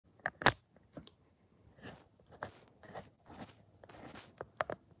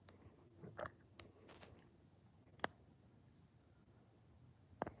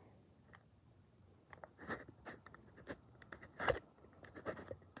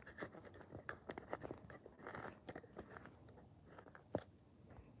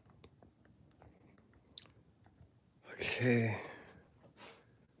Okay,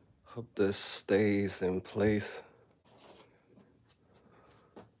 hope this stays in place.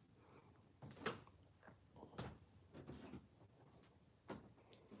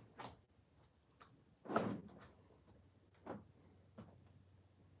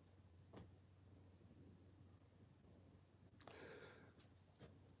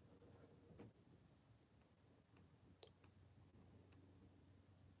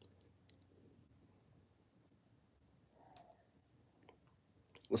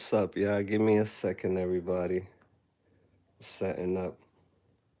 What's up, y'all? Give me a second, everybody. Setting up.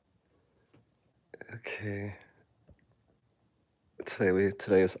 Okay.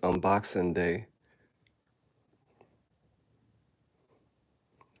 Today is unboxing day.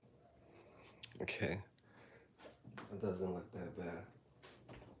 Okay. It doesn't look that bad.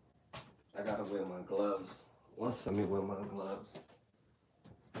 I gotta wear my gloves. Let me wear my gloves.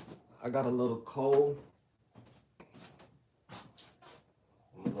 I got a little cold.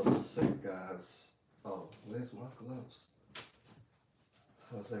 I'm a little sick, guys. Oh, where's my gloves?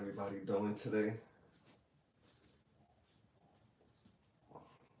 How's everybody doing today?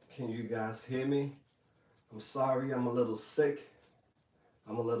 Can you guys hear me? I'm sorry, I'm a little sick.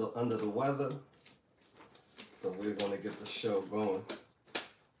 I'm a little under the weather, but we're gonna get the show going.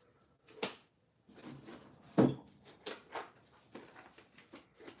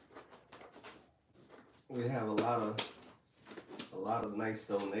 We have a lot of nice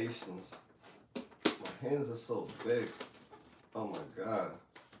donations. My hands are so big. Oh my God.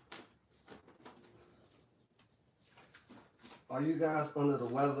 Are you guys under the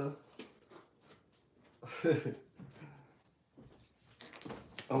weather?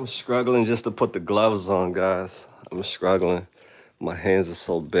 I'm struggling just to put the gloves on, guys. I'm struggling. My hands are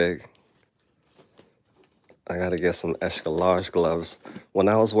so big. I gotta get some extra large gloves. When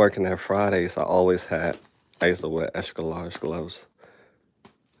I was working at Fridays, I used to wear extra large gloves.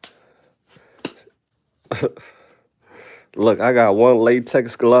 Look, I got one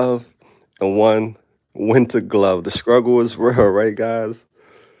latex glove and one winter glove. The struggle is real, right, guys?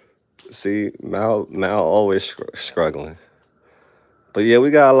 See, Mal always struggling. But yeah,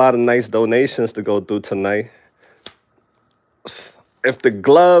 we got a lot of nice donations to go through tonight. If the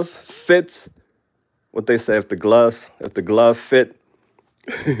glove fits, what they say, if the glove fit,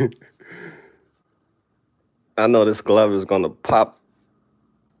 I know this glove is gonna pop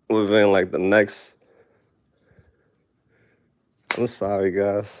within like the next. I'm sorry,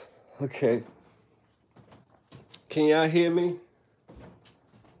 guys. Okay. Can y'all hear me?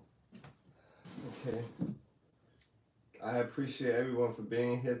 Okay. I appreciate everyone for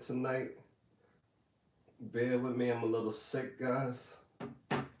being here tonight. Bear with me, I'm a little sick, guys.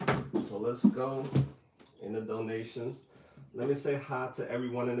 So let's go in the donations. Let me say hi to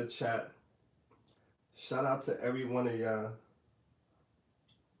everyone in the chat. Shout out to every one of y'all.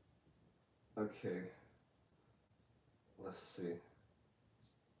 Okay. Let's see.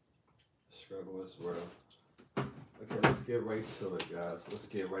 Struggle is real. Okay, let's get right to it, guys. Let's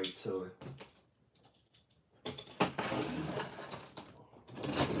get right to it.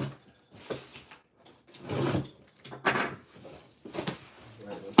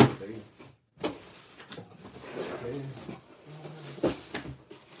 Right, let's see. Okay.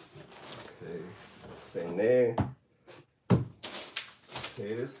 Okay. Same there.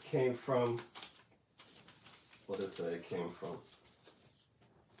 Okay, this came from, what is it? It came from?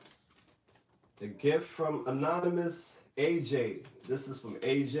 The gift from Anonymous AJ. This is from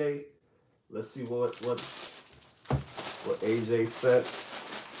AJ. Let's see what AJ said.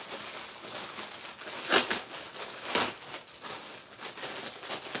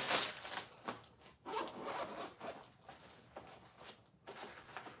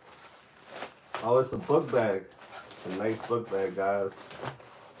 Oh, it's a book bag. It's a nice book bag, guys.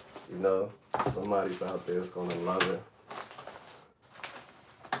 You know, somebody's out there is gonna love it.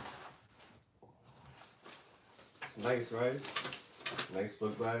 It's nice, right? Nice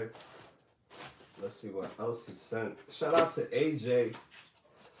book bag. Let's see what else he sent. Shout out to AJ.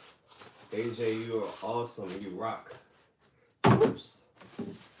 AJ, you are awesome. You rock. Oops.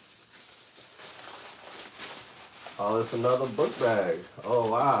 Oh, it's another book bag. Oh,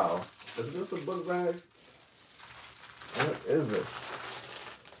 wow. Is this a book bag? What is it?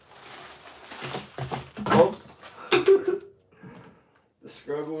 Oops. The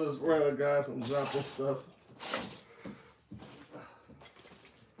struggle is real, guys. I'm dropping stuff.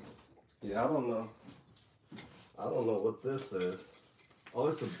 Yeah, I don't know. I don't know what this is. Oh,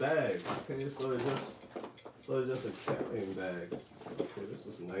 it's a bag. Okay, so it's just a carrying bag. Okay, this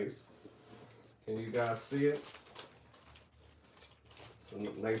is nice. Can you guys see it? It's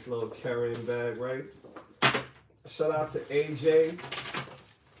a nice little carrying bag, right? Shout out to AJ.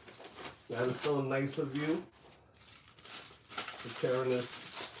 That is so nice of you for carrying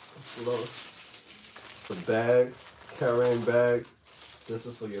this little bag, carrying bag. This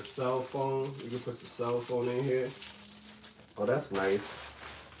is for your cell phone. You can put your cell phone in here. Oh, that's nice.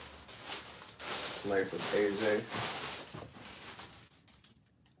 Nice of AJ.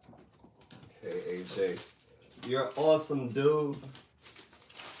 Okay, AJ. You're awesome, dude.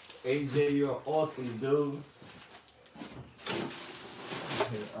 AJ, you're an awesome dude.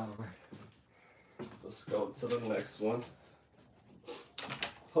 Okay, all right. Let's go to the next one.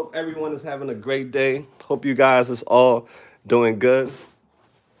 Hope everyone is having a great day. Hope you guys is all doing good.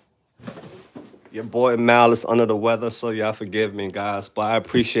 Your boy Mal is under the weather, so y'all forgive me, guys. But I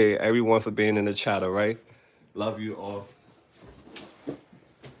appreciate everyone for being in the chat, all right? Love you all.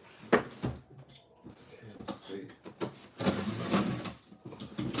 Okay, let's see.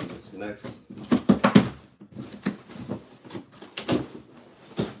 What's next?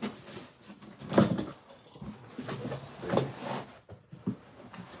 Let's see.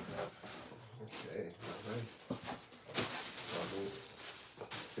 Okay, all right.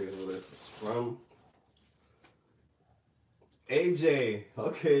 Let's see who this is from. AJ.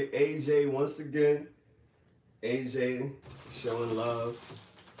 Okay, AJ once again. AJ showing love.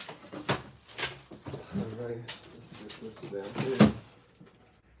 All right, let's get this down here.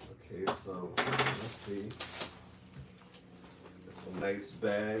 Okay, so let's see. It's a nice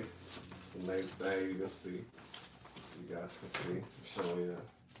bag. It's a nice bag. You can see. You guys can see. I'm showing you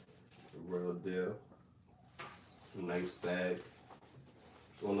the real deal. It's a nice bag.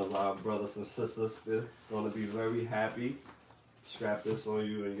 Going to allow brothers and sisters, they're going to be very happy. Strap this on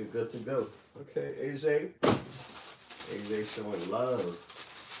you and you're good to go. Okay, AJ. AJ showing love.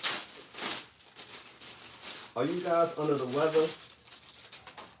 Are you guys under the weather?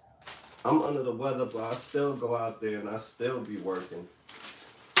 I'm under the weather, but I still go out there and I still be working.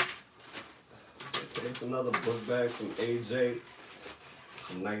 Okay, it's another book bag from AJ. It's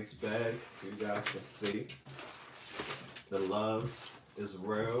a nice bag. You guys can see. The love is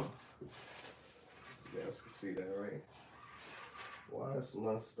real. You guys can see that, right? Why is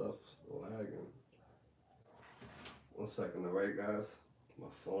my stuff lagging? 1 second, all right, guys? My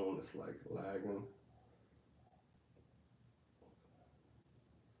phone is like lagging.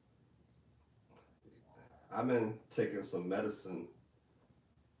 I've been taking some medicine,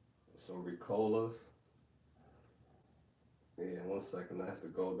 some Ricolas. Yeah, 1 second, I have to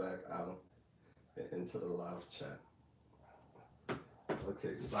go back out and into the live chat.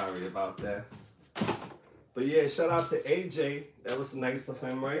 Okay, sorry about that. But yeah, shout out to AJ. That was nice of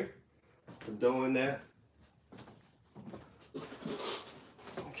him, right? For doing that.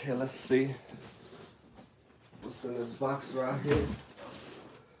 Okay, let's see. What's in this box right here?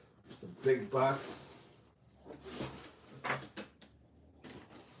 It's a big box. All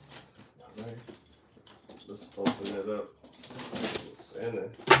right. Let's open it up. What's in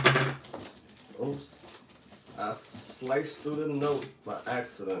it? Oops. I sliced through the note by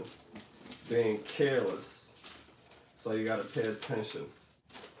accident. Being careless. So you gotta pay attention.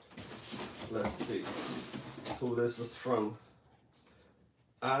 Let's see who this is from.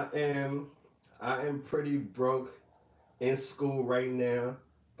 I am pretty broke in school right now,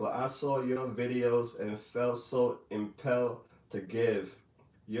 but I saw your videos and felt so impelled to give.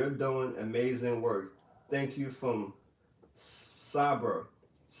 You're doing amazing work. Thank you from Sabra.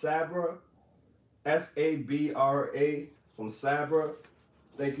 Sabra, S-A-B-R-A, from Sabra.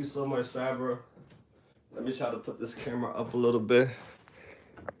 Thank you so much, Sabra. Let me try to put this camera up a little bit.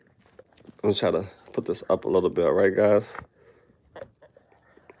 Let me try to put this up a little bit, all right, guys?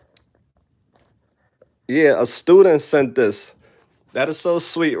 Yeah, a student sent this. That is so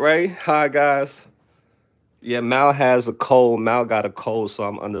sweet, right? Hi, guys. Yeah, Mal has a cold. Mal got a cold, so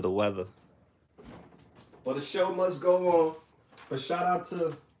I'm under the weather. But the show must go on. But shout out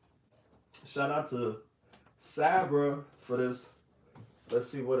to Sabra for this. Let's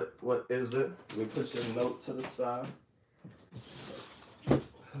see what is it. Let me put your note to the side. All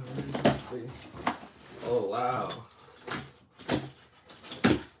right, let's see. Oh wow.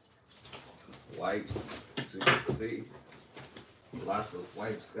 Wipes, as you can see. Lots of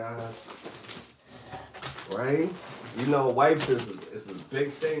wipes, guys. Right? You know, wipes is a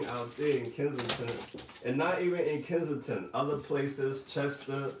big thing out there in Kensington. And not even in Kensington. Other places,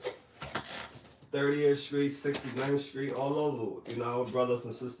 Chester, 30th Street, 69th Street, all over. You know, our brothers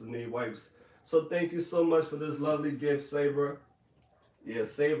and sisters need wipes. So thank you so much for this lovely gift, Saber. Yeah,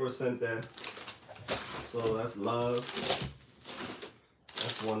 Saber sent that. So that's love.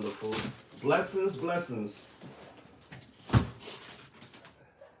 That's wonderful. Blessings, blessings.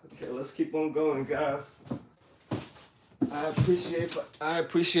 Okay, let's keep on going, guys. I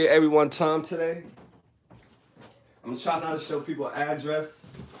appreciate everyone's time today. I'm trying not to show people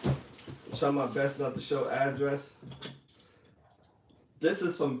address. I'm trying my best not to show address. This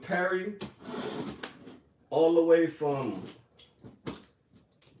is from Perry, all the way from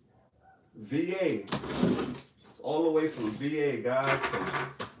VA. It's all the way from VA, guys,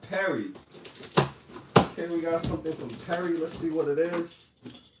 from Perry. Okay, we got something from Perry. Let's see what it is.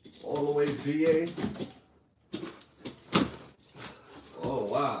 All the way VA. Oh,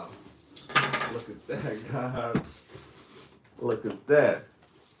 wow. Look at that, guys. Look at that.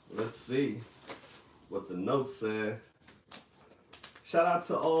 Let's see what the note said. Shout out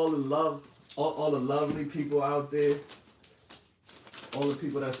to all the love, all the lovely people out there. All the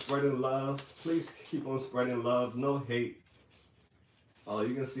people that's spreading love. Please keep on spreading love. No hate. Oh,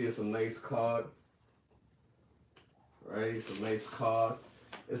 you can see it's a nice card. Right? It's a nice card.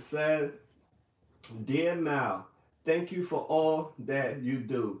 It said, "Dear Mal, thank you for all that you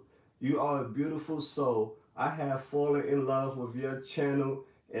do. You are a beautiful soul. I have fallen in love with your channel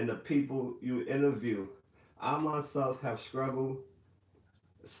and the people you interview. I myself have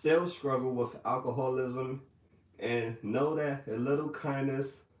still struggle with alcoholism, and know that a little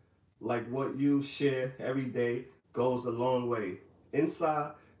kindness like what you share every day goes a long way.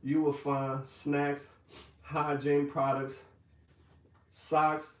 Inside, you will find snacks, hygiene products,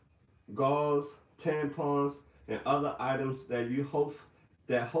 socks, gauze, tampons, and other items that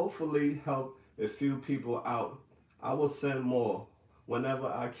hopefully help a few people out. I will send more whenever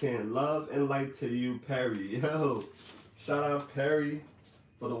I can. Love and light to you, Perry." Yo, shout out Perry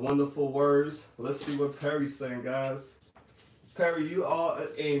for the wonderful words. Let's see what Perry's saying, guys. Perry, you are an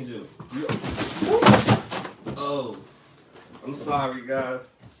angel. Oh, I'm sorry,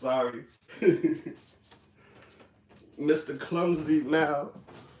 guys. Sorry. Mr. Clumsy Mal.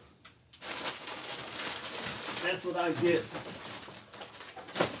 That's what I get.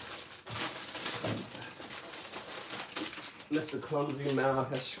 Mr. Clumsy Mal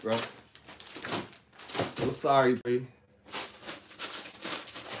has scrubbed. I'm sorry, B.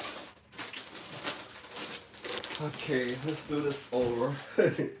 Okay, let's do this over.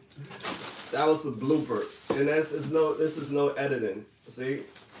 That was a blooper, and this is no editing. See,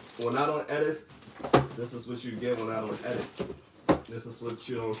 when I don't edit, this is what you get when I don't edit. This is what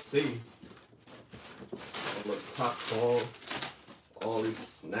you don't see. All the popcorn, all these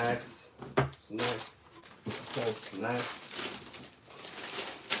snacks,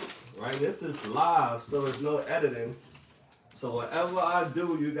 right? This is live, so there's no editing. So whatever I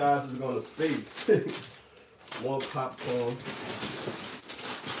do, you guys is gonna see. More popcorn.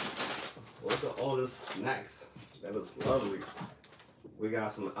 Look at all these snacks. That is lovely. We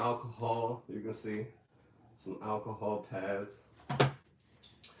got some alcohol. You can see some alcohol pads.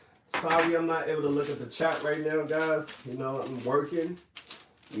 Sorry I'm not able to look at the chat right now, guys. You know, I'm working.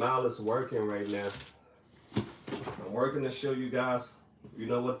 Mal is working right now. I'm working to show you guys, you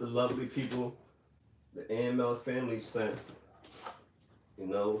know, what the lovely people, the AML family sent. You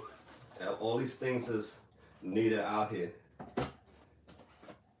know, all these things is needed out here.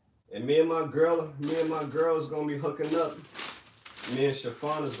 And me and my girl is gonna be hooking up. Me and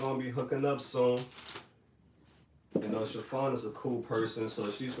Chiffon is gonna be hooking up soon. You know, Chiffon is a cool person, so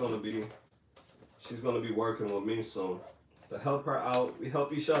she's gonna be working with me soon to help her out. We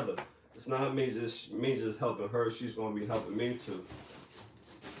help each other. It's not me just helping her. She's gonna be helping me too.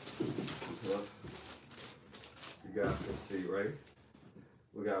 Well, you guys can see, right?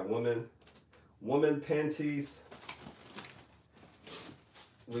 We got woman panties.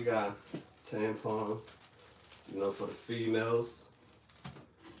 We got tampons, you know, for the females.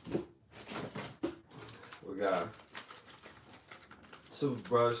 We got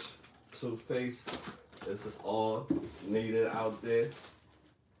toothbrush, toothpaste. This is all needed out there.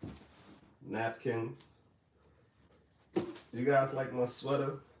 Napkins. You guys like my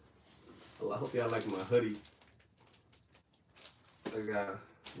sweater? Well, I hope y'all like my hoodie. I got,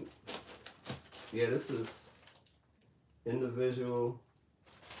 yeah, this is individual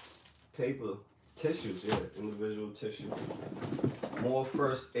paper tissues, yeah, individual tissue. More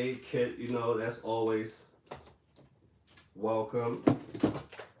first aid kit, you know, that's always welcome.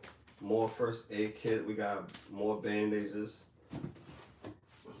 More first aid kit. We got more bandages.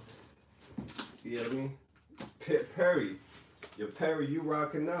 Yeah, I mean, Perry, you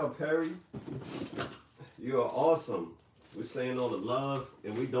rocking now, Perry. You are awesome. We're saying all the love,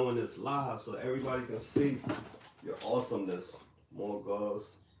 and we're doing this live so everybody can see your awesomeness. More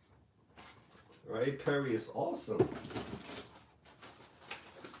gauze. Right? Perry is awesome.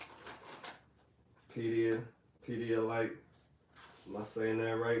 Pedialyte. Am I saying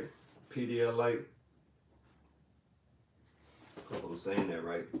that right? Pedialyte. I'm saying that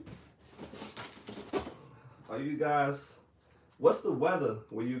right. Are you guys, what's the weather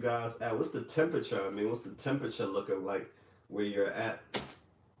where you guys at? What's the temperature? I mean, what's the temperature looking like where you're at?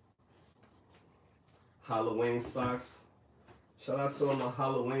 Halloween socks. Shout out to all my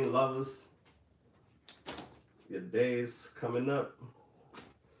Halloween lovers. Your days coming up.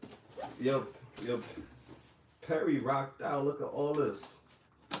 Yo, Perry rocked out. Look at all this.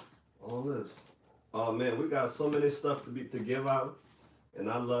 All this. Oh man, we got so many stuff to give out. And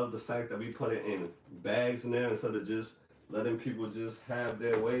I love the fact that we put it in bags now instead of just letting people just have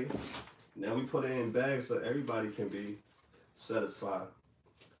their way. Now we put it in bags so everybody can be satisfied.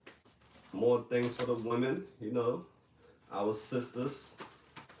 More things for the women, you know, our sisters.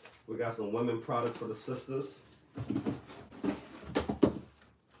 We got some women product for the sisters.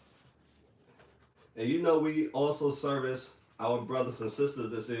 And you know, we also service our brothers and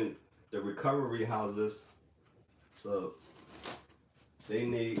sisters that's in the recovery houses. So they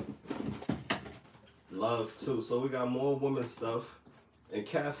need love too. So we got more women stuff. And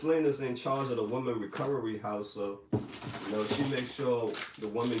Kathleen is in charge of the women recovery house. So, you know, she makes sure the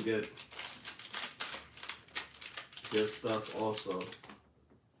women get stuff also.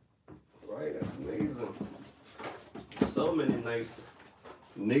 Right? That's amazing. So many nice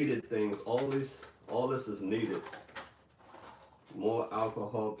needed things. All this is needed. More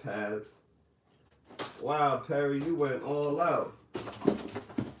alcohol pads. Wow, Perry, you went all out.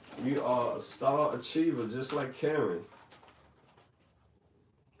 You are a star achiever, just like Karen.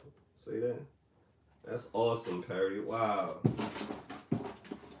 See that? That's awesome, Perry. Wow.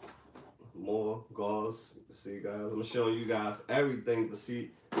 More gauze. See, guys, I'm showing you guys everything to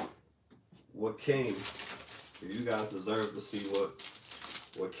see what came. You guys deserve to see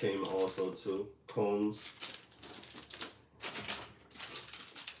what came also too. Combs.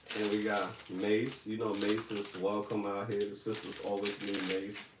 And we got mace. You know, mace is welcome out here. The sisters always need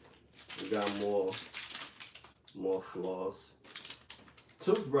mace. We got more floss.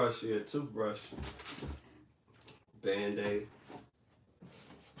 Toothbrush, yeah, toothbrush. Band-Aid.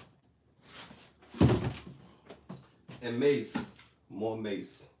 And mace. More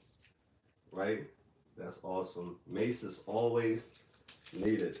mace. Right? That's awesome. Mace is always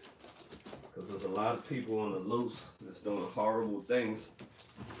needed. Because there's a lot of people on the loose that's doing horrible things.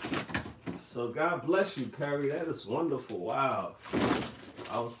 So God bless you, Perry. That is wonderful. Wow.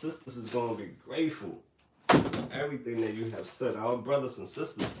 Our sisters is going to be grateful for everything that you have said. Our brothers and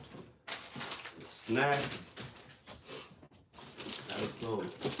sisters. The snacks. That is so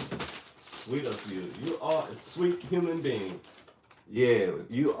sweet of you. You are a sweet human being. Yeah,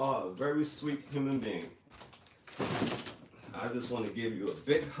 you are a very sweet human being. I just want to give you a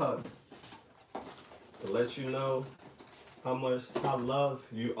big hug to let you know how loved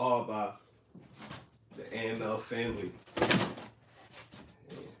you are by the AML family.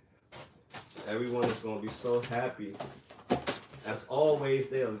 Everyone is going to be so happy. As always,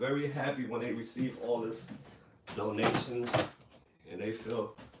 they are very happy when they receive all this donations and they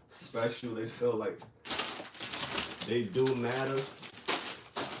feel special. They feel like they do matter.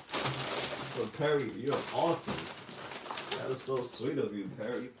 So Perry, you're awesome. That is so sweet of you,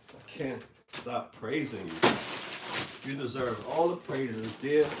 Perry. I can't stop praising you. You deserve all the praises,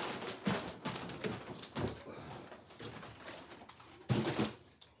 dear.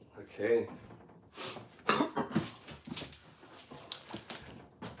 Okay.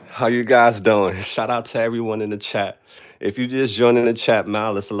 How you guys doing? Shout out to everyone in the chat. If you just joined in the chat,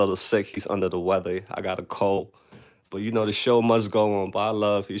 Mal is a little sick. He's under the weather. I got a cold. But you know, the show must go on. But I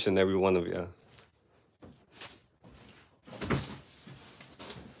love each and every one of you.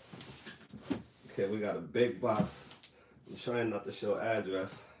 Okay, we got a big box. I'm trying not to show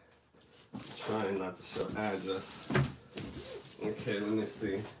address. Okay, let me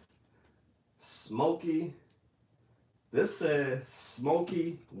see. Smokey. This says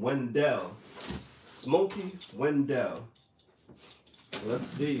Smokey Wendell. Smokey Wendell. Let's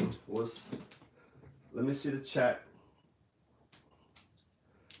see. Let me see the chat.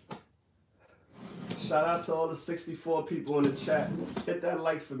 Shout out to all the 64 people in the chat. Hit that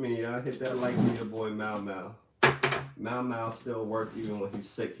like for me, y'all. Hit that like for your boy Mal Mal. Mal Mal still work even when he's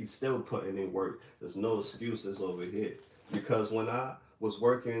sick. He's still putting in work. There's no excuses over here. Because when I was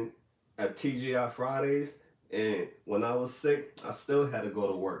working at TGI Fridays and when I was sick, I still had to go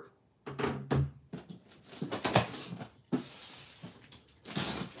to work.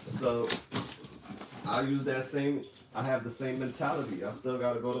 So I have the same mentality. I still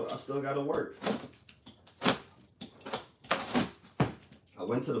gotta work. I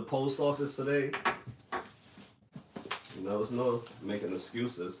went to the post office today. There's no making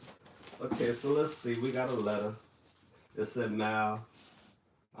excuses. Okay, so let's see. We got a letter. It said, Mal,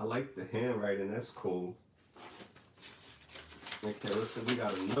 I like the handwriting. That's cool. Okay, let's see. We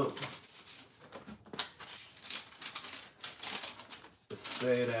got a note.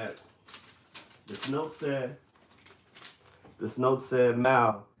 Say that this note said,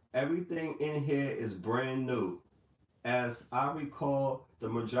 Mal, everything in here is brand new. As I recall, the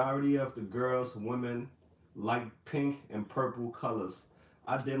majority of the girls, women like pink and purple colors.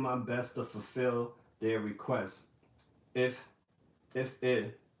 I did my best to fulfill their request. If if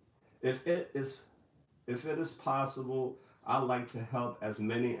it if it is if it is possible, I like to help as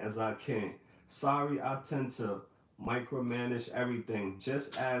many as I can. Sorry, I tend to micromanage everything.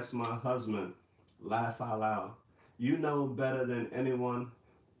 Just ask my husband. Laugh out loud. You know better than anyone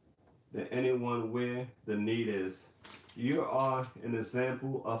where the need is. You are an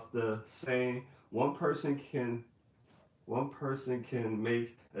example of the saying one person can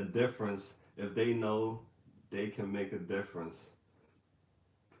make a difference if they know they can make a difference.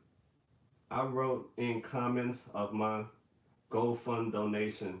 I wrote in comments of my GoFund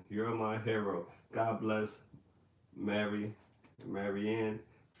donation. You're my hero. God bless Marianne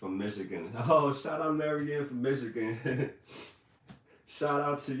from Michigan. Oh, shout out Marianne from Michigan. Shout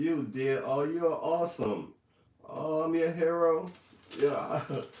out to you, dear. Oh, you're awesome. Oh, I'm your hero. Yeah,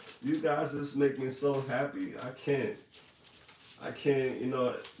 you guys just make me so happy. I can't,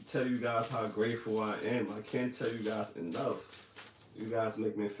 tell you guys how grateful I am. I can't tell you guys enough. You guys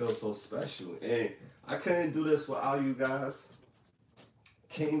make me feel so special. And I couldn't do this without you guys.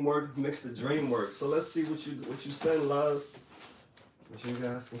 Teamwork makes the dream work. So let's see what you send, love. As you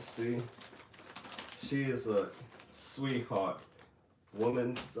guys can see, she is a sweetheart.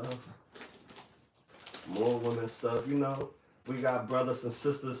 Woman stuff. More women stuff. We got brothers and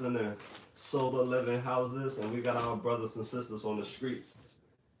sisters in their sober living houses, and we got our brothers and sisters on the streets.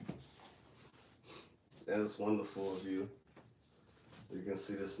 That's wonderful of you. You can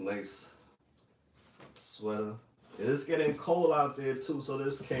see this nice sweater. It is getting cold out there too, so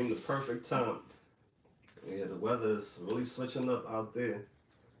this came the perfect time. Yeah, the weather is really switching up out there.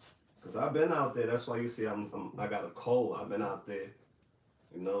 Cause I've been out there. That's why you see I got a cold. I've been out there,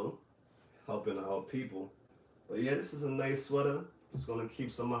 helping our people. But yeah, this is a nice sweater. It's gonna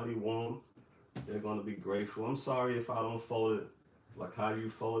keep somebody warm. They're gonna be grateful. I'm sorry if I don't fold it like how you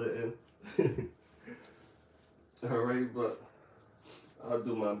fold it in. All right, but I'll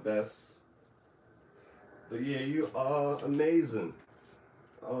do my best. But yeah, you are amazing.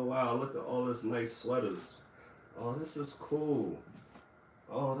 Oh wow, look at all this nice sweaters. Oh, this is cool.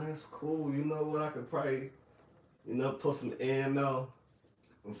 Oh, that's cool. You know what? I could probably, put some AML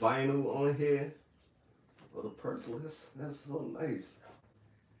vinyl on here. Oh, the purple, that's so nice.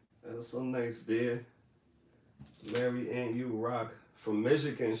 That is so nice, dear. Mary Ann, you rock. From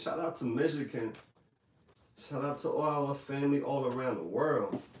Michigan. Shout out to Michigan. Shout out to all our family all around the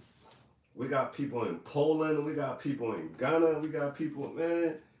world. We got people in Poland. We got people in Ghana. We got people,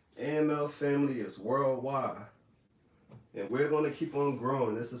 man. AML family is worldwide. And we're going to keep on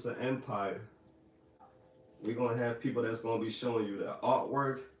growing. This is an empire. We're going to have people that's going to be showing you their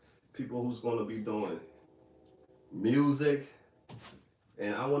artwork. People who's going to be doing music.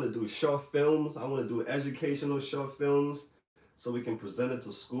 And I want to do short films. I want to do educational short films so we can present it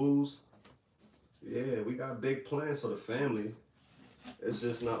to schools. Yeah, we got big plans for the family. It's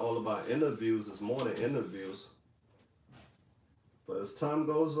just not all about interviews. It's more than interviews. But as time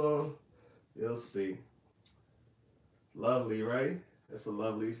goes on, you'll see. Lovely, right? It's a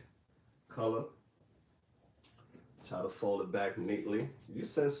lovely color. Try to fold it back neatly. You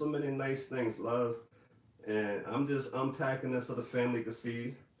sent so many nice things, love. And I'm just unpacking this so the family can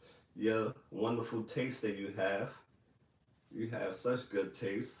see your wonderful taste that you have. You have such good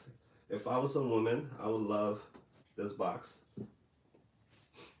taste. If I was a woman, I would love this box.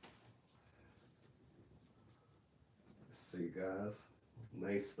 Let's see, guys.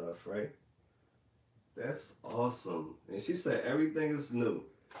 Nice stuff, right? That's awesome. And she said everything is new.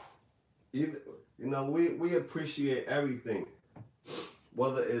 We appreciate everything.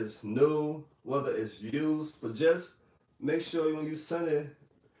 Whether it's new, whether it's used, but just make sure when you send it,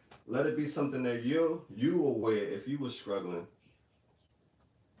 let it be something that you will wear if you were struggling.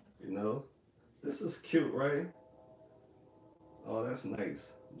 This is cute, right? Oh, that's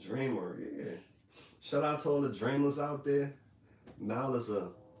nice. Dreamer, yeah. Shout out to all the dreamers out there. Mal is a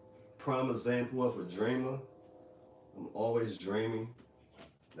prime example of a dreamer. I'm always dreaming.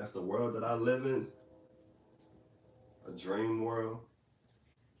 That's the world that I live in. A dream world.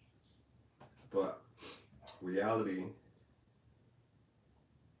 But reality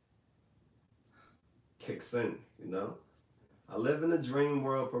kicks in, I live in a dream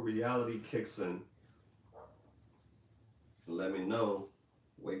world, but reality kicks in. Let me know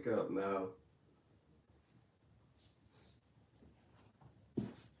Wake up now.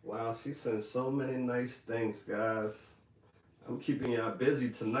 Wow, she sent so many nice things, guys. I'm keeping y'all busy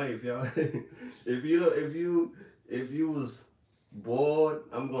tonight. If y'all, if you was bored,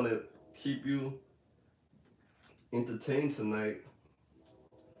 I'm gonna keep you entertained tonight.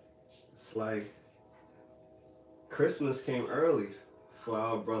 It's like Christmas came early for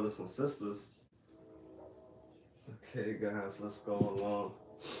our brothers and sisters. Okay, guys, let's go along.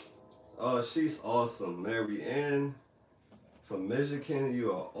 Oh, she's awesome, Mary Ann from Michigan.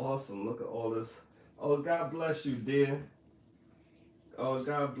 You are awesome. Look at all this. Oh, God bless you, dear. Oh,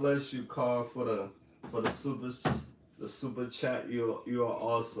 God bless you, Carl, for the super chat. You are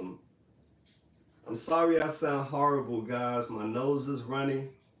awesome. I'm sorry I sound horrible, guys. My nose is runny.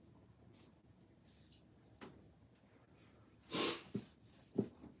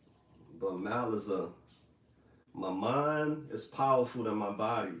 But Mal is my mind is powerful than my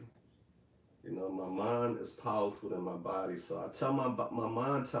body. You know, my mind is powerful than my body. So I tell my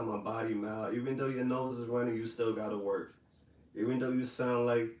mind, tell my body, Mal, even though your nose is running, you still gotta work. Even though you sound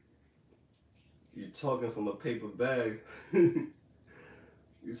like you're talking from a paper bag, you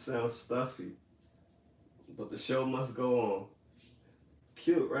sound stuffy. But the show must go on.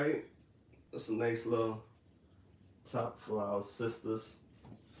 Cute, right? That's a nice little top for our sisters.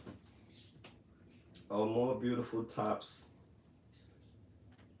 Oh, more beautiful tops.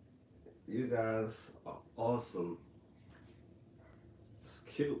 You guys are awesome. It's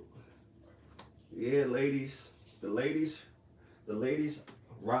cute. Yeah, ladies. The ladies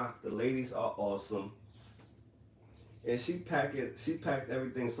rock. The ladies are awesome. And she packed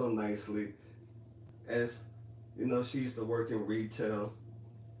everything so nicely. As you know, she used to work in retail.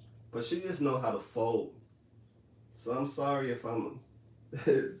 But she just know how to fold. So I'm sorry if I'm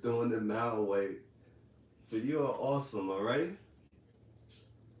doing it Mal way. But you are awesome, alright?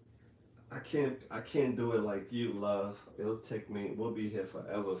 I can't do it like you, love. It'll take me, we'll be here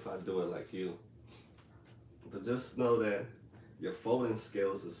forever if I do it like you. But just know that your folding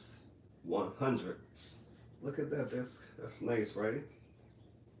skills is 100. Look at that, that's nice, right?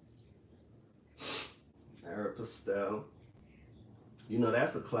 Arab Pastel. You know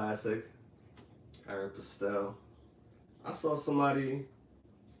that's a classic. Arab Pastel. I saw somebody,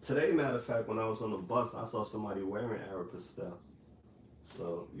 today matter of fact, when I was on the bus, I saw somebody wearing Arab Pastel.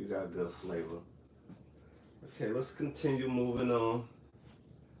 So you got good flavor. Okay, let's continue moving on.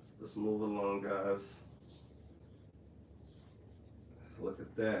 Let's move along, guys. Look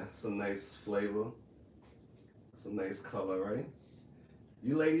at that. It's a nice flavor. It's a nice color, right?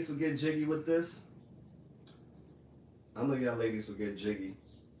 You ladies will get jiggy with this. I know y'all ladies will get jiggy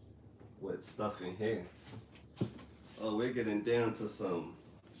with stuff in here. Oh, we're getting down to some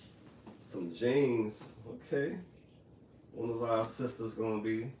jeans. Okay. One of our sisters gonna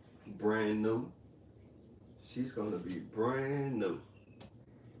be brand new. She's gonna be brand new.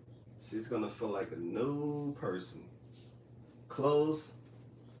 She's gonna feel like a new person. Clothes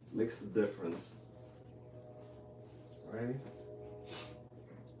makes a difference, right?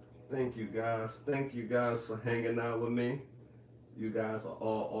 Thank you guys. Thank you guys for hanging out with me. You guys are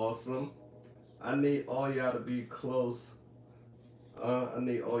all awesome. I need all y'all to be close. I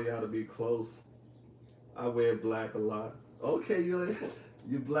need all y'all to be close. I wear black a lot. Okay, you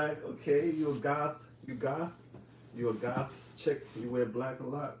black. Okay, you a goth. You goth. You a goth chick. You wear black a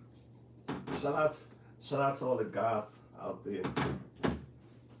lot. Shout out to all the goth out there.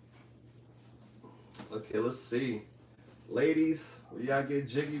 Okay, let's see. Ladies, will y'all get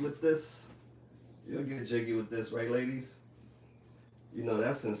jiggy with this? You'll get jiggy with this, right, ladies? You know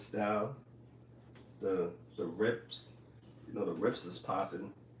that's in style. The rips. You know the rips is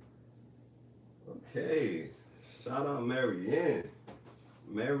popping. Okay. Shout out Marianne.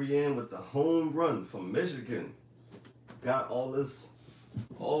 Marianne with the home run from Michigan. Got all this.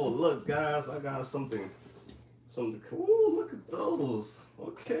 Oh, look, guys, I got something cool. Look at those.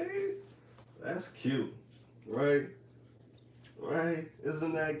 Okay. That's cute. Right? Right?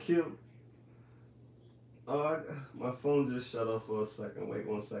 Isn't that cute? Oh, my phone just shut off for a second. Wait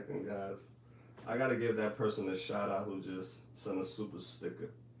 1 second, guys. I gotta give that person a shout out who just sent a super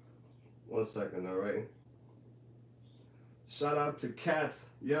sticker. 1 second, all right? Shout out to Cats.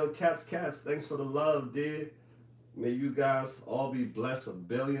 Yo, Cats, thanks for the love, dude. May you guys all be blessed a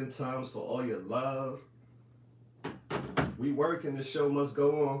billion times for all your love. We work and the show must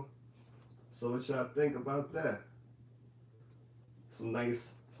go on. So what y'all think about that? Some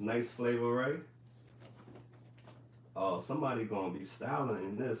nice flavor, right? Oh, somebody gonna be styling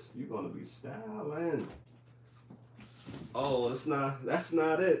in this. You gonna be styling. Oh, that's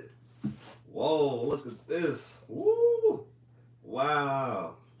not it. Whoa, look at this. Woo!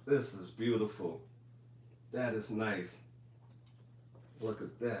 Wow, this is beautiful. That is nice. Look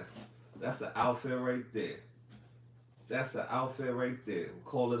at that. That's an outfit right there. That's an outfit right there. We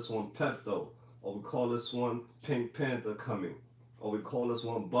call this one Pepto, or we call this one Pink Panther coming, or we call this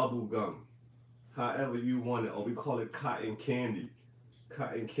one Bubble Gum. However you want it, or we call it Cotton Candy.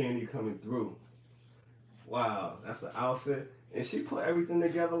 Cotton Candy coming through. Wow, that's an outfit. And she put everything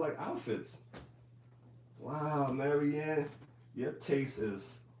together like outfits. Wow, Marianne, your taste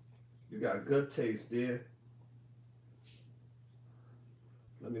is, you got good taste, dear.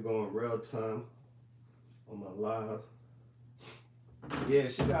 Let me go in real time on my live. Yeah,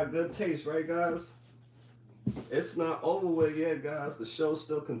 she got good taste, right, guys? It's not over with yet, guys. The show's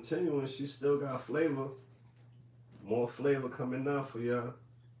still continuing. She still got flavor. More flavor coming out for y'all.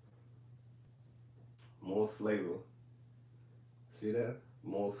 More flavor. See that?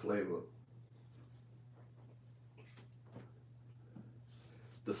 More flavor.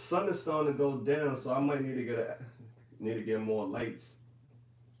 The sun is starting to go down, so I might need to get more lights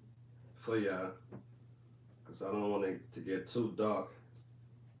for y'all, because I don't want it to get too dark.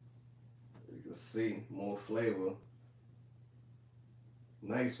 You can see more flavor.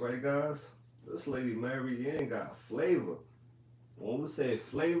 Nice, right, guys? This lady Marianne got flavor. When we say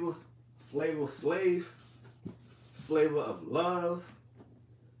flavor, flavor of love,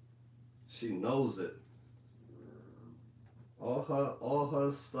 she knows it. All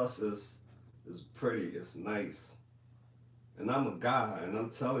her stuff is pretty. It's nice. And I'm a guy, and I'm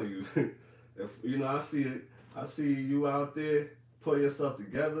telling you, if you know, I see you out there put yourself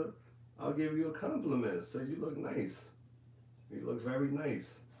together, I'll give you a compliment. Say you look nice. You look very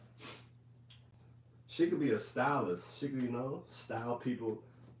nice. She could be a stylist. She could, style people,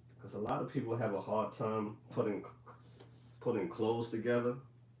 because a lot of people have a hard time putting clothes together.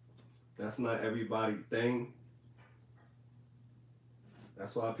 That's not everybody's thing.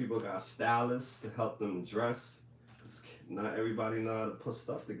 That's why people got stylists to help them dress. Not everybody know how to put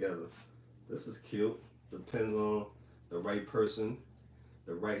stuff together. This is cute. Depends on the right person,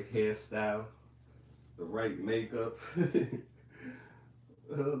 the right hairstyle, the right makeup.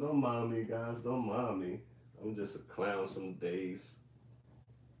 Don't mind me, guys. Don't mind me. I'm just a clown some days.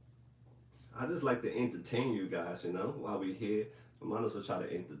 I just like to entertain you guys, while we here. I might as well try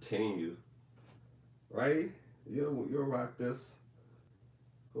to entertain you. Right? You'll rock this.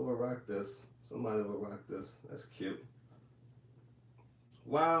 Who will rock this? Somebody will rock this. That's cute.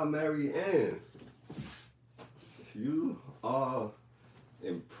 Wow, Marianne. You are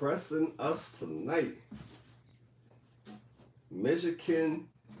impressing us tonight. Michigan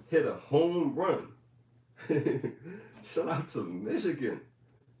hit a home run. Shout out to Michigan.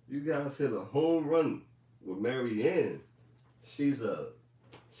 You guys hit a home run with Marianne. She's a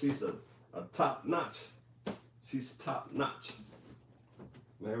top notch. She's top notch.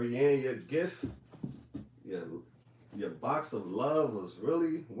 Marianne, your gift, your box of love was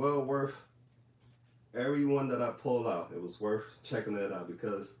really well worth every one that I pulled out. It was worth checking it out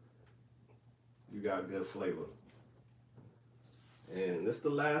because you got good flavor. And this the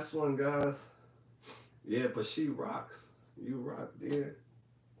last one, guys. Yeah, but she rocks. You rock, dear.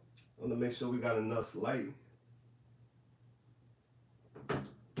 I want to make sure we got enough light.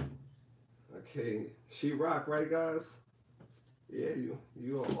 Okay, she rock, right, guys? Yeah,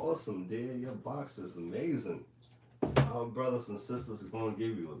 you are awesome, dear. Your box is amazing. Our brothers and sisters are going to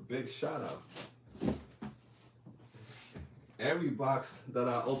give you a big shout out. Every box that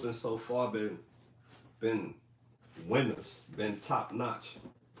I opened so far been winners, been top notch.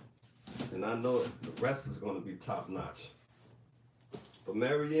 And I know the rest is going to be top notch. But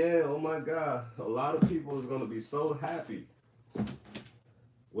Marianne, oh my God, a lot of people is going to be so happy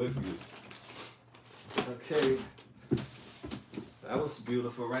with you. Okay. That was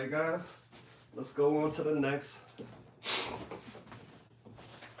beautiful, right, guys? Let's go on to the next.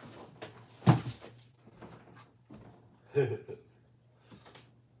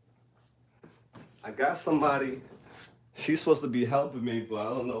 I got somebody. She's supposed to be helping me, but I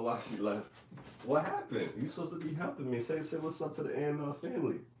don't know why she left. What happened? You're supposed to be helping me. Say what's up to the AML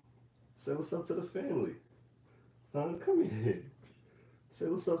family. Say what's up to the family. Huh? Come here. Say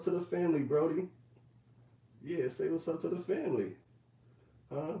what's up to the family, Brody. Yeah, say what's up to the family.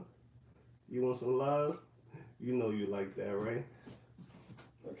 Huh? You want some love? You know you like that, right?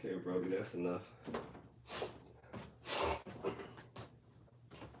 Okay, Brody, that's enough.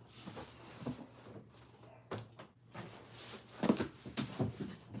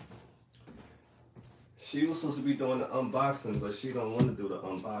 She was supposed to be doing the unboxing, but she don't want to do the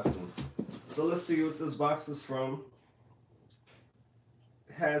unboxing. So let's see what this box is from.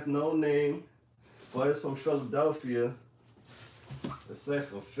 It has no name, but it's from Philadelphia. It said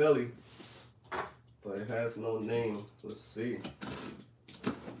from Philly, but it has no name. Let's see.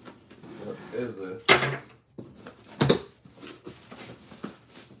 What is it?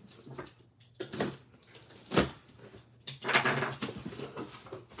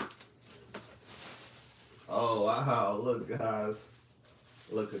 Oh, wow. Look, guys.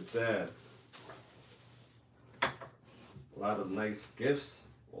 Look at that. A lot of nice gifts.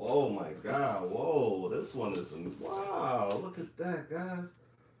 Oh, my God. Whoa. This one is... Wow. Look at that, guys.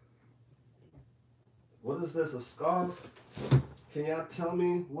 What is this? A scarf? Can y'all tell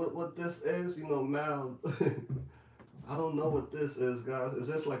me what this is? You know, Mal... I don't know what this is, guys. Is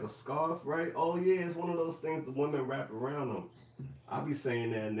this like a scarf, right? Oh, yeah. It's one of those things the women wrap around them. I'll be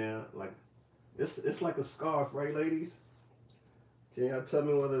saying that now. Like... It's like a scarf, right, ladies? Can y'all tell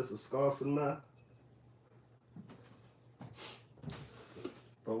me whether it's a scarf or not?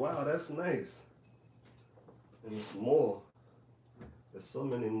 But wow, that's nice. And there's more. There's so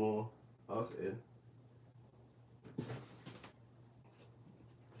many more out here. It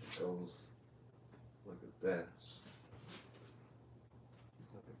goes. Look at that.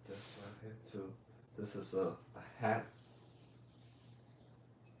 Look at this right here too. This is a hat.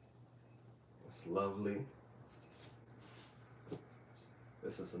 It's lovely.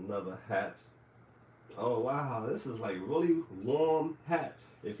 This is another hat. Oh wow, this is like really warm hat.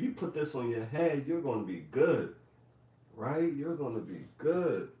 If you put this on your head, you're gonna be good. Right? You're gonna be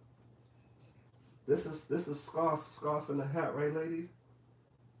good. This is scarf and a hat, right, ladies?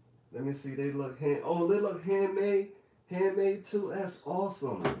 Let me see. They look they look handmade. Handmade too. That's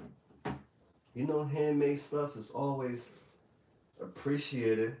awesome. You know, handmade stuff is always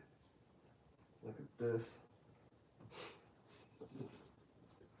appreciated. Look at this.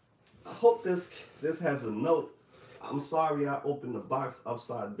 I hope this has a note. I'm sorry I opened the box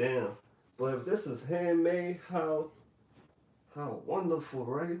upside down. But if this is handmade, how wonderful,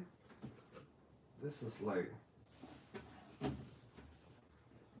 right? This is like...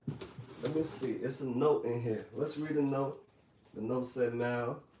 Let me see. It's a note in here. Let's read the note. The note said,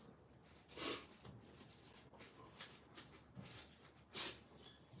 Mal,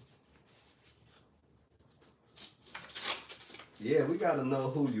 yeah, we got to know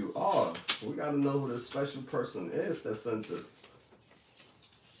who you are. We got to know who this special person is that sent this.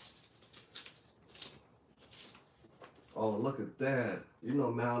 Oh, look at that. You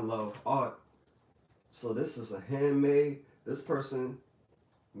know, Mal love art. So this is a handmade. This person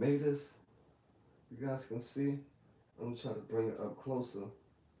made this. You guys can see. I'm trying to bring it up closer.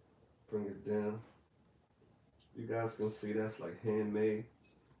 Bring it down. You guys can see that's like handmade.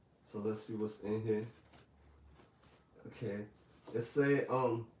 So let's see what's in here. Okay. It say,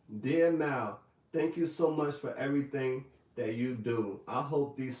 Dear Mal, thank you so much for everything that you do. I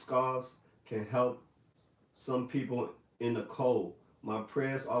hope these scarves can help some people in the cold. My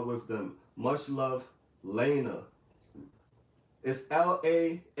prayers are with them. Much love, Lana. It's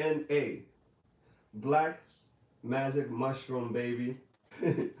Lana. Black Magic Mushroom, baby.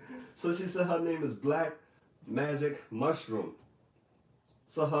 So she said her name is Black Magic Mushroom.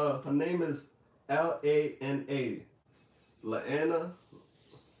 So her name is Lana. Lana.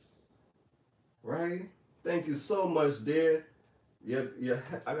 Right? Thank you so much, dear.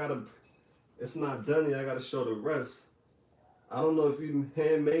 It's not done yet. I gotta show the rest. I don't know if you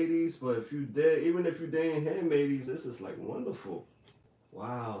handmade these, but if you did, even if you didn't handmade these, this is like wonderful.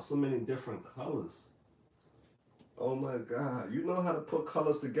 Wow, so many different colors. Oh my God. You know how to put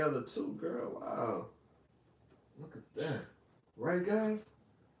colors together too, girl. Wow. Look at that. Right, guys?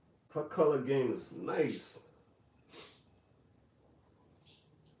 Her color game is nice.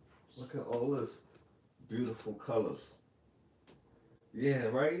 Look at all this beautiful colors. Yeah,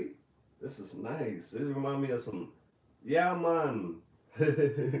 right? This is nice. It reminds me of some... Yeah, man.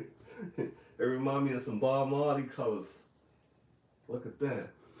 It reminds me of some Bob Marley colors. Look at that.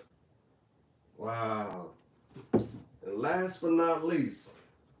 Wow. And last but not least,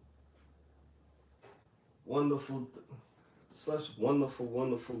 such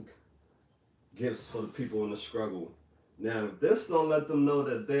wonderful gifts for the people in the struggle. Now, if this don't let them know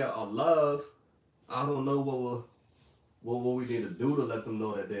that they are loved, I don't know what we need to do to let them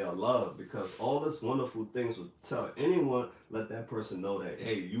know that they are loved, because all this wonderful things will tell anyone, let that person know that,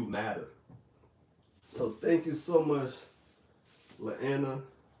 hey, you matter. So thank you so much, Lana.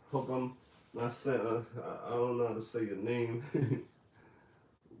 Hope I'm not saying, I don't know how to say your name,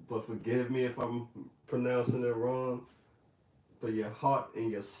 but forgive me if I'm pronouncing it wrong. But your heart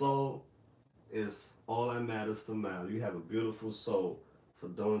and your soul is all that matters to Mal. You have a beautiful soul for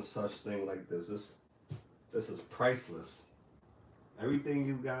doing such thing like this. This is priceless. Everything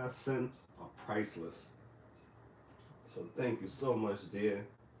you guys send are priceless. So thank you so much, dear.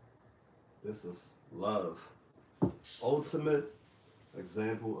 This is love. Ultimate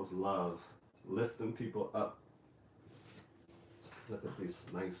example of love. Lifting people up. Look at these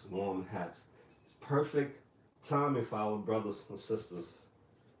nice warm hats. It's perfect timing for our brothers and sisters.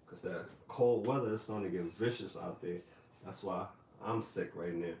 Because that cold weather is starting to get vicious out there. That's why I'm sick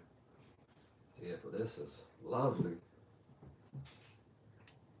right now. Yeah, but this is lovely.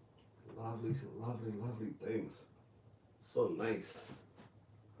 Lovely, lovely, lovely things. So nice.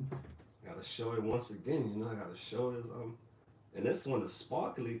 Gotta show it once again, you know, I gotta show this. And this one is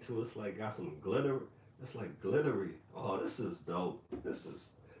sparkly too. It's like got some glitter. It's like glittery. Oh, this is dope. This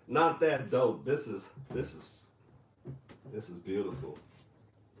is not that dope. This is beautiful.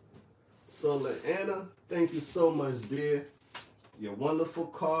 So Leanna, thank you so much, dear. Your wonderful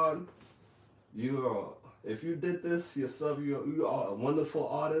card. You are, if you did this yourself, you are a wonderful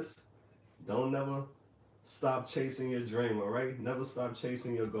artist. Don't never stop chasing your dream, all right? Never stop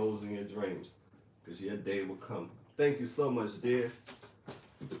chasing your goals and your dreams, because your day will come. Thank you so much, dear.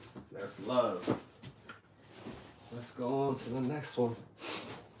 That's love. Let's go on to the next one.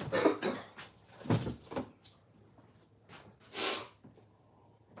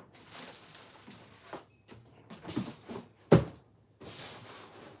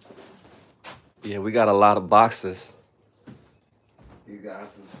 Yeah, we got a lot of boxes. You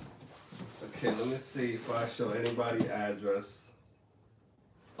guys is... Okay, let me see if I show anybody address.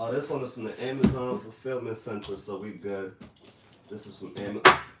 Oh, this one is from the Amazon Fulfillment Center, so we good. This is from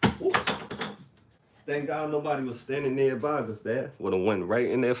Amazon. Oops. Thank God nobody was standing nearby, because that would have went right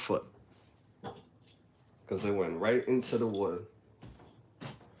in their foot. Because it went right into the wood.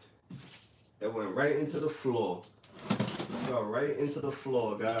 It went right into the floor. Go right into the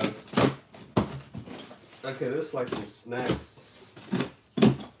floor, guys. Okay, this is like some snacks.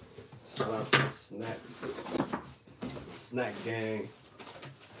 Shout out to the snacks. Snack gang.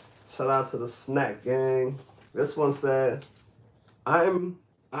 Shout out to the snack gang. This one said, I am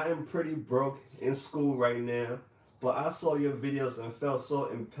pretty broke in school right now, but I saw your videos and felt so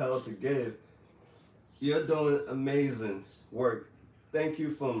impelled to give. You're doing amazing work. Thank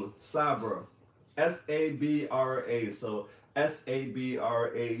you from Sabra. S-A-B-R-A. So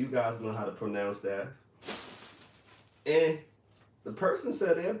S-A-B-R-A. You guys know how to pronounce that. And the person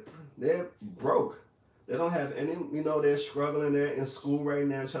said they're broke. They don't have any, you know, they're struggling. They're in school right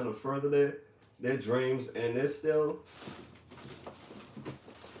now trying to further their dreams, and they still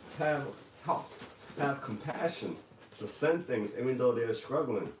have compassion to send things even though they're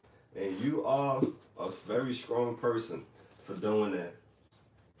struggling. And you are a very strong person for doing that,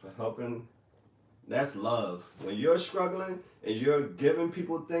 for helping. That's love. When you're struggling and you're giving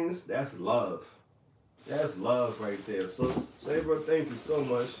people things, that's love. That's love right there. So Sabra, thank you so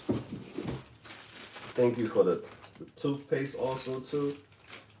much. Thank you for the toothpaste also too.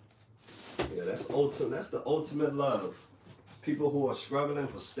 Yeah, that's ultimate. That's the ultimate love. People who are struggling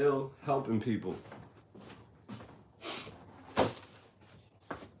but still helping people.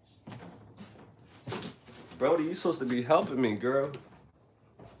 Brody, you supposed to be helping me, girl.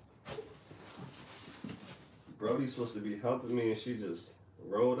 Brody's supposed to be helping me, and she just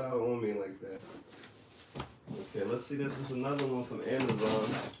rolled out on me like that. Okay, let's see. This is another one from Amazon.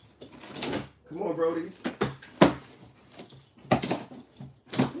 Come on, Brody.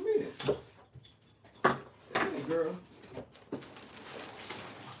 Come here. Come here, girl.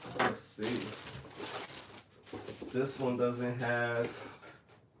 Let's see. This one doesn't have.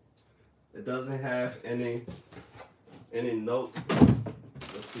 It doesn't have any note.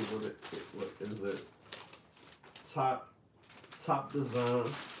 Let's see what is it. Top design.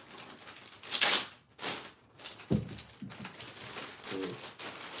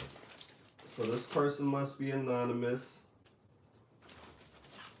 So this person must be anonymous.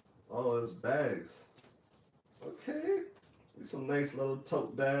 Oh, it's bags. Okay. These some nice little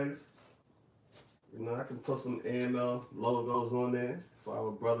tote bags. You know, I can put some AML logos on there for our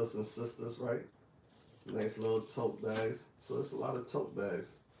brothers and sisters, right? Nice little tote bags. So it's a lot of tote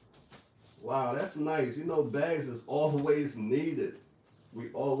bags. Wow, that's nice. You know, bags is always needed. We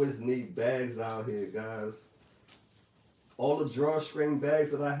always need bags out here, guys. All the drawstring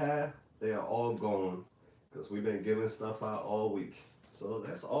bags that I have, they are all gone because we've been giving stuff out all week. So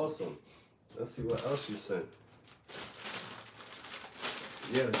that's awesome. Let's see what else you sent.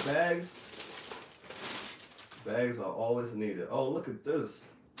 Yeah, the bags are always needed. Oh, look at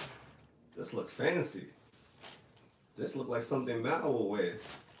this. This look fancy. This look like something Mal will wear.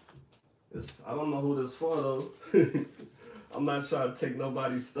 I don't know who this for though. I'm not trying to take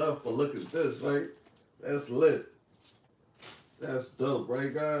nobody's stuff, but look at this, right? That's lit. That's dope,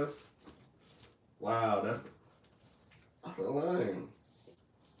 right, guys? Wow, Out of line.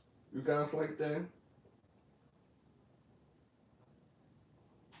 You guys like that?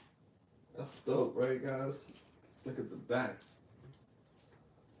 That's dope, right, guys? Look at the back.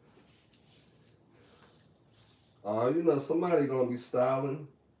 You know, somebody gonna be styling.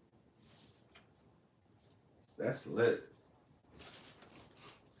 That's lit.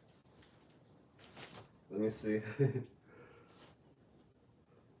 Let me see.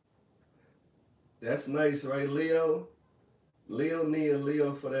 That's nice, right, Leo? Leo need a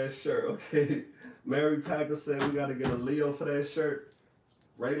Leo for that shirt, okay? Mary Packer said we gotta get a Leo for that shirt.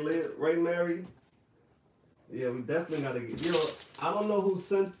 Right, Leo? Right, Mary? Yeah, we definitely gotta get. You know, I don't know who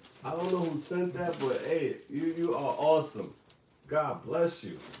sent that, but hey, you are awesome. God bless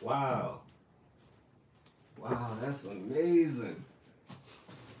you. Wow. Wow, that's amazing.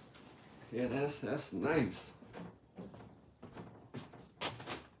 Yeah, that's nice.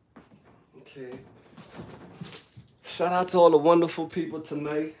 Okay. Shout out to all the wonderful people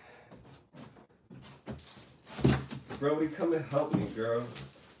tonight. Brody, come and help me, girl.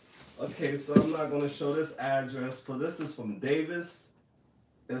 Okay, so I'm not gonna show this address, but this is from Davis.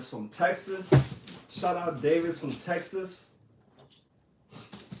 It's from Texas. Shout out Davis from Texas.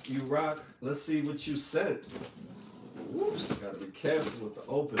 You rock. Let's see what you sent. Whoops, gotta be careful with the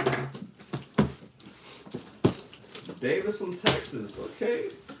opening. Davis from Texas, okay.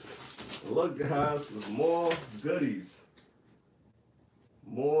 Look, guys, there's more goodies.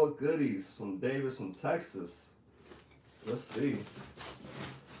 More goodies from Davis from Texas. Let's see.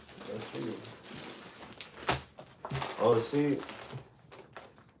 Let's see. Oh, see,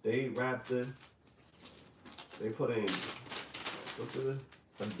 they wrapped it. They put in, what is it?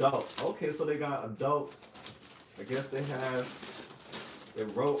 Adult. Okay, so they got adult. I guess they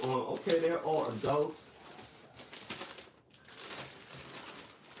wrote on, okay, they're all adults.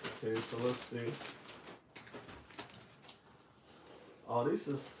 Okay, so let's see. Oh, this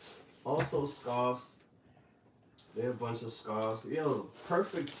is also scarves. They're a bunch of scarves. Yo,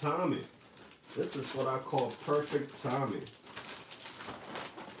 perfect timing. This is what I call perfect timing.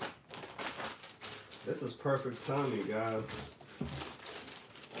 This is perfect timing, guys.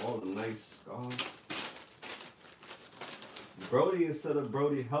 All the nice scarves. Brody, instead of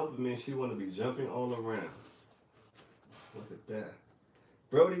Brody helping me, she want to be jumping all around. Look at that.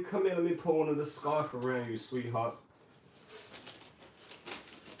 Brody, come here, let me pull one of the scarf around you, sweetheart.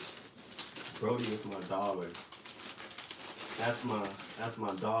 Brody is my darling. That's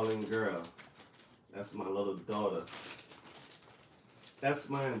my darling girl. That's my little daughter. That's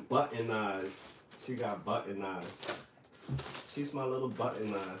my button eyes. She got button eyes. She's my little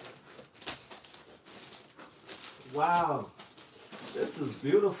button eyes. Wow. This is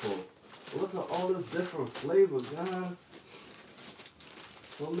beautiful. Look at all this different flavor, guys.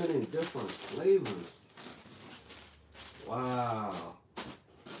 So many different flavors. Wow.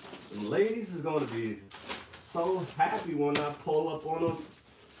 The ladies is going to be so happy when I pull up on them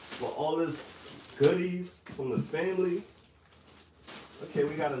for all this goodies from the family. Okay,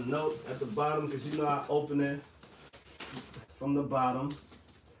 we got a note at the bottom because you know I open it from the bottom.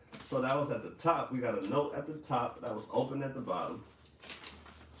 So that was at the top. We got a note at the top that was open at the bottom.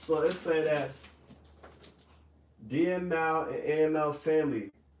 So it said that, Dear Mal and AML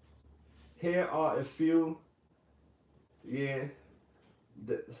family, here are a few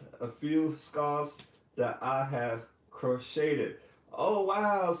scarves that I have crocheted. Oh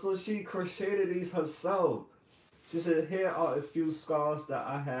wow, so she crocheted these herself. She said, here are a few scarves that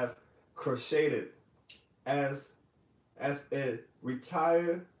I have crocheted. As a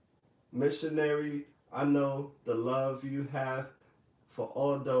retired missionary, I know the love you have for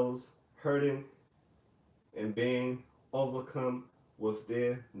all those hurting and being overcome with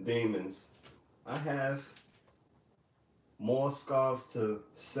their demons. I have more scarves to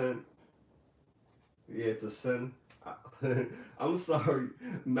send. Yeah, to send. I'm sorry,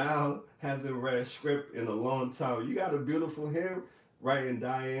 Mal hasn't read script in a long time. You got a beautiful hair, right? And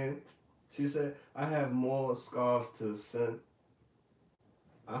Diane, she said, I have more scarves to send.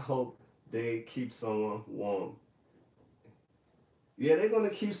 I hope they keep someone warm. Yeah, they're gonna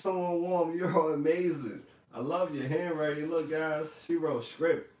keep someone warm. You're amazing. I love your handwriting. Look, guys, she wrote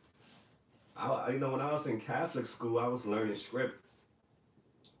script. You know, when I was in Catholic school, I was learning script.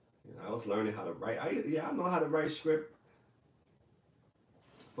 You know, I was learning how to write. I know how to write script.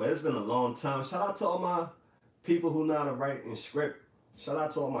 But it's been a long time. Shout out to all my people who know how to write in script. Shout out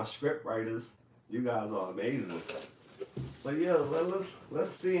to all my script writers. You guys are amazing. But yeah, let's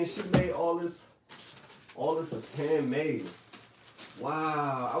see. And she made all this. All this is handmade.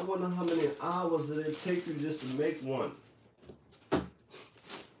 Wow, I wonder how many hours did it take you just to make one.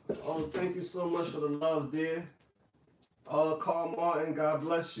 Oh, thank you so much for the love, dear. Carl Martin, God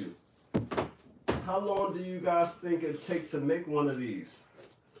bless you. How long do you guys think it take to make one of these?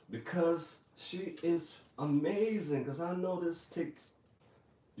 Because she is amazing. Because I know this takes,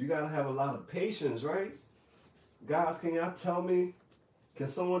 you got to have a lot of patience, right? Guys, can y'all tell me, can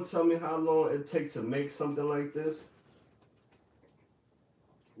someone tell me how long it takes to make something like this?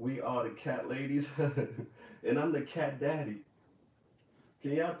 We are the cat ladies, and I'm the cat daddy.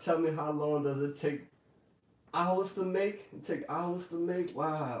 Can y'all tell me how long does it take? Hours to make? It take hours to make?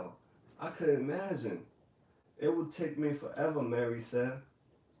 Wow, I couldn't imagine. It would take me forever, Mary said.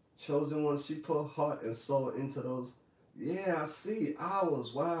 Chosen one, she put heart and soul into those. Yeah, I see,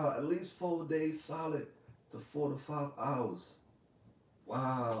 hours, wow, at least 4 days solid to 4 to 5 hours.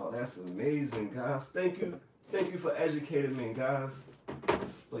 Wow, that's amazing, guys. Thank you for educating me, guys.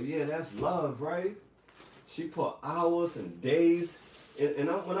 But yeah, that's love, right? She put hours and days, and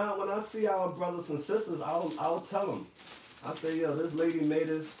when I see our brothers and sisters, I'll tell them. I say, yo, this lady made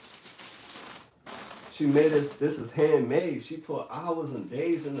this. She made this. This is handmade. She put hours and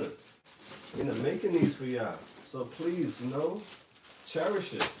days in the making these for y'all. So please,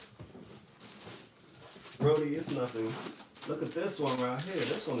 cherish it. Brody, it's nothing. Look at this one right here.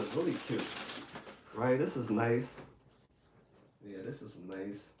 This one is really cute. Right? This is nice. Yeah, this is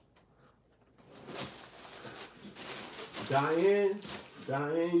nice.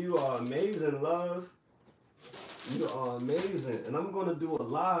 Diane, you are amazing, love. You are amazing. And I'm going to do a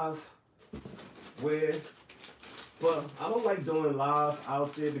live but I don't like doing live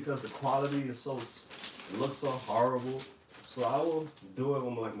out there because the quality is looks so horrible. So I will do it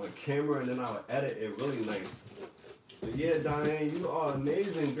with my camera, and then I will edit it really nice. But yeah, Diane, you are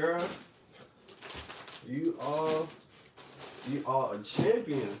amazing, girl. You are a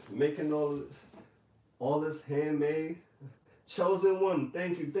champion, making all this handmade. Chosen one,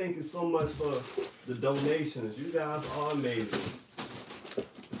 thank you so much for the donations. You guys are amazing.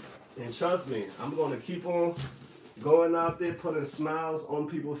 And trust me, I'm going to keep on going out there putting smiles on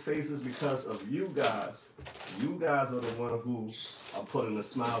people's faces because of you guys. You guys are the one who are putting the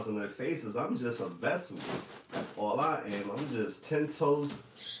smiles on their faces. I'm just a vessel. That's all I am. I'm just 10 toes,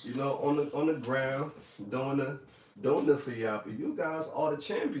 on the ground, doing it for y'all. But you guys are the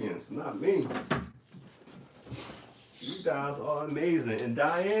champions, not me. You guys are amazing. And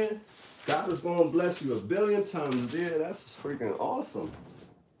Diane, God is going to bless you 1 billion times, dear. That's freaking awesome.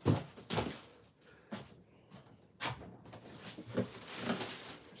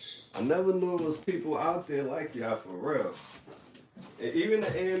 I never knew it was people out there like y'all, for real. And even the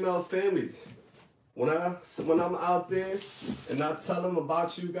AML families. When I'm out there and I tell them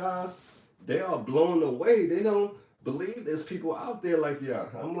about you guys, they are blown away. They don't believe there's people out there like y'all.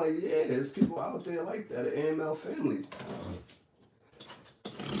 I'm like, yeah, there's people out there like that, the AML family.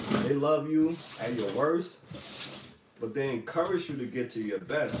 They love you at your worst, but they encourage you to get to your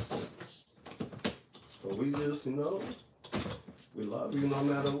best. But we just, we love you no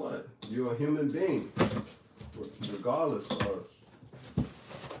matter what. You're a human being. Regardless of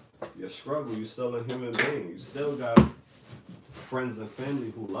your struggle, you're still a human being. You still got friends and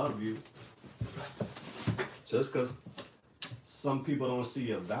family who love you. Just because some people don't see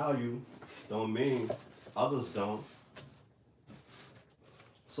your value, don't mean others don't.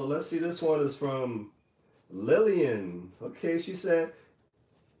 So let's see, this one is from Lillian. Okay, she said,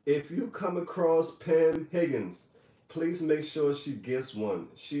 if you come across Pam Higgins, please make sure she gets one.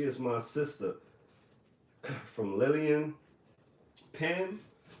 She is my sister. From Lillian. Pam.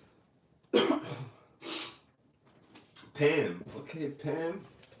 Pam. Okay, Pam.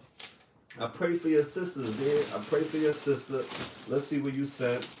 I pray for your sister, dear. I pray for your sister. Let's see what you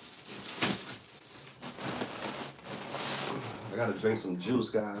said. I gotta drink some juice,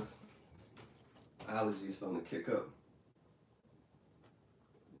 guys. Allergies starting to kick up.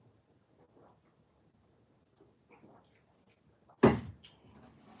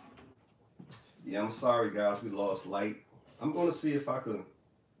 Yeah, I'm sorry, guys. We lost light. I'm gonna see if I could.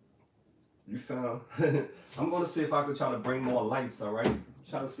 You found? I'm gonna see if I could try to bring more lights. All right.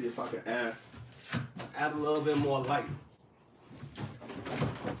 Try to see if I can add a little bit more light.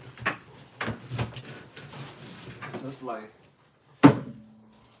 It's just like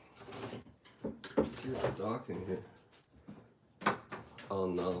it's dark in here. Oh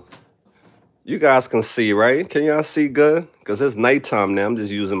no. You guys can see, right? Can y'all see good? Because it's nighttime now. I'm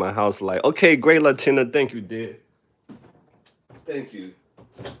just using my house light. Okay, great, Latina. Thank you, dear. Thank you.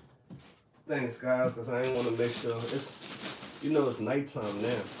 Thanks, guys, because I ain't want to make sure it's, it's nighttime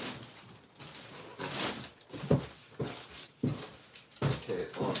now. Okay,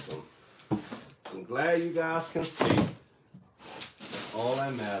 awesome. I'm glad you guys can see. That's all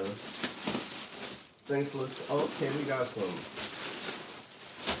that matters. Thanks. Okay, we got some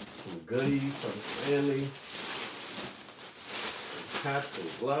goodies, some family, some hats and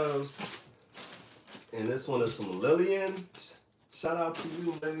gloves. And this one is from Lillian. Shout out to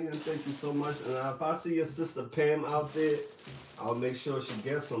you, Lillian. Thank you so much. And if I see your sister Pam out there, I'll make sure she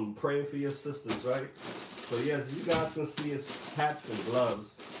gets some. Praying for your sisters, right? So yes, you guys can see it's hats and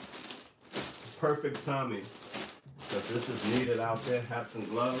gloves. Perfect timing, because this is needed out there, hats and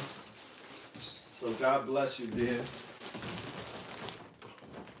gloves. So God bless you, dear.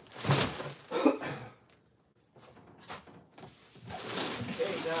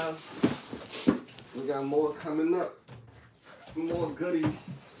 Okay, guys, we got more coming up. More goodies.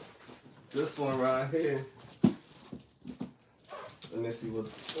 This one right here. Let me see what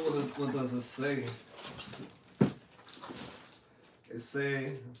does it say. It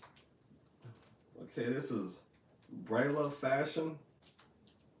say, okay, this is Brayla Fashion.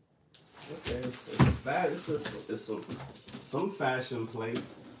 Okay, it's some fashion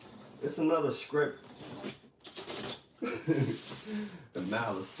place. It's another script. The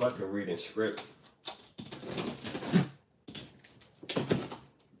malice sucker reading script.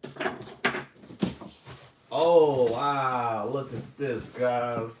 Oh wow! Look at this,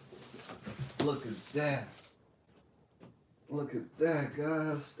 guys. Look at that. Look at that,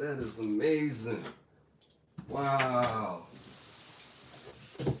 guys. That is amazing. Wow.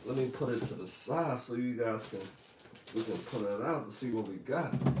 Let me put it to the side so you guys we can put it out to see what we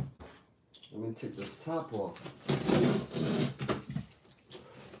got. Let me take this top off.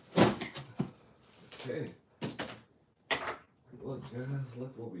 Okay. Look, guys,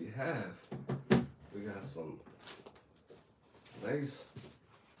 look what we have. We got some nice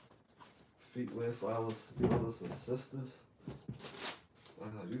feetwear for our brothers and sisters. Wow,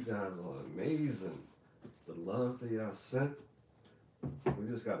 you guys are amazing. The love that y'all sent. We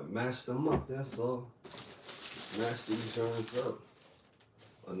just gotta match them up, that's all. Match these joints up.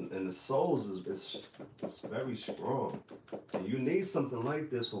 And the soles is very strong. And you need something like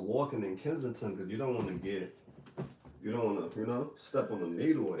this for walking in Kensington, because you don't want to step on a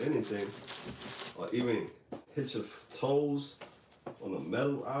needle or anything, or even hit your toes on a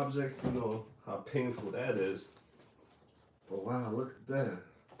metal object. You know how painful that is. But wow, look at that.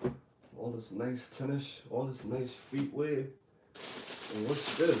 All this nice tennis, all this nice feetwear. And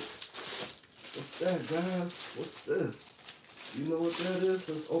what's this? What's that, guys? What's this? You know what that is?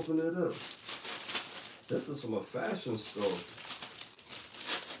 Let's open it up. This is from a fashion store.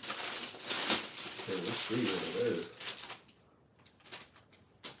 Okay, let's see what it is.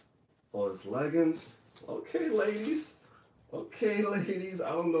 Oh, it's leggings. Okay, ladies. Okay, ladies.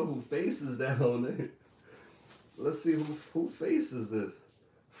 I don't know who faces that on there. Let's see who faces this.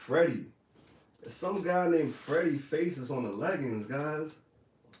 Freddie. Some guy named Freddie faces on the leggings, guys.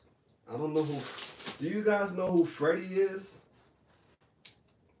 I don't know who. Do you guys know who Freddie is?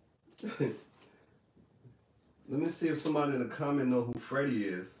 Let me see if somebody in the comment know who Freddie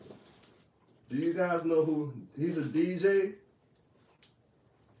is. Do you guys know who? He's a DJ.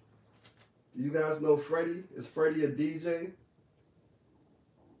 Do you guys know Freddie? Is Freddie a DJ?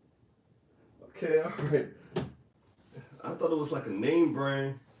 Okay, all right. I thought it was like a name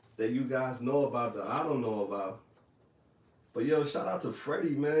brand that you guys know about that I don't know about. But yo, shout out to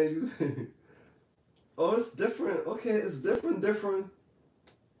Freddie, man. Oh, it's different. Okay, it's different.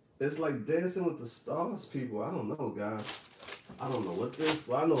 It's like Dancing with the Stars people. I don't know, guys. I don't know what this.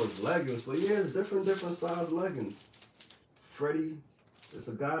 Well, I know it's leggings, but yeah, it's different size leggings. Freddie. It's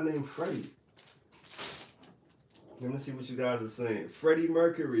a guy named Freddie. Let me see what you guys are saying. Freddie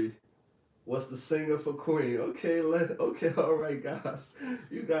Mercury. What's the singer for Queen? Okay, all right, guys.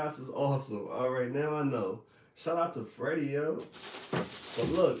 You guys is awesome. All right, now I know. Shout out to Freddie, yo. But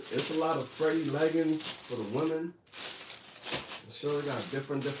look, it's a lot of Freddie leggings for the women. I'm sure they got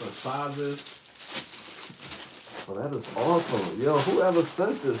different sizes. Oh, that is awesome. Yo, whoever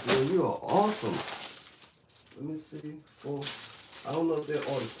sent this, yo, you are awesome. Let me see. I don't know if they're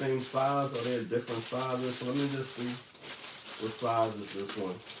all the same size or they're different sizes. So let me just see what size is this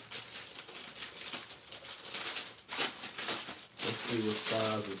one. Let's see what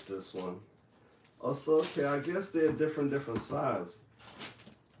size is this one. Oh, so okay, I guess they're different size.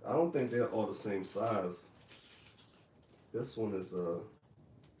 I don't think they're all the same size. This one is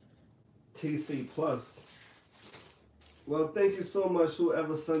TC Plus. Well, thank you so much,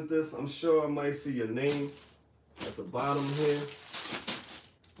 whoever sent this. I'm sure I might see your name at the bottom here.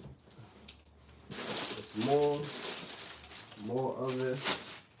 It's more of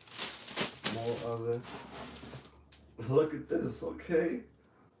it. Look at this, okay?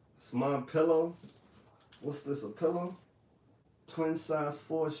 It's my pillow. What's this, a pillow? Twin size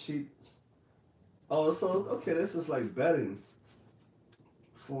 4 sheets. Oh, so okay, this is like bedding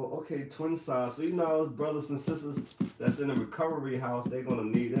for okay twin size. So you know, brothers and sisters that's in a recovery house, they're gonna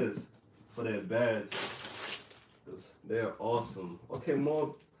need this for their beds, 'cause they're awesome. Okay,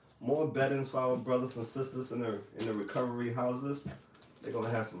 more beddings for our brothers and sisters in the recovery houses. They're gonna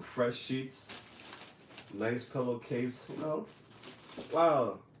have some fresh sheets, nice pillowcase. You know,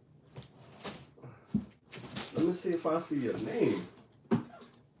 wow. Let me see if I see your name.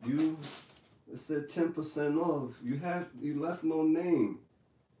 It said 10% off. You left no name.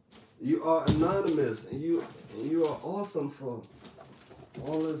 You are anonymous, and you are awesome for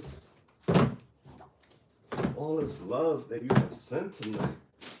all this love that you have sent tonight.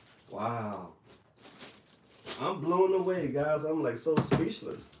 Wow. I'm blown away, guys. I'm like so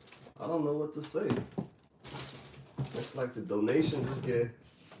speechless. I don't know what to say. It's like the donation just get,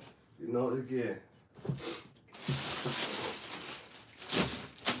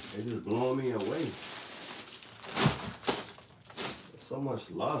 it just blowing me away. There's so much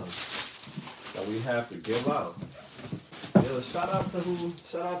love that we have to give out. Yo, shout out to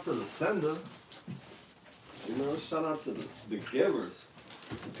the sender. You know, shout out to the givers.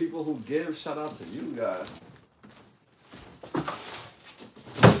 The people who give, shout out to you guys.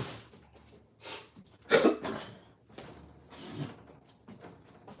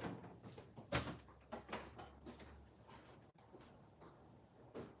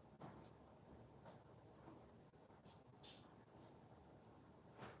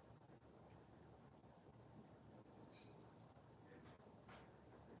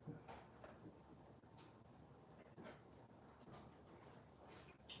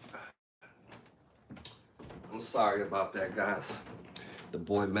 I'm sorry about that, guys. The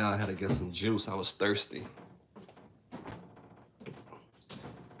boy Mal had to get some juice. I was thirsty.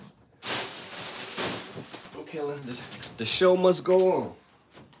 Okay, the show must go on.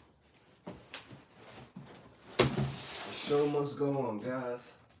 The show must go on,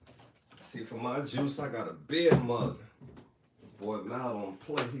 guys. See, for my juice, I got a beer mug. The boy Mal don't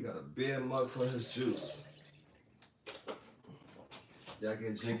play. He got a beer mug for his juice. Y'all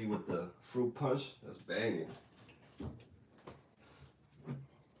get jiggy with the fruit punch? That's banging.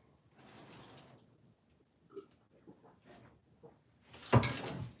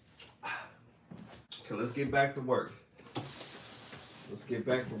 Okay, let's get back to work. Let's get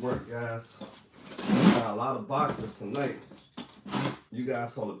back to work, guys. Got a lot of boxes tonight. You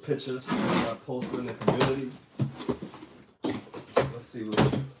guys saw the pictures I posted in the community. Let's see what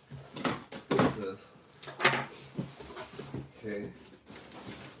this is. Okay.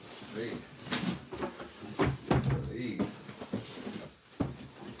 Let's see. These.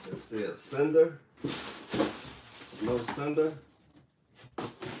 Is there a sender? No sender?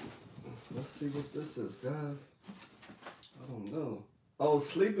 Let's see what this is, guys. I don't know. Oh,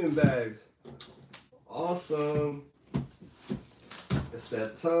 sleeping bags. Awesome. It's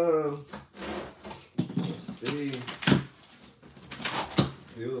that time. Let's see.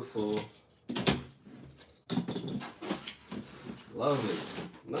 Beautiful. Love it.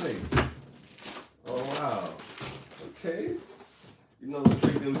 Nice. Oh, wow. Okay. You know,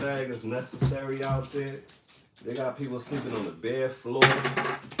 sleeping bag is necessary out there. They got people sleeping on the bare floor.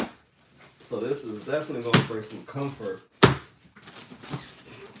 So this is definitely going to bring some comfort.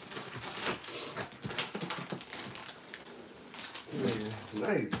 Yeah,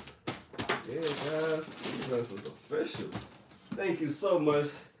 nice. Yeah, guys. This is official. Thank you so much,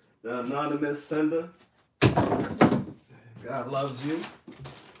 the anonymous sender. God loves you.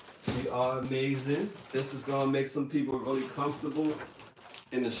 You are amazing. This is going to make some people really comfortable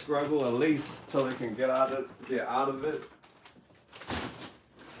in the struggle, at least till they can get out of it.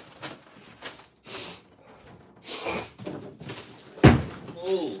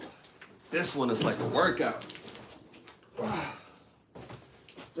 Oh, this one is like a workout. Wow.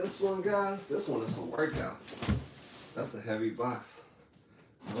 This one, guys, this one is a workout. That's a heavy box.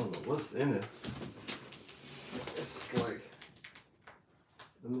 I don't know what's in it. It's like,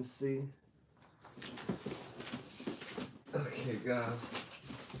 let me see. Okay, guys,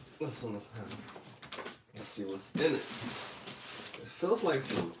 this one is heavy. Let's see what's in it. It feels like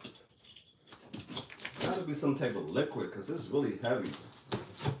gotta be some type of liquid because it's really heavy.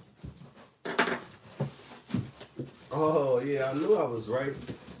 Oh yeah, I knew I was right.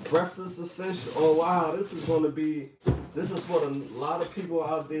 Breakfast essential. Oh wow, this is what a lot of people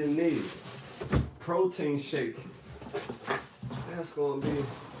out there need. Protein shake. That's gonna be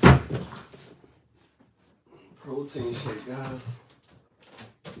protein shake, guys.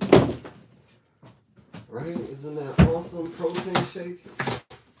 Right? Isn't that awesome? Protein shake.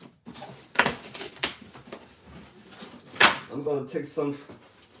 I'm gonna take some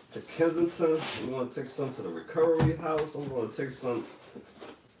to Kensington. I'm gonna take some to the Recovery House. I'm gonna take some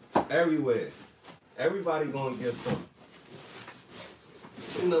everywhere. Everybody gonna get some.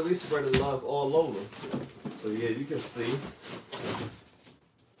 You know, we spread the love all over. So yeah, you can see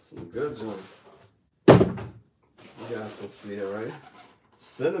some good joints. You guys can see it, right?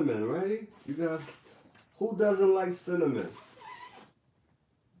 Cinnamon, right? You guys, who doesn't like cinnamon?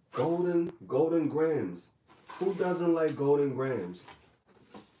 Golden grams. Who doesn't like golden grams?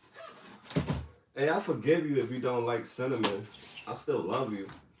 Hey, I forgive you if you don't like cinnamon. I still love you.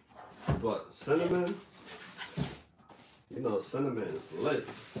 But cinnamon, you know, cinnamon is lit.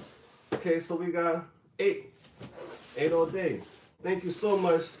 Okay, so we got 8. 8 all day. Thank you so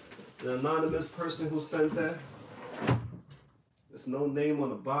much, the anonymous person who sent that. There's no name on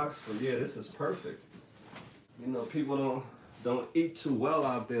the box, but yeah, this is perfect. You know, people don't eat too well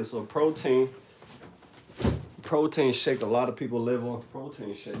out there, so protein shake. A lot of people live off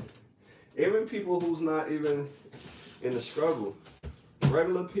protein shake. Even people who's not even in the struggle,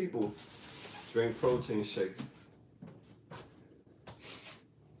 regular people drink protein shake.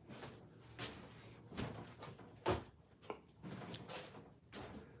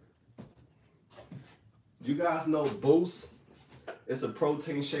 You guys know Boost? It's a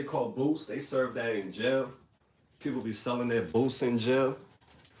protein shake called Boost. They serve that in jail. People be selling their Boost in jail.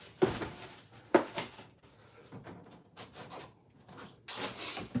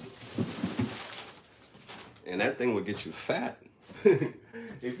 And that thing would get you fat.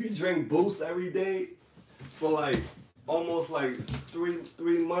 If you drink Boost every day for like almost like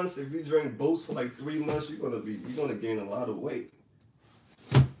three months, if you drink Boost for like 3 months, you're gonna gain a lot of weight.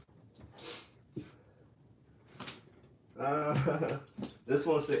 This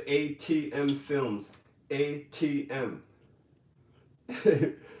one said ATM Films. ATM.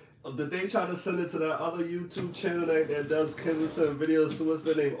 Did they try to send it to that other YouTube channel that does Kensington videos? So what's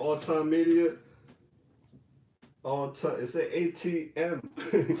the name? All Time Media? All Time. It said ATM.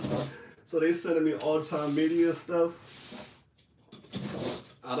 So they sending me All Time Media stuff.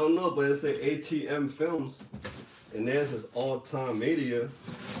 I don't know, but it said ATM Films. And theirs is All Time Media.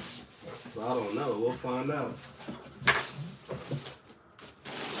 So I don't know. We'll find out.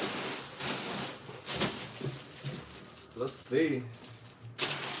 Let's see.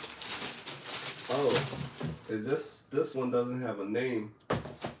 Oh, this one doesn't have a name.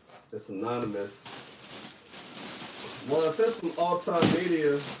 It's anonymous. Well, if it's from All Time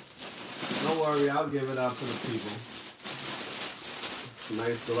Media, don't worry, I'll give it out to the people. It's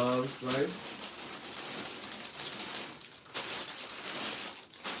nice gloves, right?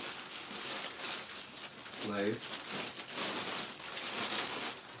 Nice.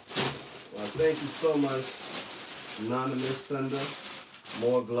 Well, thank you so much, anonymous sender.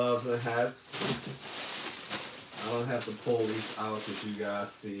 More gloves and hats. I don't have to pull these out because you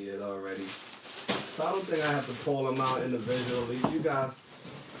guys see it already. So I don't think I have to pull them out individually. You guys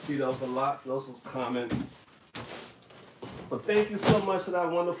see those a lot. Those was common. But thank you so much to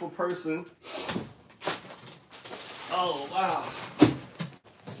that wonderful person. Oh, wow.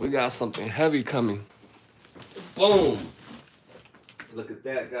 We got something heavy coming. Boom. Look at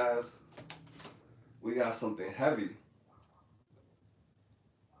that, guys. We got something heavy.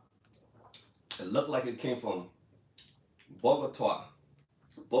 It looked like it came from Bogota.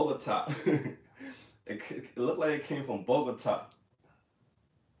 It looked like it came from Bogota.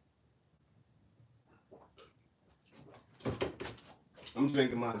 I'm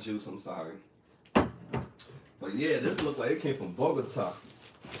drinking my juice, I'm sorry. But yeah, this looked like it came from Bogota.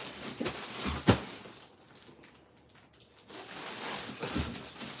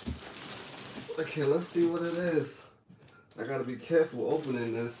 Okay, let's see what it is. I gotta be careful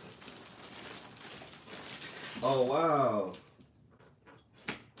opening this. Oh, wow.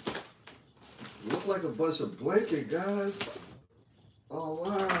 Look like a bunch of blanket, guys. Oh,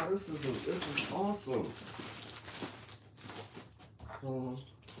 wow. This is awesome.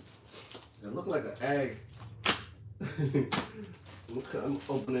 It looked like an egg. Look, I'm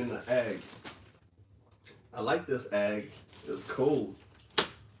opening the egg. I like this egg. It's cool.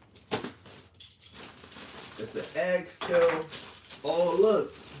 It's an egg filled. Oh,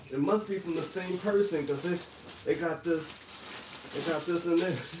 look. It must be from the same person because they got this in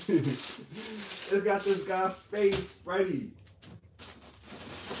there. It got this guy's face, Freddie.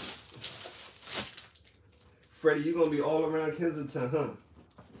 Freddie, you're going to be all around Kensington, huh?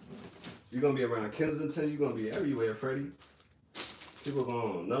 You're going to be around Kensington. You're going to be everywhere, Freddie. People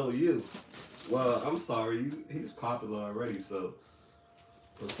going to know you. Well, I'm sorry. He's popular already, so.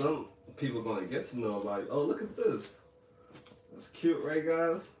 But some people going to get to know, like, oh, look at this. That's cute, right,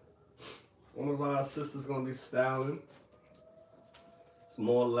 guys? One of our sisters going to be styling. It's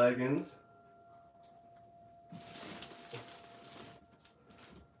more leggings.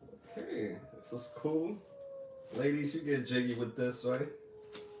 Okay, this is cool. Ladies, you get jiggy with this, right?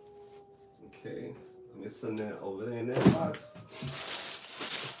 Okay, let me send that over there in that box.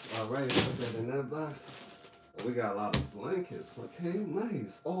 All right, put that in that box. We got a lot of blankets. Okay,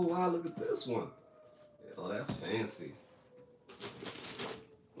 nice. Oh, wow, look at this one. Oh, that's fancy.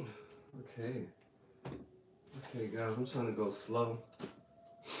 Okay. Okay, guys, I'm trying to go slow.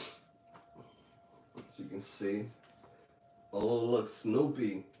 As you can see. Oh, look,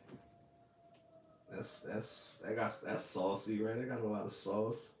 Snoopy. That's saucy, right? They got a lot of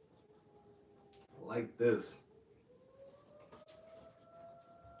sauce. I like this.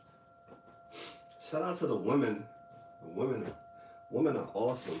 Shout out to the women. Women are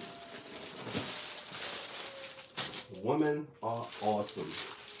awesome. Women are awesome.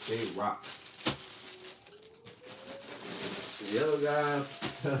 They rock. Yo, guys,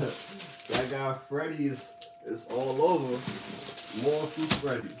 that guy Freddy is all over. More from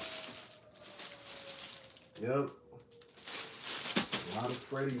Freddy. Yep. A lot of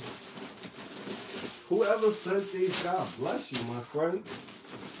Freddy. Whoever sent these, God bless you, my friend.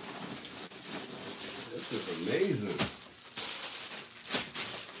 This is amazing.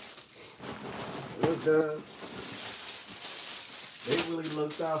 Look, guys. They really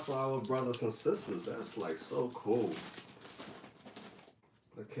looked out for our brothers and sisters. That's like so cool.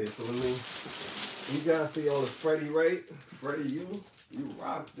 Okay, so let me. You guys see all the Freddy, right? Freddy, you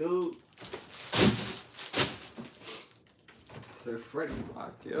rock, dude. Said Freddy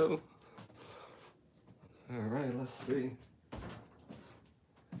rock, yo. All right, let's see.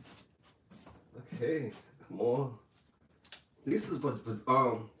 Okay, more. These is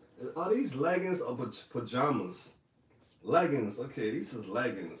are these leggings or pajamas? Leggings. Okay, these is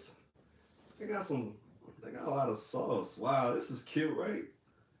leggings. They got a lot of sauce. Wow, this is cute, right?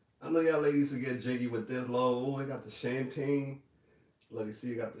 I know y'all ladies will get jiggy with this. Oh, I got the champagne. Look, you see,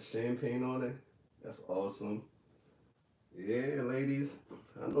 you got the champagne on it. That's awesome. Yeah, ladies.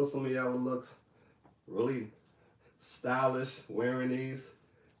 I know some of y'all look really stylish wearing these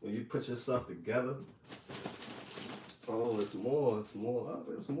when you put yourself together. Oh, it's more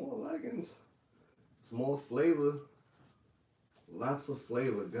leggings. It's more flavor. Lots of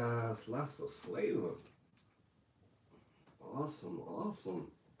flavor, guys. Lots of flavor. Awesome,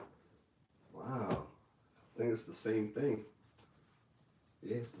 awesome. Wow. I think it's the same thing.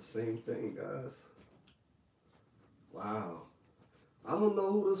 Yeah, it's the same thing, guys. Wow. I don't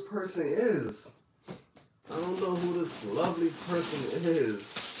know who this person is. I don't know who this lovely person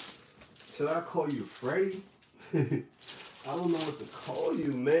is. Should I call you Freddy? I don't know what to call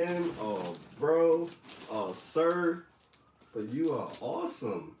you, man. Oh, bro. Oh, sir. But you are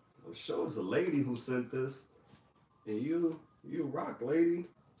awesome. I'm sure it's a lady who sent this. And you rock, lady.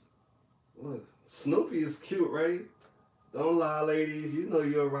 Look, Snoopy is cute, right? Don't lie, ladies. You know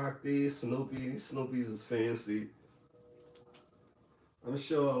you'll rock these. Snoopy's is fancy. I'm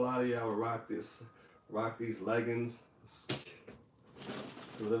sure a lot of y'all will rock these leggings.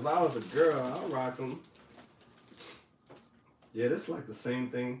 Because if I was a girl, I'll rock them. Yeah, this is like the same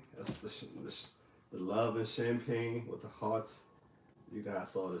thing as the love and champagne with the hearts. You guys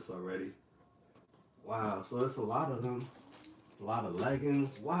saw this already. Wow, so it's a lot of them. A lot of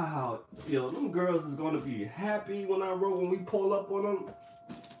leggings. Wow. Yo, them girls is going to be happy when we pull up on them.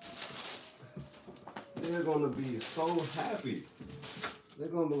 They're going to be so happy. They're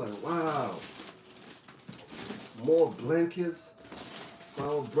going to be like, wow. More blankets for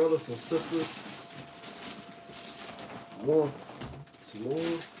our brothers and sisters. More.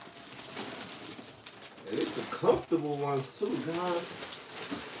 And it's the comfortable ones too, guys.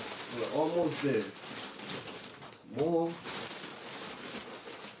 We're almost there. It's more.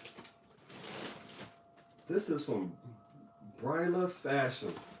 This is from Bryla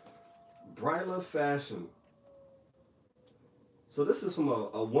Fashion. Bryla Fashion. So this is from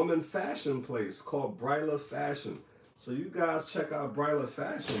a woman fashion place called Bryla Fashion. So you guys check out Bryla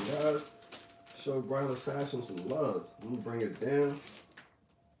Fashion, guys. Show Bryla Fashion some love. Let me bring it down.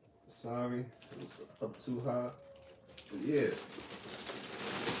 Sorry, it's up too high. But yeah.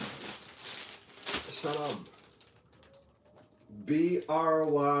 Shout out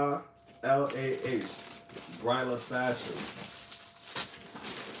BRYLAH. Bryla Fashion.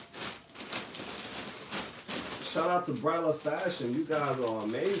 Shout out to Bryla Fashion. You guys are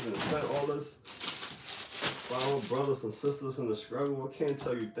amazing. Sent all this for our brothers and sisters in the struggle. I can't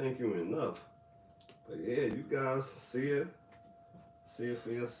tell you thank you enough. But yeah, you guys see it. See it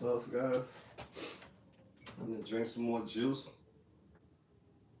for yourself, guys. I'm gonna drink some more juice.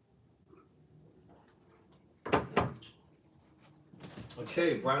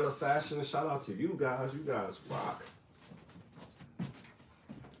 Okay, Bryla Fashion, shout out to you guys. You guys rock.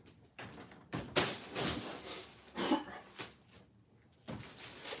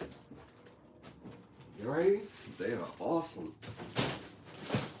 You ready? They are awesome.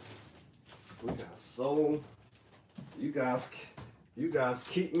 We got so, you guys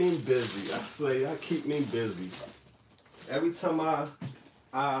keep me busy. I swear, y'all keep me busy. Every time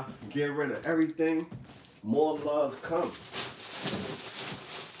I get rid of everything, more love comes.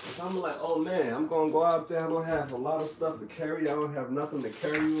 So I'm like, oh man, I'm gonna go out there. I don't have a lot of stuff to carry. I don't have nothing to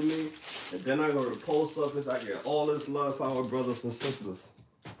carry with me. And then I go to the post office. I get all this love for our brothers and sisters.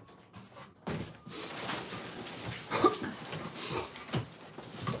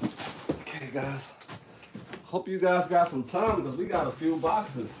 Okay, guys. Hope you guys got some time because we got a few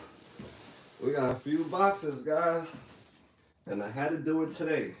boxes. We got a few boxes, guys. And I had to do it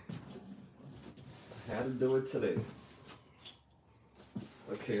today. I had to do it today.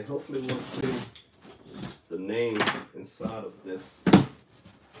 Okay, hopefully we'll see the name inside of this.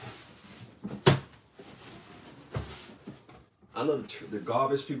 I know the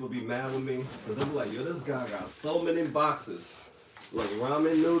garbage people be mad with me because they be like, yo, this guy got so many boxes. Like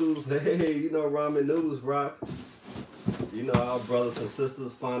ramen noodles, hey, you know ramen noodles rock. You know our brothers and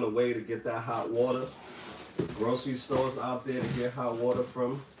sisters find a way to get that hot water. Grocery stores out there to get hot water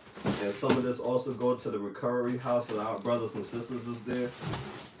from. And some of this also go to the recovery house where our brothers and sisters is there.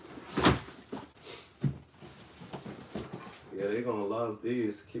 Yeah, they're gonna love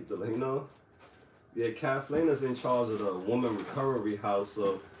these. Keep the, you know. Yeah, Kathleen is in charge of the woman recovery house,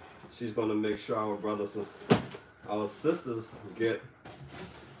 so she's gonna make sure our brothers and our sisters get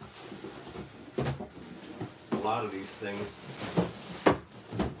a lot of these things.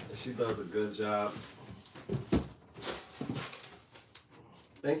 And she does a good job.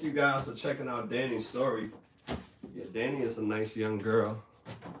 Thank you guys for checking out Danny's story. Yeah, Danny is a nice young girl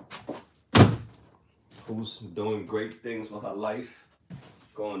who's doing great things with her life,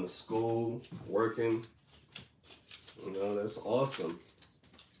 going to school, working. You know, that's awesome.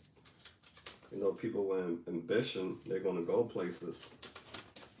 You know, people with ambition, they're gonna go places.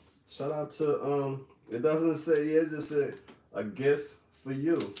 Shout out to, it doesn't say, yeah, it just said a gift for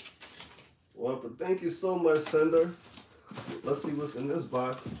you. Well, but thank you so much, Sender. Let's see what's in this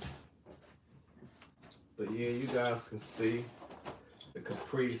box. But yeah, you guys can see the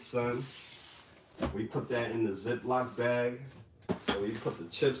Capri Sun. We put that in the Ziploc bag. And we put the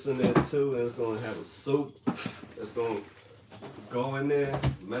chips in there too. And it's going to have a soup. It's going to go in there.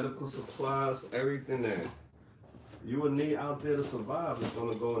 Medical supplies, everything there. You would need out there to survive. It's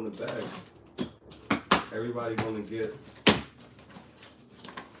going to go in the bag. Everybody going to get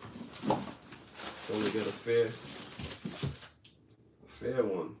a fair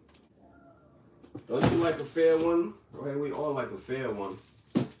one. Don't you like a fair one? Okay, we all like a fair one.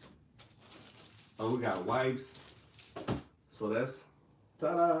 Oh, we got wipes. So that's,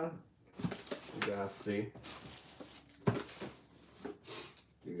 ta-da. You guys see.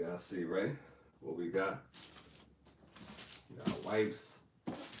 You guys see, right? What we got. We got wipes.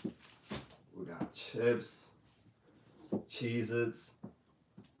 We got chips. Cheez-Its.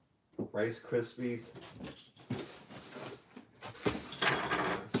 Rice Krispies.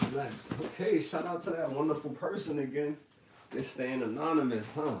 Snacks. Okay, shout out to that wonderful person again. They're staying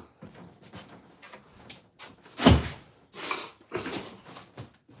anonymous, huh?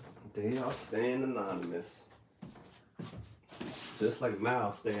 They are staying anonymous. Just like Mal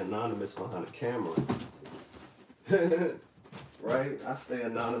stay anonymous behind the camera. Right? I stay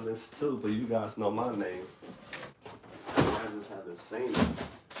anonymous too, but you guys know my name. You guys just haven't seen it.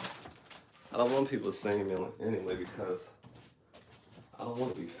 I don't want people saying me anyway because I don't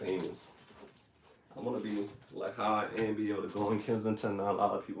want to be famous. I want to be like how I am, be able to go in Kensington. Not a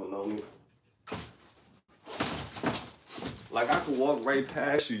lot of people know me. Like I could walk right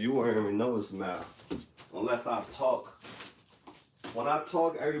past you, you won't even notice Mal. Unless I talk. When I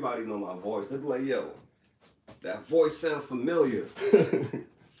talk, everybody know my voice. They be like, yo, that voice sounds familiar.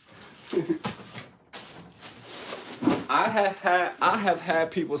 I have had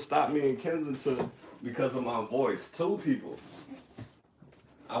people stop me in Kensington because of my voice. 2 people.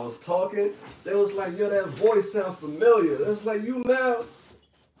 I was talking, they was like, yo, that voice sound familiar. It was like, you Mal?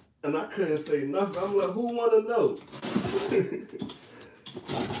 And I couldn't say nothing. I'm like, who wanna know?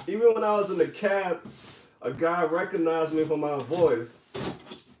 Even when I was in the cab, a guy recognized me for my voice.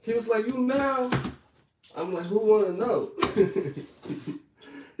 He was like, you Mal? I'm like, who wanna know?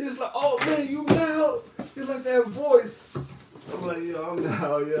 He was like, oh man, you Mal? He's like, that voice. I'm like, yo, I'm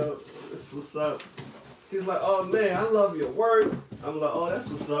Mal, yo. That's what's up. He's like, oh man, I love your work. I'm like, oh, that's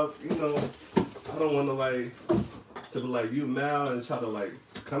what's up. You know, I don't want nobody to be like, you Mal, and try to like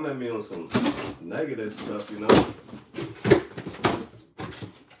come at me on some negative stuff, you know?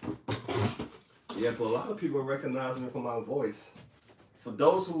 Yeah, but a lot of people recognize me for my voice. For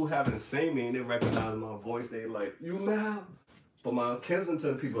those who haven't seen me and they recognize my voice, they like, you Mal? But my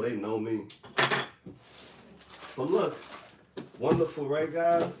Kensington people, they know me. But look, wonderful, right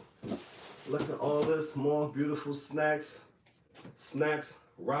guys? Look at all this, more beautiful snacks,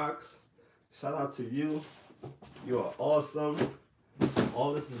 rocks. Shout out to you. You are awesome.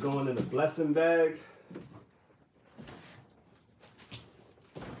 All this is going in the blessing bag.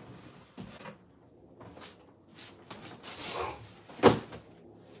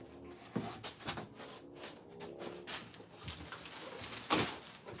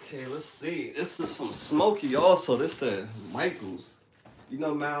 Okay, let's see. This is from Smokey also. This said Michaels. You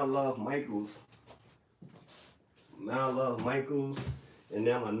know Mal love Michaels. Mal love Michaels. And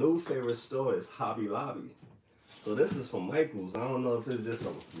now my new favorite store is Hobby Lobby. So this is from Michaels. I don't know if it's just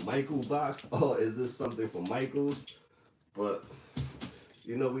a Michael box or is this something from Michaels. But,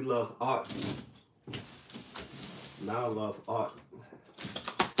 you know, we love art. Mal love art.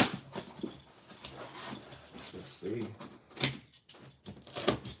 Let's see.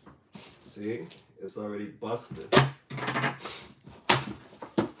 See, it's already busted.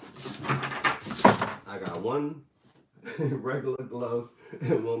 I got one regular glove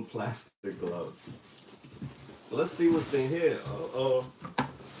and one plastic glove. Let's see what's in here. Uh-oh.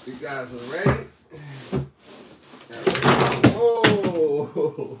 You guys are ready?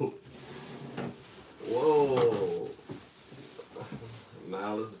 Whoa! Whoa!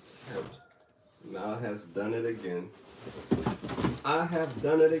 Mal has done it again. I have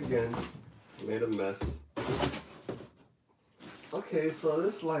done it again. Made a mess. Okay, so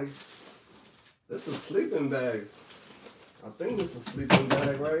this is sleeping bags. I think this is a sleeping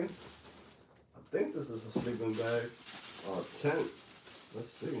bag, right? I think this is a sleeping bag. Or a tent. Let's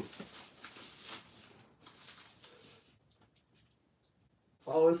see.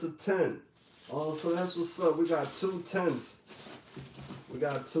 Oh, it's a tent. Oh, so that's what's up. We got 2 tents. We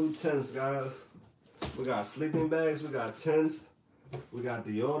got 2 tents, guys. We got sleeping bags. We got tents. We got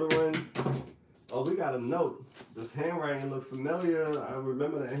deodorant. Oh, we got a note. This handwriting looked familiar. I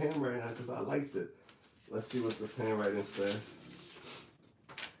remember that handwriting because I liked it. Let's see what this handwriting said.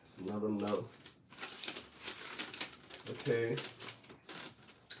 It's another note. Okay.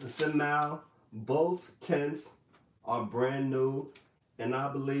 Listen now, both tents are brand new, and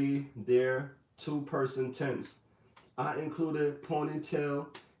I believe they're 2-person tents. I included ponytail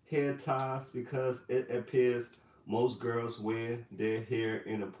hair ties because it appears most girls wear their hair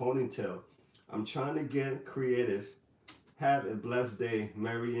in a ponytail. I'm trying to get creative. Have a blessed day.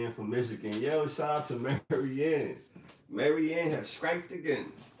 Marianne from Michigan. Yo, shout out to Marianne. Marianne have striked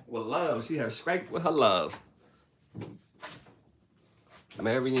again with love. She have striked with her love.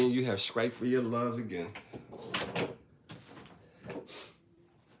 Marianne, you have striked for your love again.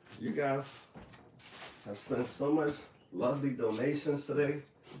 You guys have sent so much lovely donations today.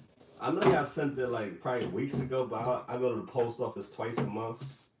 I know y'all sent it like probably weeks ago, but I go to the post office twice a month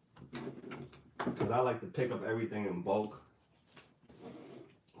because I like to pick up everything in bulk.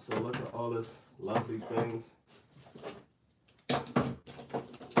 So look at all this lovely things.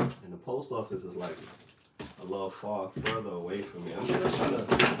 And the post office is like a little far further away from me. I'm still trying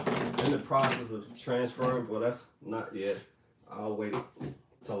to, in the process of transferring, but that's not yet. I'll wait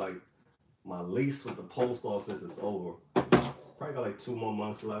till like my lease with the post office is over. Probably got like 2 more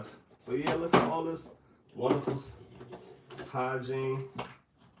months left. So yeah, look at all this wonderful hygiene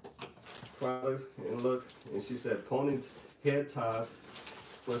products. And look, and she said pony hair ties.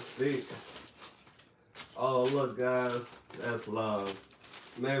 Let's see. Oh, look, guys, that's love.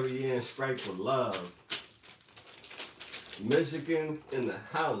 Marianne strike for love. Michigan in the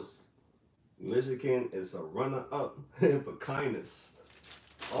house. Michigan is a runner-up for kindness.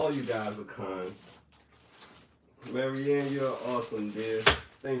 All you guys are kind. Marianne, you're awesome, dear.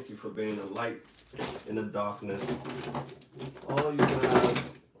 Thank you for being a light in the darkness. All you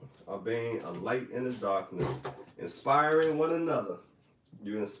guys are being a light in the darkness, inspiring one another.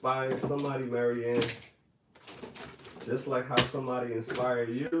 You inspire somebody, Marianne, just like how somebody inspired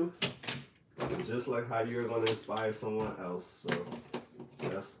you, and just like how you're going to inspire someone else. So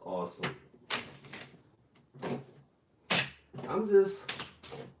that's awesome. I'm just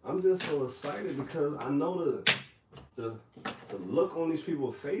so excited because I know the look on these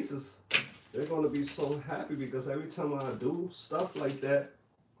people's faces. They're going to be so happy because every time I do stuff like that,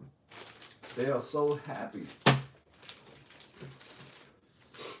 they are so happy.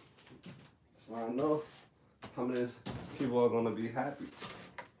 So I know how many people are going to be happy.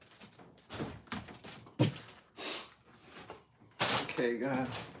 Okay,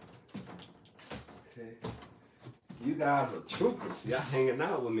 guys. Okay. You guys are troopers. Y'all hanging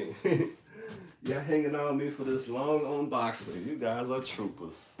out with me. Y'all hanging out with me for this long unboxing. You guys are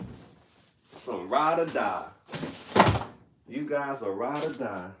troopers. Some ride or die. You guys are ride or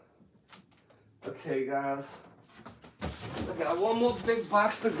die. Okay, guys. I got one more big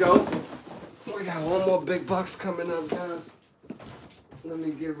box to go. We got one more big box coming up, guys. Let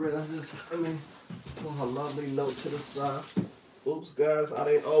me get rid of this. Let me put a lovely note to the side. Oops, guys.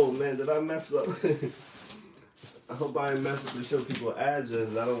 Oh, man, did I mess up? I hope I didn't mess up to show people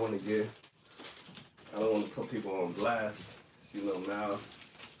addresses. I don't want to put people on blast. You know, now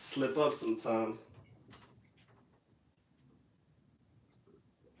slip up sometimes.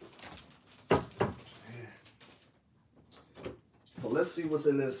 Well, let's see what's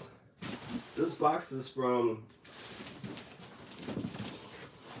in this. This box is from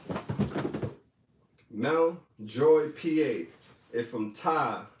Mount Joy, PA. It's from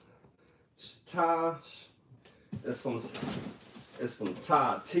Ty. It's from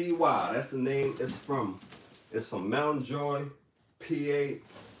Ty. T-Y. That's the name it's from. It's from Mount Joy, PA,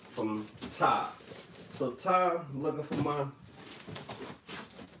 from Ty. So Ty, I'm looking for my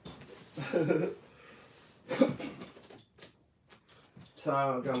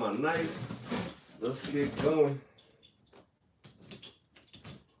Ty, I got my knife. Let's get going.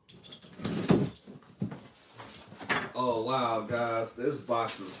 Oh wow, guys, this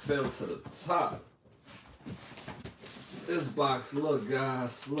box is filled to the top. This box, look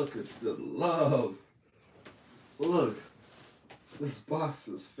guys, look at the love. Look, this box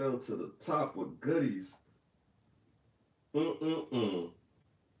is filled to the top with goodies.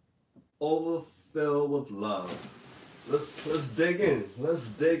 Overfilled with love. Let's dig in. Let's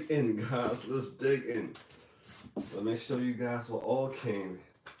dig in, guys. Let's dig in. Let me show you guys what all came.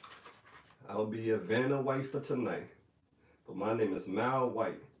 I'll be your Vanna White for tonight. But my name is Mal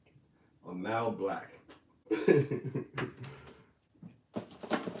White. Or Mal Black. I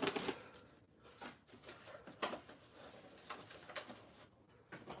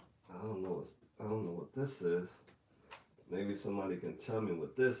don't know what this is. Maybe somebody can tell me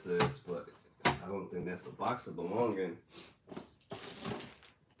what this is, but I don't think that's the box it belongs in.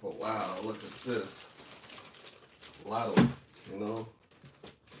 But wow, look at this. A lot of,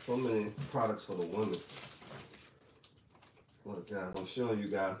 so many products for the women. Look guys, I'm showing you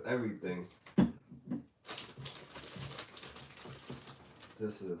guys everything.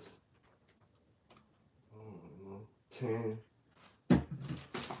 This is, 10.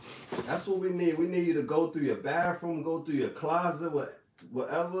 That's what we need. We need you to go through your bathroom, go through your closet,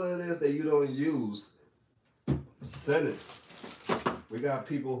 whatever it is that you don't use, send it. We got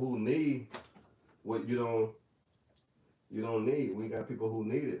people who need what you don't need. We got people who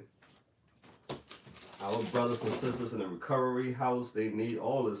need it. Our brothers and sisters in the recovery house, they need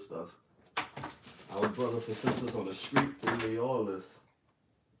all this stuff. Our brothers and sisters on the street, they need all this.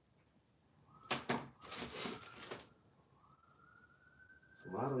 It's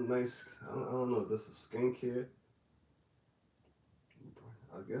a lot of nice, I don't know if this is skincare.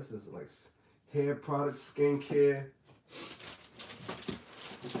 I guess it's like hair products, skincare.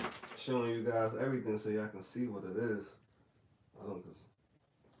 Showing you guys everything so y'all can see what it is.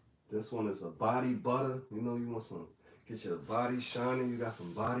 This one is a body butter. You want some, get your body shining. You got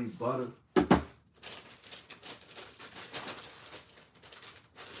some body butter.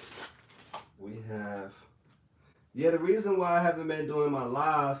 We have, the reason why I haven't been doing my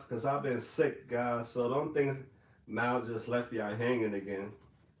live, because I've been sick, guys. So don't think Mal just left y'all hanging again.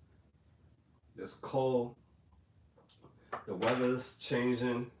 It's cold. The weather's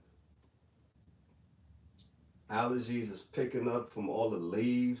changing. Allergies is picking up from all the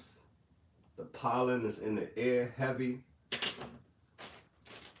leaves. The pollen is in the air heavy.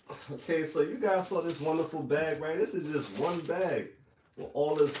 Okay, so you guys saw this wonderful bag, right? This is just one bag with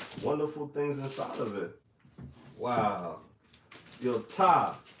all this wonderful things inside of it. Wow. Yo,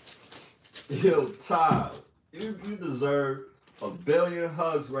 Ty. You deserve a billion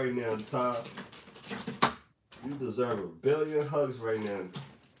hugs right now, Ty. You deserve a billion hugs right now.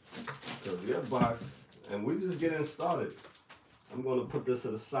 Because your box, and we just getting started. I'm going to put this to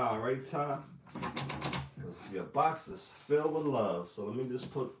the side, right, Ty? Because your box is filled with love. So let me just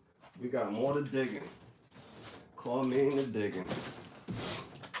we got more to dig in. Call me in the digging.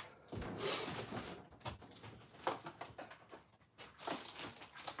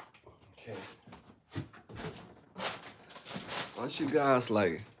 Okay. Once you guys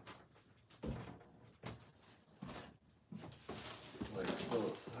like so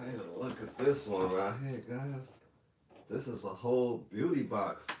excited, look at this one right here, guys. This is a whole beauty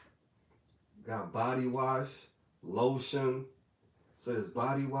box. Got body wash, lotion, So there's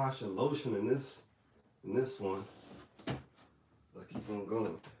body wash and lotion in this one. Let's keep on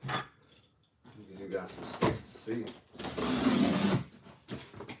going. You got some space to see.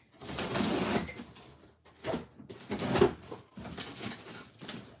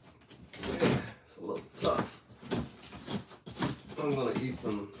 Yeah, it's a little tough. I'm gonna eat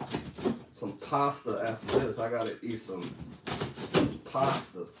some pasta after this. I gotta eat some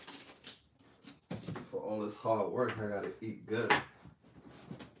pasta. For all this hard work, I gotta eat good.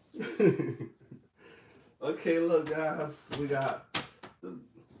 Okay, look guys, we got the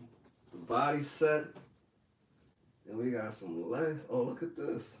body set, and we got some legs. Oh, look at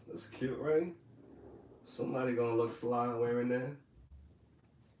this. That's cute, right? Somebody gonna look fly wearing that.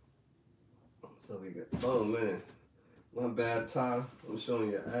 So we got, oh man, my bad, Ty. I'm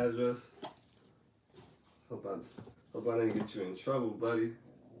showing your address. Hope I didn't get you in trouble, buddy.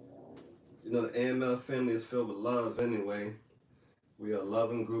 You know, the AML family is filled with love anyway. We are a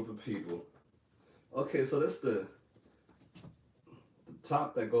loving group of people. Okay, so that's the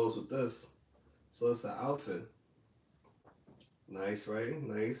top that goes with this. So it's an outfit. Nice, right?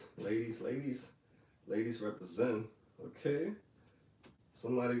 Nice. Ladies represent. Okay.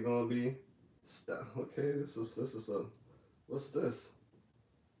 Somebody gonna be okay, this is a, what's this?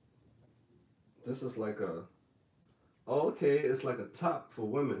 This is like a, oh, okay, it's like a top for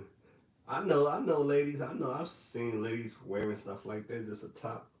women. I know ladies, I've seen ladies wearing stuff like that, just a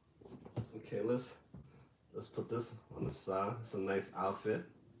top. Okay, let's put this on the side. It's a nice outfit.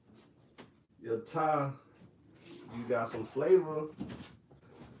 Your tie, you got some flavor.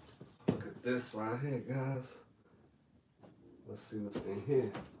 Look at this right here, guys. Let's see what's in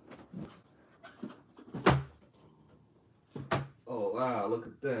here. Oh wow, look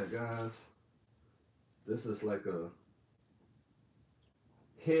at that, guys. This is like a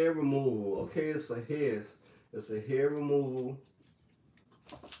hair removal. Okay, it's for hairs. It's a hair removal.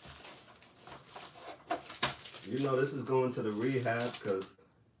 You know, this is going to the rehab because,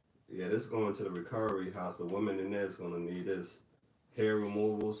 yeah, this is going to the recovery house. The woman in there is going to need this hair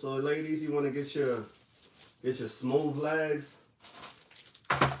removal. So, ladies, you want to get your smooth legs.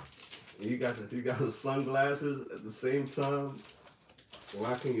 You got the sunglasses at the same time,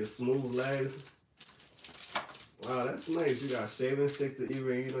 rocking your smooth legs. Wow, that's nice. You got shaving stick to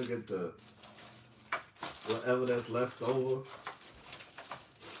even, you know, get the whatever that's left over.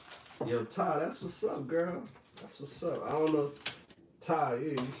 Yo, Ty, that's what's up, girl. That's what's up. I don't know if Ty,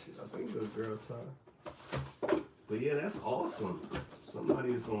 yeah, I think you're a girl, Ty. But yeah, that's awesome.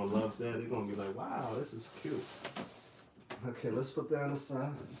 Somebody is gonna love that. They're gonna be like, wow, this is cute. Okay, let's put that on the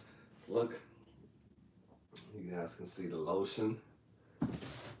side. Look, you guys can see the lotion.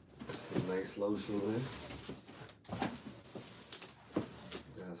 Some nice lotion there.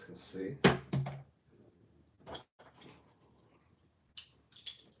 You guys can see.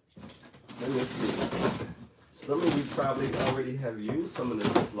 Let me see. Some of you probably already have used some of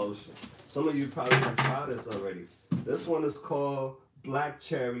this lotion. Some of you probably have tried this already. This one is called Black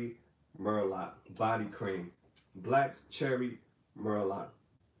Cherry Merlot Body Cream. Black Cherry Merlot.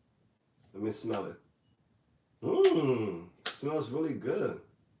 Let me smell it. Smells really good.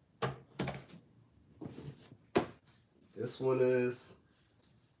 This one is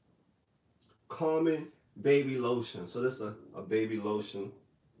Calming Baby Lotion. So this is a baby lotion.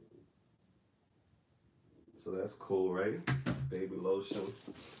 So that's cool, right? Baby lotion.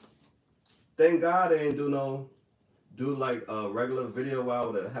 Thank God they didn't do like a regular video where I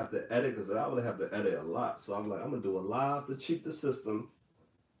would have to edit, because I would have to edit a lot. So I'm like, I'm gonna do a live to cheat the system.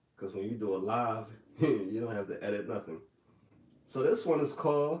 Because when you do a live, you don't have to edit nothing. So this one is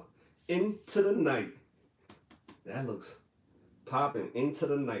called Into the Night. That looks popping. Into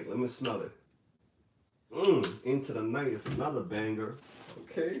the Night. Let me smell it. Into the Night is another banger.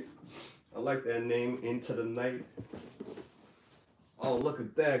 Okay. I like that name, Into the Night. Oh, look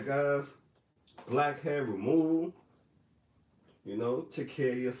at that, guys. Black hair removal. You know, take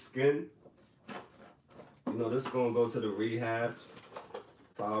care of your skin. You know, this is going to go to the rehab.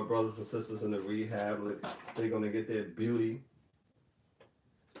 For our brothers and sisters in the rehab, they're going to get their beauty.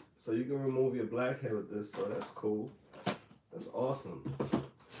 So you can remove your black hair with this, so that's cool. That's awesome.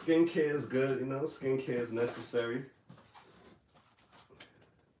 Skincare is good, you know, skincare is necessary.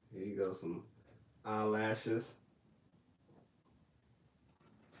 Here you go, some eyelashes.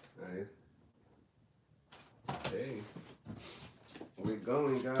 Right. Okay. We're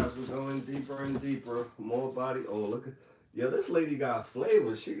going, guys. We're going deeper and deeper. More body. Oh, look at, yo, this lady got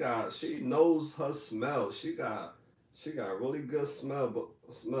flavor. She knows her smell. She got really good smell.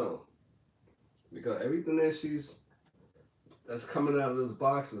 Because everything that's coming out of this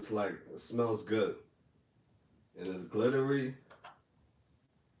box, it's like, it smells good. And it's glittery.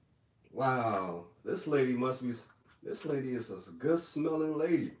 Wow, this lady is a good smelling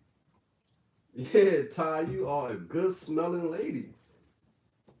lady. Yeah, Ty, you are a good smelling lady.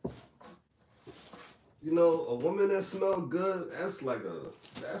 You know, a woman that smell good, that's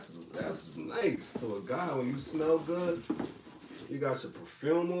nice to a guy when you smell good. You got your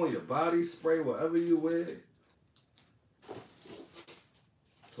perfume on, your body spray, whatever you wear.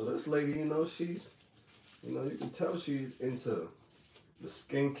 So this lady, you can tell she's into the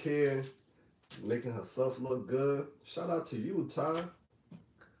skincare, making herself look good. Shout out to you, Ty.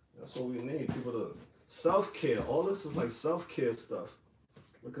 That's what we need. People to self-care. All this is like self-care stuff.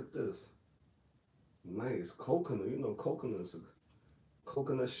 Look at this. Nice coconut. You know,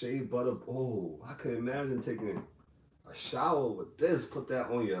 coconut shea butter. Oh, I could imagine taking a shower with this. Put that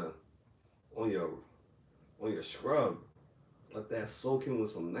on your on your scrub. Let that soak in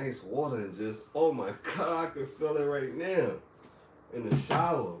with some nice water and just, oh my God, I can feel it right now. In the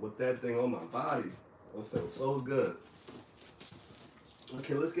shower with that thing on my body. It feels so good.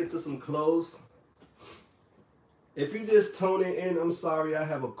 Okay, let's get to some clothes. If you just tuning in, I'm sorry, I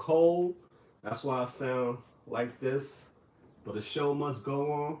have a cold. That's why I sound like this. But the show must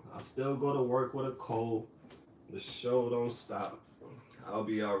go on. I still go to work with a cold. The show don't stop. I'll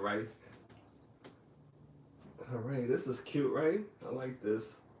be all right. All right, this is cute, right? I like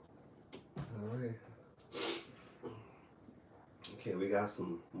this. All right. Okay, we got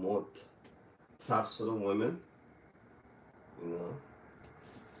some more tops for the women. You know,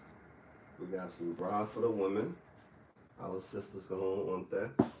 we got some bra for the women. Our sisters gonna want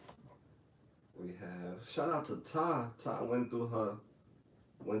that. We have shout out to Ty. Ty went through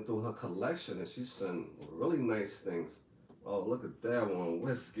her collection and she sent really nice things. Oh, look at that one,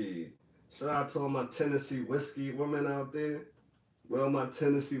 whiskey. Shout out to all my Tennessee whiskey women out there. Where are my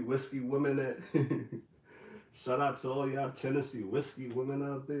Tennessee whiskey women at? Shout out to all y'all Tennessee whiskey women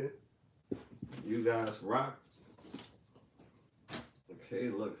out there. You guys rock. Okay,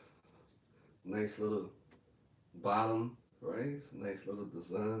 look. Nice little bottom, right? It's a nice little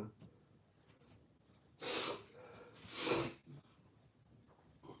design.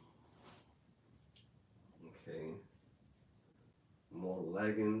 Okay. More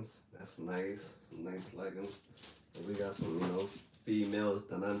leggings. That's nice. Some nice leggings. And we got some, females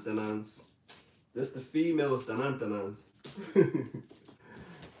tanantanans. This the females tanantanans.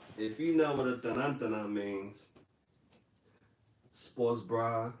 If you know what a tanantanan means, sports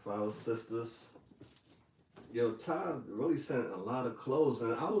bra for our sisters. Yo, Ty really sent a lot of clothes,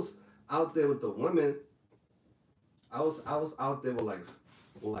 and I was out there with the women. I was out there with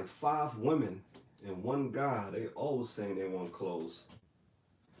like 5 women and 1 guy. They always saying they want clothes,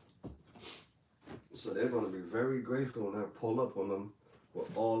 so they're gonna be very grateful when I pull up on them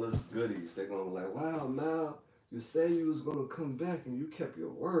with all this goodies. They're gonna be like, "Wow, Mal, you said you was gonna come back and you kept your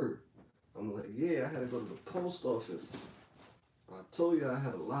word." I'm like, "Yeah, I had to go to the post office. I told you I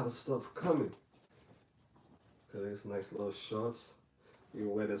had a lot of stuff coming." Cause it's nice little shorts. You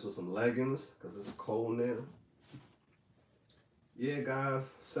can wear this with some leggings because it's cold now. Yeah,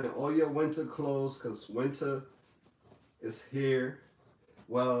 guys, send all your winter clothes because winter is here.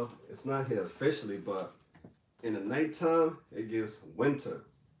 Well, it's not here officially, but in the nighttime, it gets winter.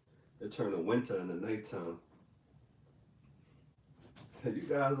 It turned to winter in the nighttime. You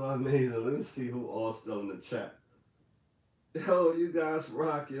guys are amazing. Let me see who all still in the chat. Yo, you guys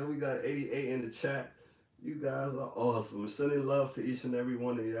rock. Yo, we got 88 in the chat. You guys are awesome. Sending love to each and every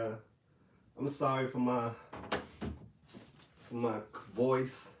one of y'all. I'm sorry for my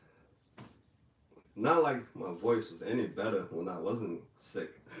voice. Not like my voice was any better when I wasn't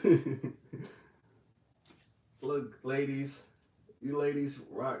sick. Look, ladies, you ladies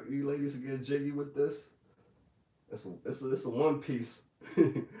rock. You ladies get jiggy with this. It's a one piece.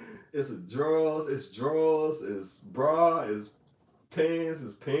 It's drawers, it's bra, it's pants,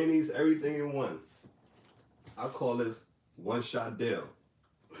 it's panties, everything in one. I call this one shot deal.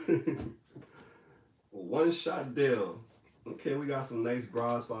 One shot deal. Okay, we got some nice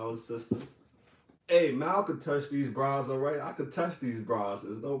bras for our sisters. Hey, Mal could touch these bras, all right? I could touch these bras.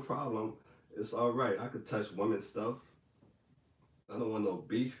 It's no problem. It's all right. I could touch women's stuff. I don't want no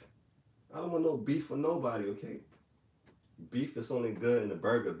beef. I don't want no beef for nobody, okay? Beef is only good in the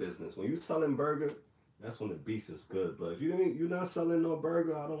burger business. When you selling burger, that's when the beef is good. But if you're not selling no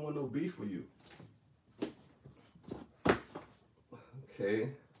burger, I don't want no beef for you.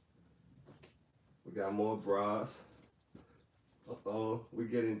 Okay. We got more bras. Uh-oh, we're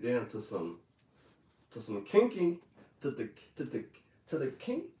getting down to some kinky, to the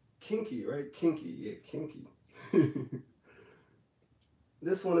kinky, right? Kinky, yeah, kinky.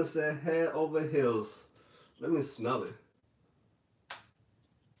 This one is said head over heels. Let me smell it.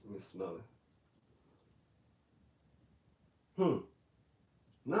 Let me smell it.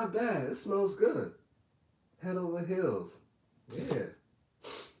 Not bad. It smells good. Head over heels. Yeah.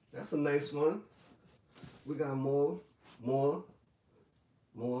 That's a nice one. We got more.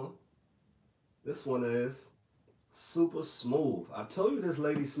 This one is super smooth. I told you this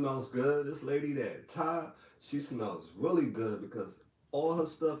lady smells good. This lady that Ty, she smells really good because all her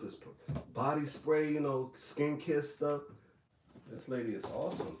stuff is body spray, you know, skincare stuff. This lady is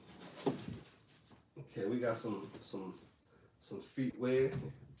awesome. Okay, we got some feet wear.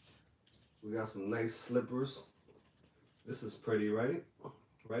 We got some nice slippers. This is pretty, right?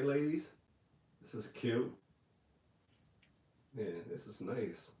 Right, ladies? This is cute. Yeah, this is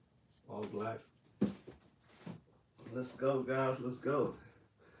nice. All black. Let's go, guys. Let's go.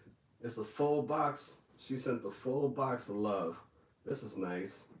 It's a full box. She sent the full box of love. This is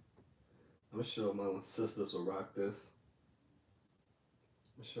nice. I'm sure my sisters will rock this.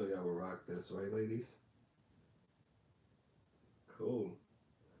 I'm sure y'all will rock this, right, ladies? Cool.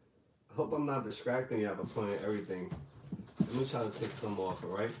 I hope I'm not distracting y'all by playing everything. Let me try to take some off,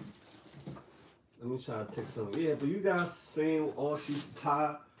 all right? Let me try to take some. Yeah, but you guys seen all she's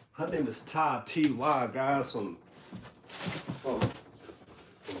Ty. Her name is Ty, T-Y, guys, from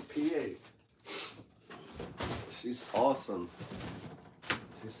PA. She's awesome.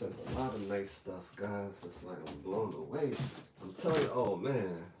 She sent a lot of nice stuff, guys. It's like I'm blown away. I'm telling you, oh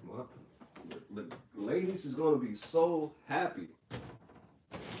man, the ladies is gonna be so happy.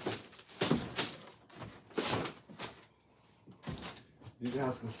 You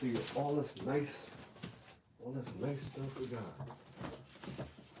guys can see all this nice stuff we got.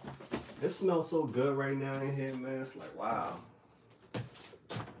 It smells so good right now in here, man. It's like, wow.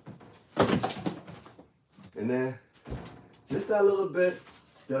 And then, just that little bit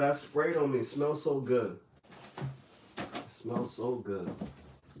that I sprayed on me smells so good. It smells so good.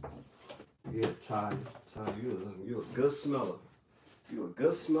 Yeah, Ty, you a good smeller. You a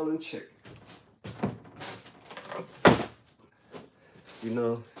good smelling chick. You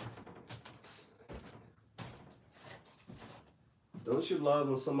know, don't you love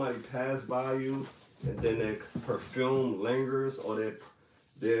when somebody pass by you and then their perfume lingers or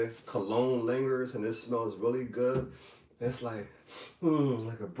their cologne lingers and it smells really good? It's like,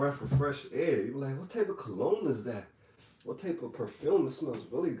 like a breath of fresh air. You're like, what type of cologne is that? What type of perfume? It smells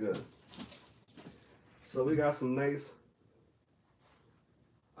really good. So we got some nice,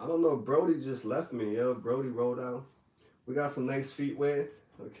 I don't know, Brody just left me, yo. Brody rolled out. We got some nice feet wear,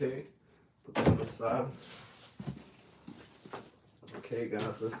 okay? Put that on the side. Okay,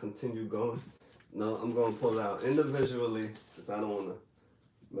 guys, let's continue going. No, I'm going to pull it out individually because I don't want to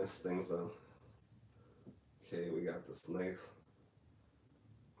mess things up. Okay, we got this nice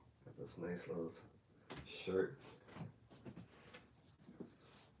little shirt.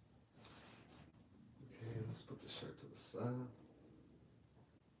 Okay, let's put the shirt to the side.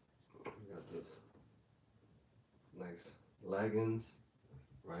 We got this nice leggings,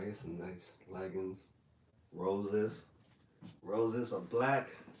 right? Some nice leggings. Roses. Roses are black.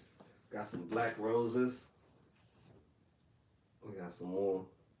 Got some black roses. We got some more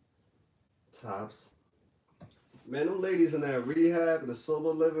tops. Man, them ladies in that rehab, the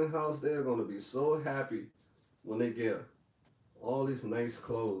solo living house, they're gonna be so happy when they get all these nice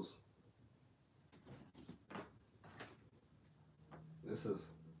clothes. This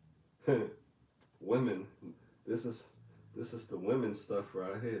is women. This is the women's stuff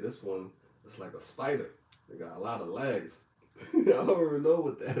right here. This one is like a spider. They got a lot of legs. I don't even know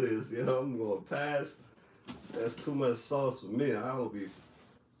what that is. You know, I'm going to pass. That's too much sauce for me. I'll be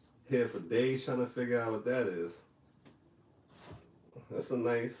here for days trying to figure out what that is. That's a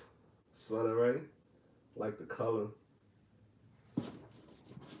nice sweater, right? Like the color.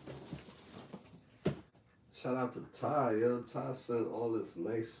 Shout out to Ty, yo. Ty sent all this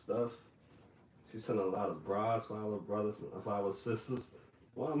nice stuff. She sent a lot of bras for our brothers and for our sisters.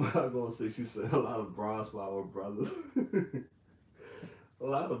 Why am I going to say she sent a lot of bras for our brothers? A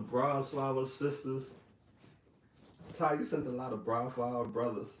lot of bras for our sisters. Ty, you sent a lot of bras for our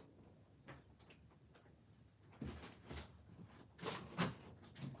brothers.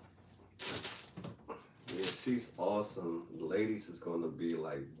 Yeah, she's awesome. The ladies is going to be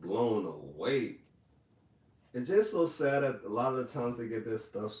like blown away. It's just so sad that a lot of the times they get their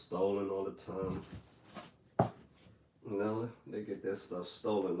stuff stolen all the time. You know, they get their stuff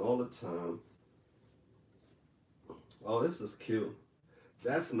stolen all the time. Oh, this is cute.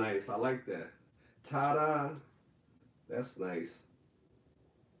 That's nice. I like that. Ta-da. That's nice.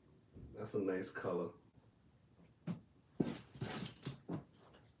 That's a nice color.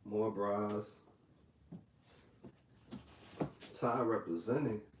 More bras. Ty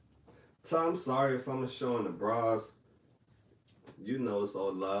representing. I'm sorry if I'm showing the bras. You know it's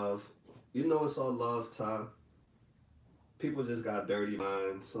all love. You know it's all love, Ty. People just got dirty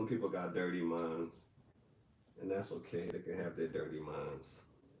minds. Some people got dirty minds. And that's okay. They can have their dirty minds.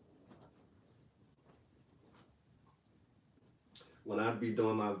 When I'd be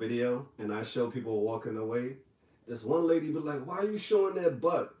doing my video and I show people walking away, this one lady be like, "Why are you showing that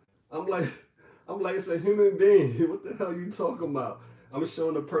butt?" I'm like, it's a human being. What the hell you talking about? I'm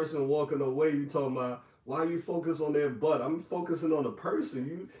showing the person walking away. You talking about why you focus on their butt? I'm focusing on the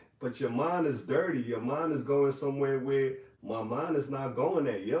person. But your mind is dirty. Your mind is going somewhere where my mind is not going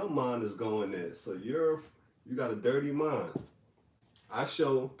there. Your mind is going there. So you got a dirty mind. I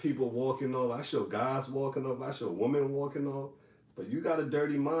show people walking off. I show guys walking off. I show women walking off. But you got a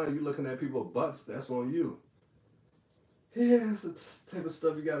dirty mind. You looking at people's butts. That's on you. Yeah, it's the type of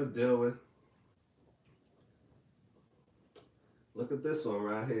stuff you got to deal with. Look at this one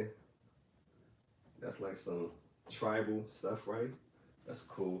right here. That's like some tribal stuff, right? That's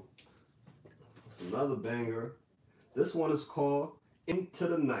cool. It's another banger. This one is called Into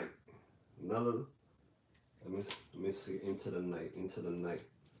the Night. Let me see, Into the Night.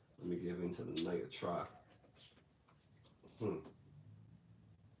 Let me give Into the Night a try.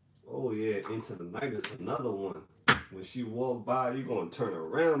 Oh yeah, Into the Night is another one. When she walk by, you gonna turn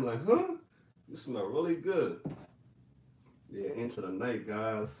around like, huh? You smell really good. Yeah, Into the Night,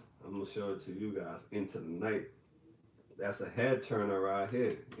 guys. I'm gonna show it to you guys. Into the Night. That's a head turner right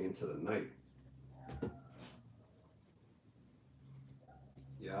here. Into the Night.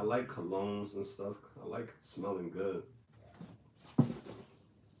 Yeah, I like colognes and stuff. I like smelling good.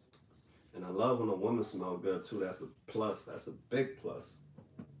 And I love when a woman smells good too. That's a plus. That's a big plus.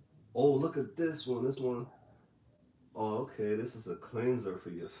 Oh, look at this one. This one. Oh, okay. This is a cleanser for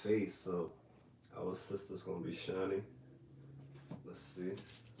your face. So our sister's gonna be shiny. Let's see.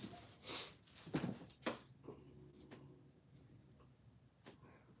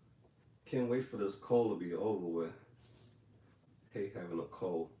 Can't wait for this cold to be over with. Hate having a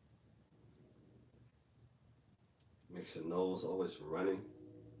cold. Makes your nose always running.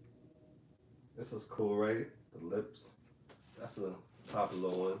 This is cool, right? The lips. That's a popular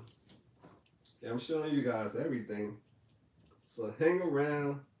one. Yeah, I'm showing you guys everything. So hang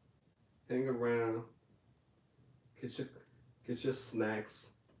around. Get your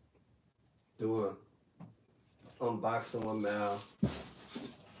snacks. Do a unboxing with Mal.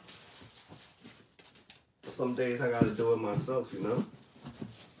 Some days I gotta do it myself, you know?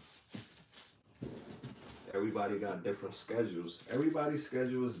 Everybody got different schedules. Everybody's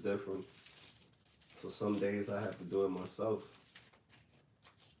schedule is different. So some days I have to do it myself.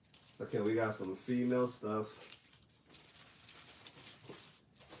 Okay, we got some female stuff.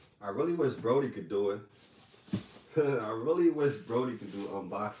 I really wish Brody could do it. I really wish Brody could do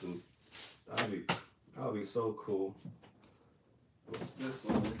unboxing. That'd be so cool. What's this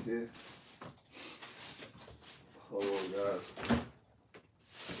over here? Hold on, guys.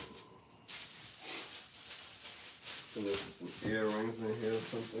 And there's some earrings in here or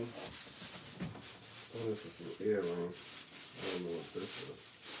something. Oh, this is some earrings. I don't know what this is.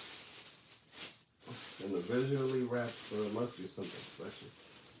 Individually wrapped, so it must be something special.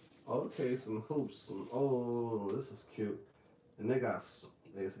 Okay, some hoops. Oh, this is cute. And they got,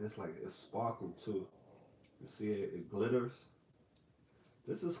 it's like, it's sparkled too. You see it, it glitters.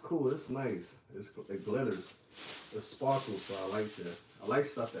 This is cool, it's nice. It glitters. It sparkles, so I like that. I like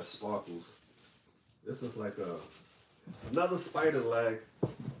stuff that sparkles. This is like another spider leg.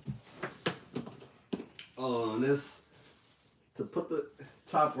 Oh, and this, to put the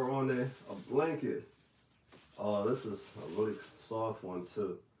topper on there, a blanket. Oh, this is a really soft one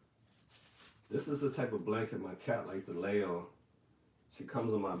too. This is the type of blanket my cat like to lay on. She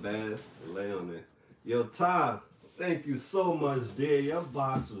comes in my bed and lay on there. Yo, Ty, thank you so much, dear. Your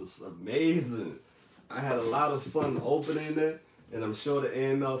box was amazing. I had a lot of fun opening it, and I'm sure the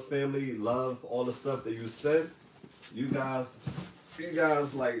AML family love all the stuff that you sent. You guys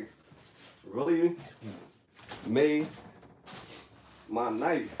like really made my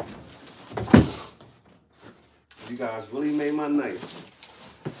night. You guys really made my night.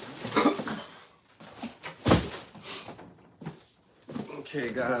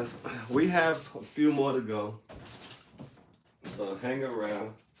 Okay, guys, we have a few more to go, so hang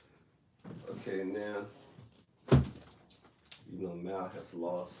around. Okay, now, you know Mal has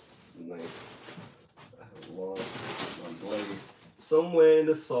lost the knife. I have lost my blade. Somewhere in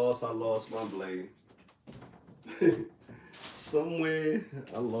the sauce, I lost my blade. Somewhere,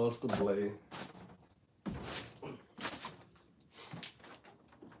 I lost the blade.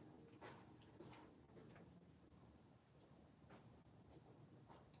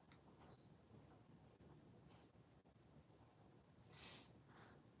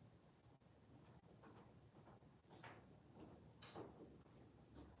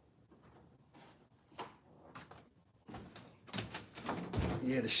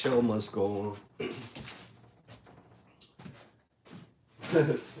 Yeah, the show must go on.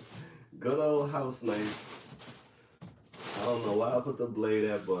 Good old house knife. I don't know why I put the blade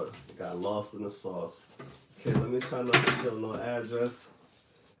at, but it got lost in the sauce. Okay, let me try not to show no address.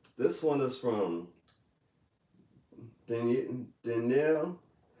 This one is from Danielle.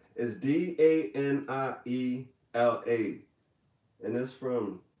 It's Daniela. And it's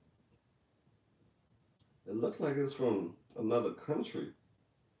from, it looks like it's from another country.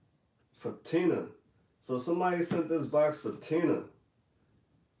 For Tina. So somebody sent this box for Tina.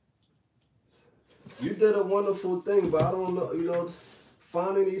 You did a wonderful thing, but I don't know, you know,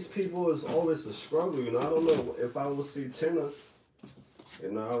 finding these people is always a struggle, you know. I don't know if I will see Tina,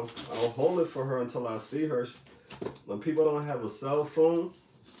 you know, I'll hold it for her until I see her. When people don't have a cell phone,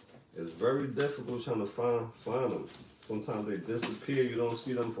 it's very difficult trying to find them. Sometimes they disappear, you don't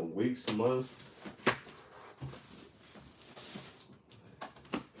see them for weeks, months.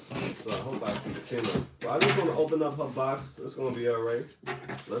 So I hope I see Tina. Well, I just want to open up her box. It's gonna be all right.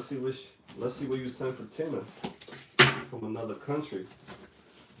 Let's see what you sent for Tina from another country.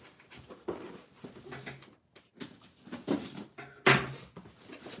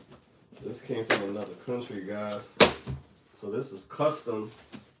 This came from another country, guys. So this is custom.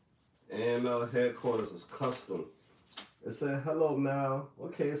 AML headquarters is custom. It said, hello, Mal.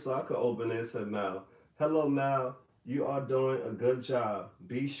 Okay, so I could open it. It said, Mal. Hello, Mal. You are doing a good job.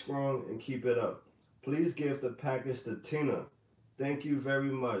 Be strong and keep it up. Please give the package to Tina. Thank you very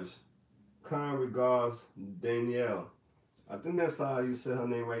much. Kind regards, Danielle. I think that's how you said her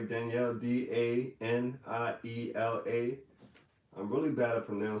name right, Danielle. Daniela. I'm really bad at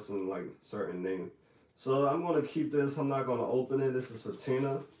pronouncing like certain names. So I'm going to keep this. I'm not going to open it. This is for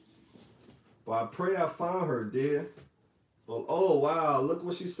Tina. But I pray I find her, dear. Well, oh, wow. Look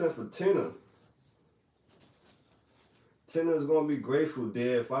what she sent for Tina. Tina is going to be grateful,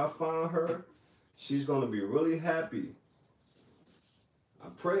 dear. If I find her, she's going to be really happy. I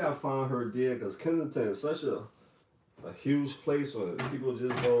pray I find her, dear, because Kensington is such a huge place where people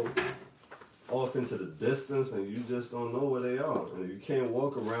just go off into the distance and you just don't know where they are. And you can't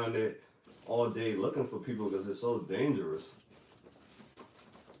walk around it all day looking for people because it's so dangerous.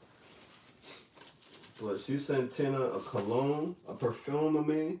 But she sent Tina a cologne, a perfume of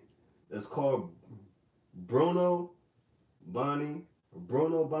me. It's called Bruno Banni. I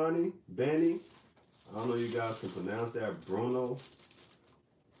don't know if you guys can pronounce that. Bruno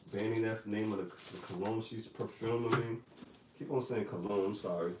Banni, that's the name of the cologne she's perfuming me. Keep on saying cologne, I'm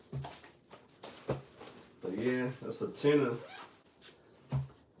sorry. But yeah, that's for Tina. I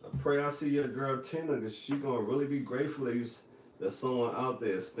pray I see your girl Tina, because she's going to really be grateful that someone out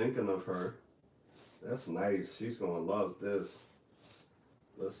there is thinking of her. That's nice. She's going to love this.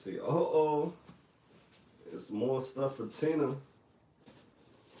 Let's see. Oh. It's more stuff for Tina.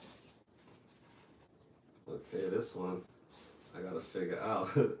 Okay, this one I gotta figure out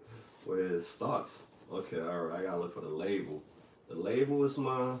where it starts. Okay, all right, I gotta look for the label. The label is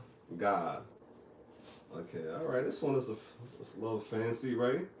my God. Okay, all right, this one is a little fancy,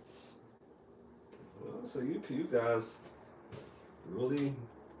 right? So you guys really,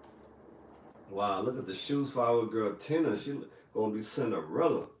 wow, look at the shoes for our girl Tina. She gonna be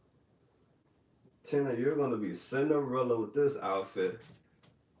Cinderella. Tina, you're going to be Cinderella with this outfit.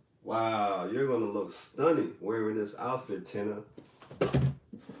 Wow, you're going to look stunning wearing this outfit, Tina.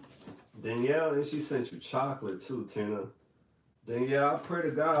 Danielle, and she sent you chocolate too, Tina. Danielle, I pray to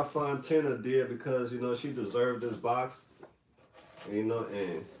God I find Tina, dear, because, you know, she deserved this box. You know,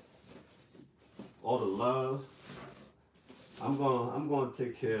 and all the love. I'm going to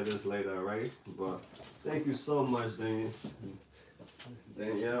take care of this later, all right? But thank you so much,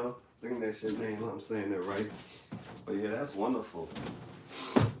 Danielle. I think that's your name. I'm saying that right. But yeah, that's wonderful.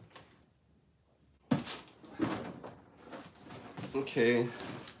 Okay.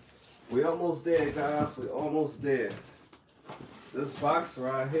 We almost there, guys. We almost there. This box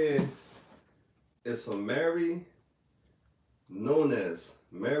right here is from Mary Nunes.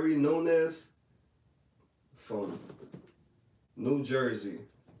 Mary Nunes from New Jersey.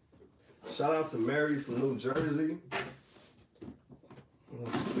 Shout out to Mary from New Jersey.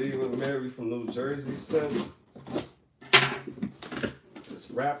 Let's see what Mary from New Jersey sent.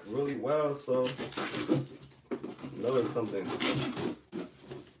 It's wrapped really well, so you know there's something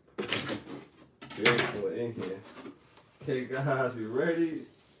beautiful in here. Okay, guys, you ready?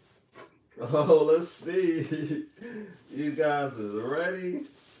 Oh, let's see. You guys is ready?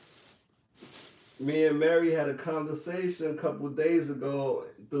 Me and Mary had a conversation a couple days ago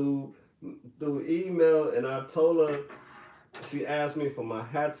through email, and I told her, she asked me for my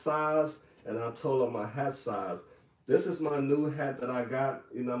hat size, and I told her my hat size. This is my new hat that I got.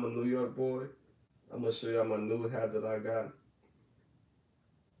 You know, I'm a New York boy. I'm gonna show y'all my new hat that I got.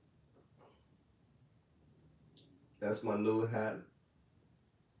 That's my new hat.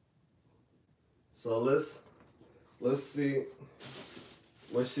 So let's see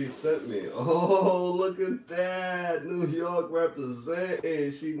what she sent me. Oh, look at that. New York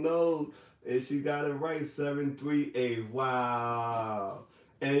representing. She knows. And she got it right. 738. Wow.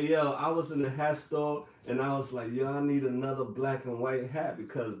 And yo, I was in the hat store and I was like, yo, I need another black and white hat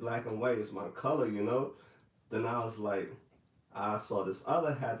because black and white is my color, you know? Then I was like, I saw this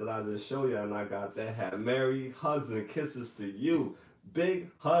other hat that I just showed you and I got that hat. Mary, hugs and kisses to you. Big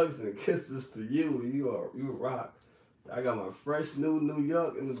hugs and kisses to you. You rock. I got my fresh New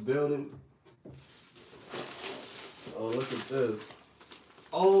York in the building. Oh, look at this.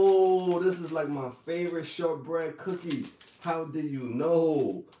 Oh, this is like my favorite shortbread cookie. How do you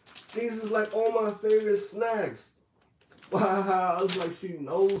know? These is like all my favorite snacks. Wow, it's like she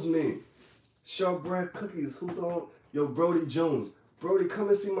knows me. Shortbread cookies. Who don't? Yo, Brody Jones. Brody, come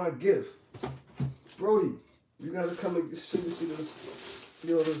and see my gift. Brody, you gotta come and see this.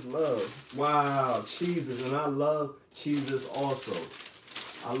 See all this love. Wow, cheeses, and I love cheeses also.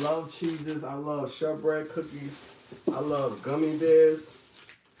 I love cheeses. I love shortbread cookies. I love gummy bears.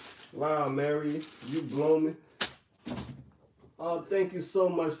 Wow, Mary, you blow me. Oh, thank you so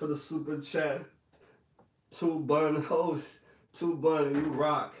much for the super chat. Two Bun host. Two Bun, you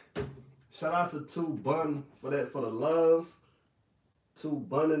rock. Shout out to Two Bun for that, for the love. Two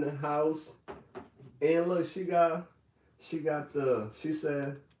Bun in the house. And look, she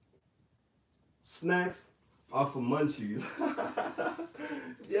said, snacks are for munchies.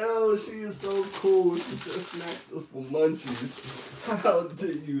 Yo, she is so cool. She said snacks is for munchies. How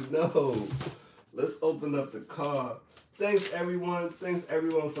did you know? Let's open up the card. Thanks everyone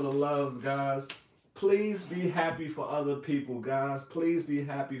for the love, guys. Please be happy for other people, guys. Please be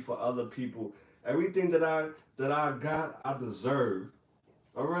happy for other people. Everything that I got, I deserve.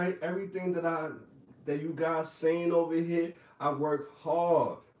 All right? Everything that you guys saying over here, I work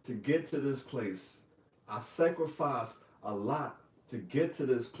hard to get to this place. I sacrificed a lot to get to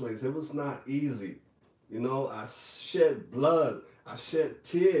this place. It was not easy. You know, I shed blood. I shed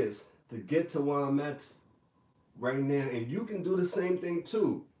tears to get to where I'm at right now. And you can do the same thing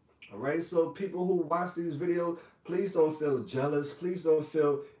too. All right? So people who watch these videos, please don't feel jealous. Please don't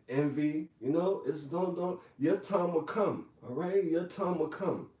feel envy. You know, don't. Your time will come. All right? Your time will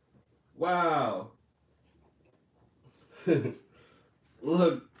come. Wow.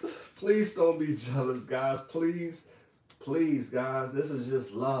 Look, please don't be jealous, guys. Please, guys. This is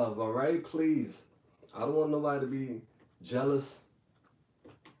just love, all right? Please. I don't want nobody to be jealous.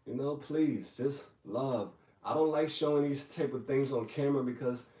 You know, please, just love. I don't like showing these type of things on camera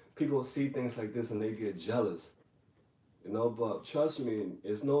because people see things like this and they get jealous. You know, but trust me,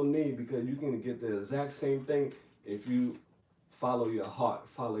 it's no need because you can get the exact same thing if you follow your heart,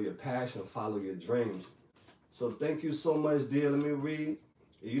 follow your passion, follow your dreams. So thank you so much, dear. Let me read.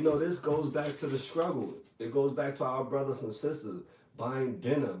 You know, this goes back to the struggle. It goes back to our brothers and sisters buying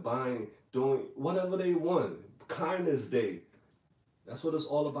dinner, doing whatever they want. Kindness Day. That's what it's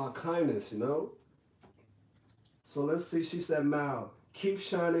all about, kindness, you know? So let's see. She said, Mal, keep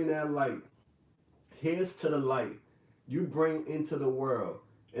shining that light. Here's to the light you bring into the world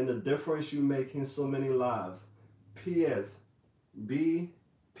and the difference you make in so many lives. P.S.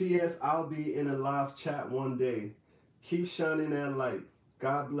 P.S. I'll be in a live chat one day. Keep shining that light.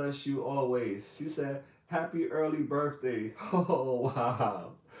 God bless you always. She said, happy early birthday. Oh,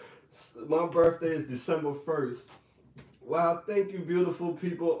 wow. My birthday is December 1st. Wow, thank you, beautiful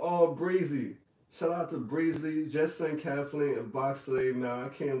people. Oh, Breezy. Shout out to Breezy. Just sent Kathleen a box today, man. I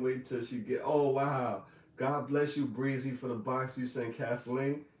can't wait till she get... Oh, wow. God bless you, Breezy, for the box you sent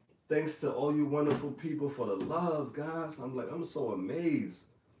Kathleen. Thanks to all you wonderful people for the love, guys. I'm so amazed.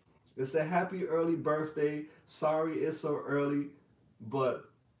 It's a happy early birthday. Sorry it's so early, but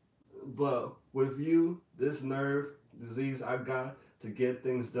with you, this nerve disease I got to get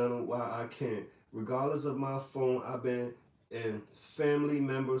things done while I can. Regardless of my phone, I've been a family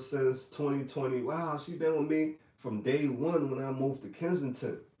member since 2020. Wow, she's been with me from day one when I moved to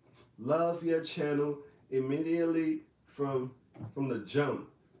Kensington. Love your channel immediately from the jump.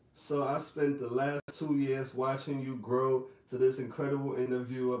 So I spent the last 2 years watching you grow to this incredible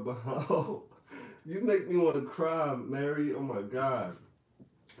interviewer. Oh, you make me want to cry, Mary. Oh my God.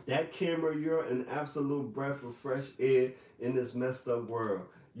 That camera, you're an absolute breath of fresh air in this messed up world.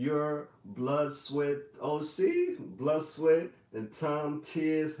 Your blood, sweat, blood, sweat, and time,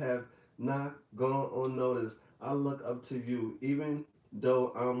 tears have not gone unnoticed. I look up to you, even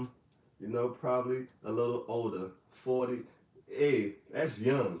though I'm You know, probably a little older, 40. Hey, that's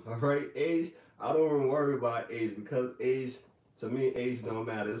young, all right? Age, I don't even worry about age because age, to me, age don't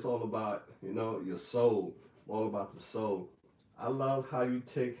matter. It's all about, you know, your soul, all about the soul. I love how you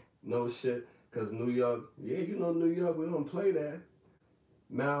take no shit because New York, yeah, you know, New York, we don't play that.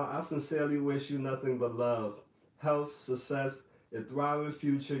 Mal, I sincerely wish you nothing but love, health, success, a thriving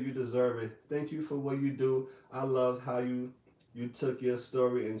future. You deserve it. Thank you for what you do. I love how you took your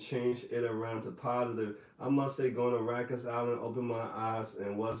story and changed it around to positive. I must say, going to Rikers Island opened my eyes and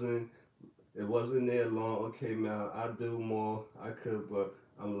it wasn't there long. Okay, Mal, I do more. I could, but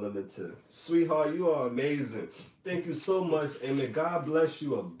I'm limited. Sweetheart, you are amazing. Thank you so much, and may God bless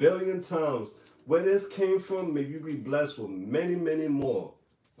you a billion times. Where this came from, may you be blessed with many, many more.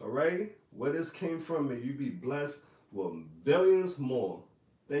 All right? Where this came from, may you be blessed with billions more.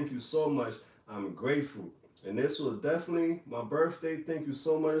 Thank you so much. I'm grateful. And this was definitely my birthday. Thank you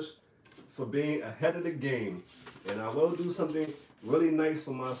so much for being ahead of the game. And I will do something really nice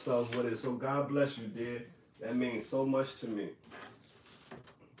for myself with it. So God bless you, dear. That means so much to me.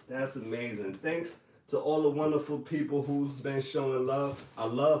 That's amazing. Thanks to all the wonderful people who've been showing love. I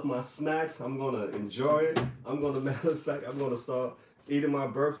love my snacks. I'm gonna enjoy it. Matter of fact, I'm gonna start eating my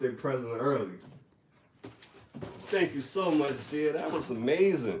birthday present early. Thank you so much, dear. That was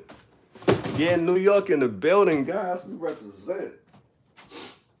amazing. Yeah, New York in the building, guys. We represent.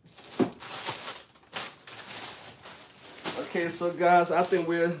 Okay, so guys, I think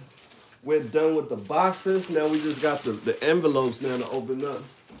we're done with the boxes. Now we just got the envelopes now to open up.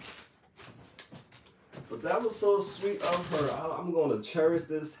 But that was so sweet of her. I'm gonna cherish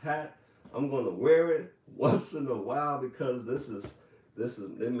this hat. I'm gonna wear it once in a while because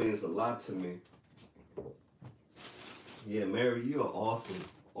it means a lot to me. Yeah, Mary, you are awesome.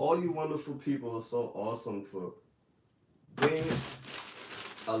 All you wonderful people are so awesome for being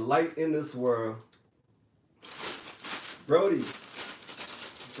a light in this world. Brody,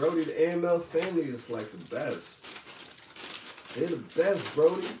 the AML family is like the best. They're the best,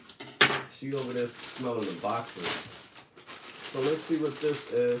 Brody. She over there smelling the boxes. So let's see what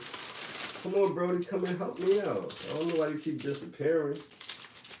this is. Come on, Brody, come and help me out. I don't know why you keep disappearing.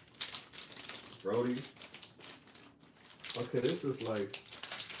 Brody. Okay, this is like,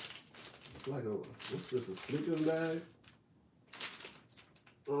 it's like what's this, a sleeping bag?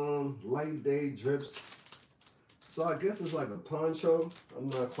 Light day drips. So I guess it's like a poncho. I'm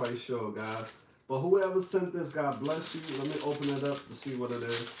not quite sure, guys. But whoever sent this, God bless you. Let me open it up to see what it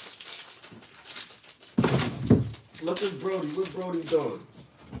is. Look at Brody. What Brody doing?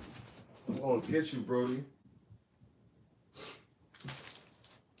 I'm gonna get you, Brody.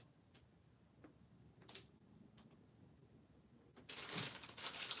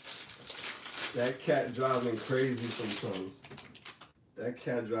 That cat drives me crazy sometimes. That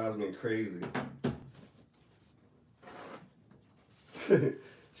cat drives me crazy.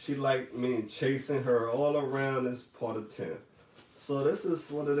 She like me chasing her all around this part of town. So this is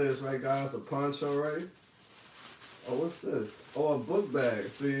what it is, right, guys? A poncho, right? Oh, what's this? Oh, a book bag.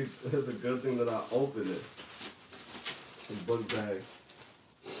 See, it's a good thing that I opened it. It's a book bag.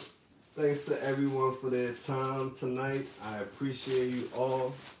 Thanks to everyone for their time tonight. I appreciate you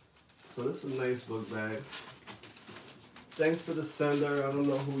all. So this is a nice book bag. Thanks to the sender. I don't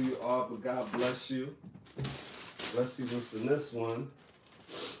know who you are, but God bless you. Let's see what's in this one.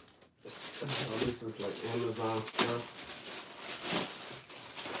 Oh, this is like Amazon stuff.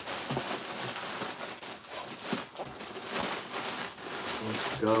 Let's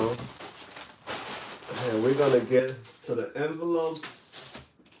go. And we're gonna get to the envelopes.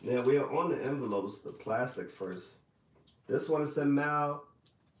 Now we are on the envelopes, the plastic first. This one said, Mal,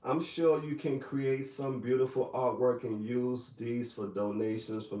 I'm sure you can create some beautiful artwork and use these for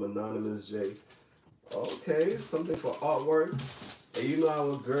donations from Anonymous J. Okay, something for artwork. And you know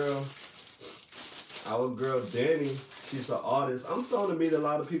our girl Danny, she's an artist. I'm starting to meet a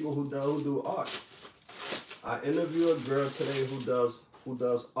lot of people who do art. I interviewed a girl today who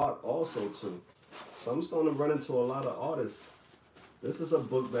does art also too. So I'm starting to run into a lot of artists. This is a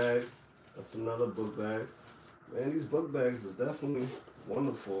book bag. That's another book bag. Man, these book bags is definitely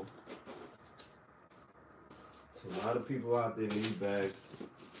wonderful. There's a lot of people out there need bags.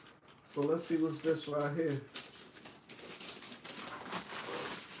 So let's see what's this right here.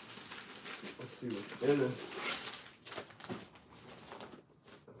 Let's see what's in it.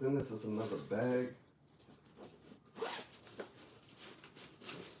 I think this is another bag.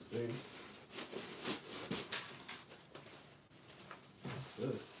 Let's see. What's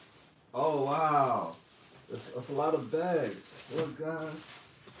this? Oh, wow. That's a lot of bags. Look, guys.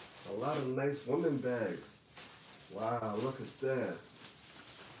 A lot of nice women bags. Wow, look at that.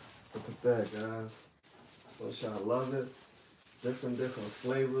 Look at that, guys. Don't y'all love it? Different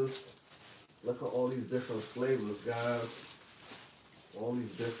flavors. Look at all these different flavors, guys. All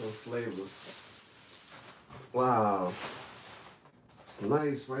these different flavors. Wow. It's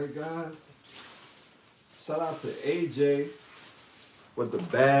nice, right, guys? Shout out to AJ with the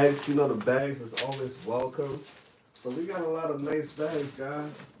bags. You know the bags is always welcome. So we got a lot of nice bags,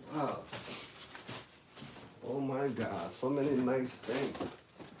 guys. Wow. Oh my God, so many nice things.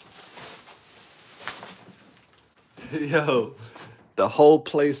 Yo, the whole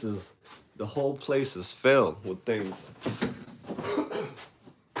place is filled with things.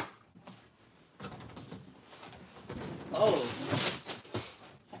 Oh.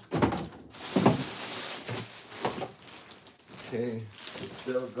 Okay, it's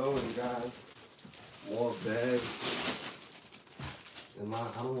still going, guys. More bags. And I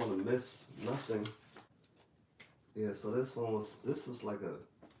don't want to miss nothing. Yeah, so this is like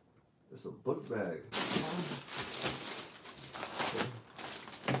it's a book bag. Okay.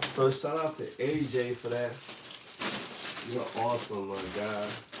 So shout out to AJ for that. You're awesome, my guy.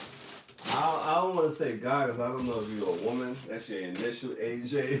 I don't want to say guy because I don't know if you're a woman. That's your initial,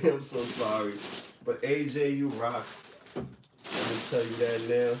 AJ. I'm so sorry. But AJ, you rock. Let me tell you that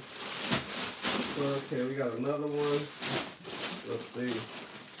now. So, okay, we got another one. Let's see.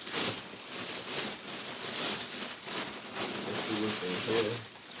 Let's see what's in here.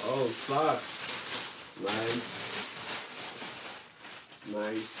 Oh, socks. Nice.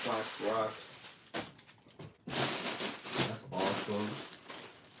 Nice socks, rocks. That's awesome.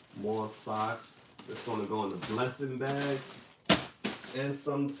 More socks. It's gonna go in the blessing bag. And it's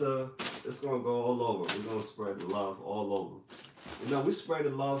gonna go all over. We're gonna spread the love all over. You know, we spread the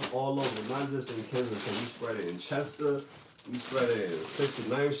love all over, not just in Kensington. We spread it in Chester. We spread it in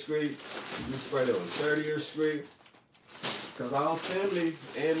 69th Street. We spread it on 30th Street. Because our family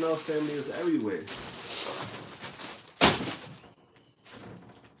and our family is everywhere.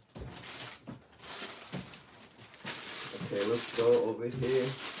 Okay, let's go over here.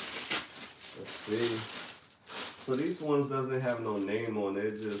 Let's see. So these ones doesn't have no name on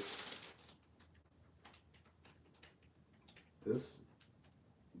it. Just this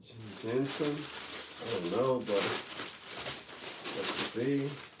Jensen. I don't know, but let's see.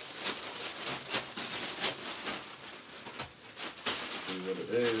 See what it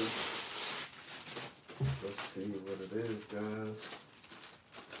is. Let's see what it is, guys.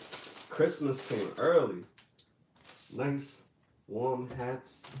 Christmas came early. Nice warm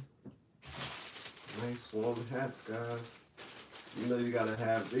hats. Nice warm hats, guys. You know you gotta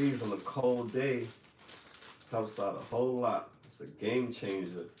have these on a cold day. Helps out a whole lot. It's a game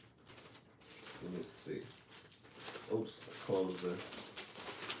changer. Let me see. Oops, I closed it.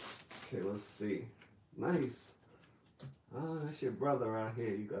 Okay, let's see. Nice. Oh, that's your brother right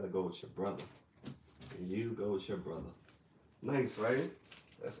here. You gotta go with your brother. And you go with your brother. Nice, right?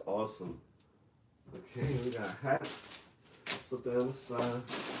 That's awesome. Okay, we got hats. Let's put that on the side.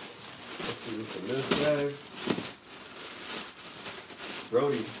 Let's see what's in this bag.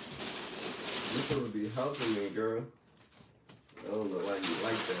 Brody, you're supposed to be helping me, girl. I don't know why you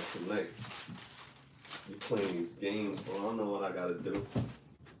like that tonight. You playing these games, so I don't know what I gotta do.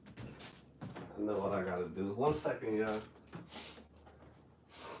 I know what I gotta do. 1 second, y'all.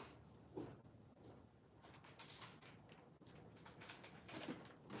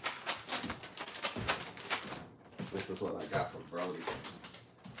 This is what I got from Brody.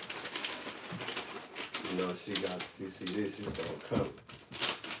 You know, she see this, she's gonna come.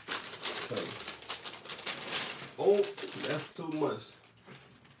 Oh, that's too much.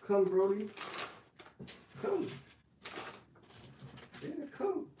 Come, Brody. Come. Yeah,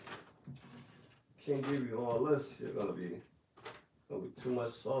 come. Can't give you all this. You're gonna be too much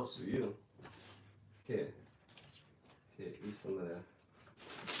sauce for you. Here, eat some of that.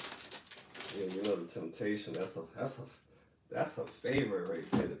 Yeah, you know the temptation. That's her favorite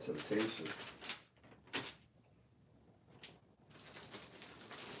right there. The temptation.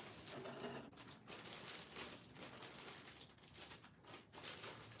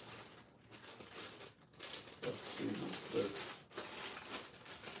 Let's see what's this.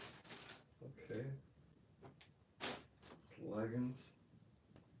 Okay. It's leggings.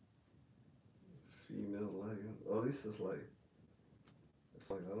 Female leggings. Oh, this is like. It's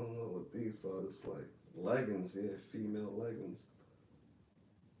like, I don't know what these are. It's like leggings, yeah, female leggings.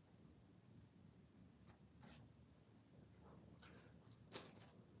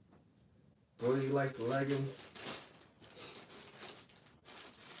 Bro, do you like the leggings?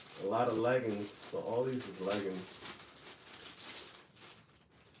 A lot of leggings. So all these is leggings.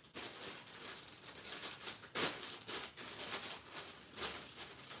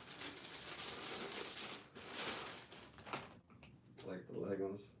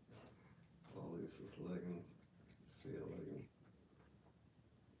 leggings. See a leggings.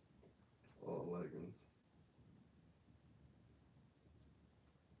 All leggings.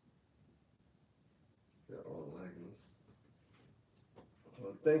 Yeah, all leggings.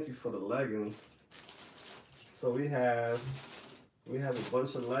 Well, thank you for the leggings. So we have a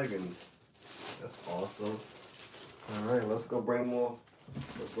bunch of leggings. That's awesome. All right, let's go bring more.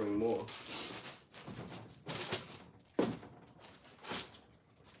 Let's bring more.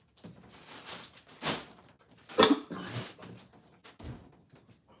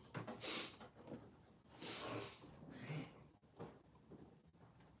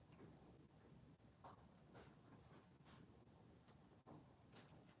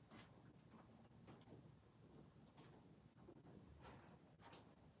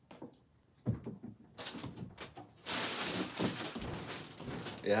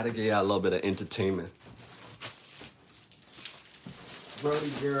 Yeah, I had to give y'all a little bit of entertainment. Brody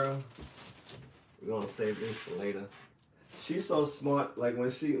girl, we're gonna save this for later. She's so smart, like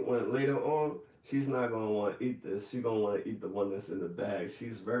when later on, she's not gonna want to eat this. She's gonna want to eat the one that's in the bag.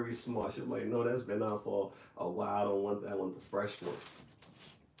 She's very smart. She's like, no, that's been out for a while. I don't want that. I want the fresh one.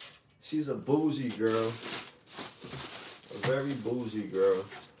 She's a bougie girl. A very bougie girl.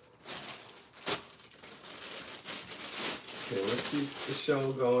 Okay, let's keep the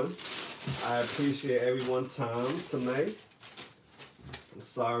show going. I appreciate everyone's time tonight. I'm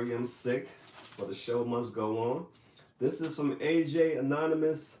sorry I'm sick, but the show must go on. This is from AJ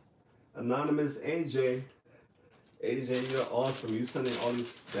Anonymous. Anonymous AJ. AJ, you're awesome. You sending all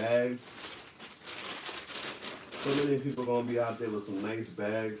these bags. So many people gonna be out there with some nice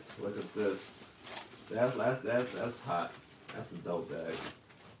bags. Look at this. That's hot. That's a dope bag.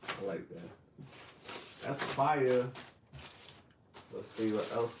 I like that. That's fire. Let's see what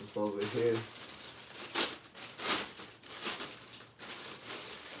else is over here.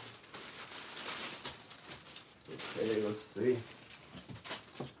 Okay, let's see.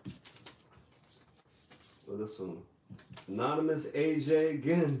 Well, this one. Anonymous AJ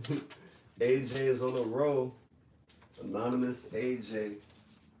again. AJ is on a roll. Anonymous AJ.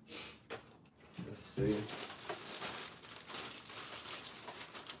 Let's see.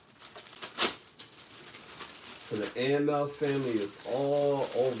 So the AML family is all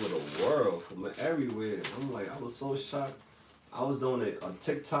over the world, from everywhere. I'm like, I was so shocked. I was doing a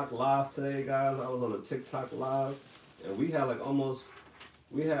TikTok live today, guys. I was on a TikTok live, and we had almost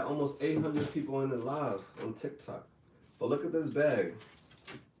 800 people in the live on TikTok. But look at this bag.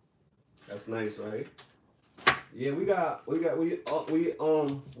 That's nice, right? Yeah, we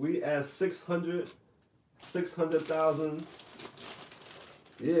at 600,000.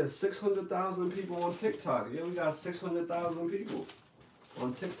 Yeah, 600,000 people on TikTok. Yeah, we got 600,000 people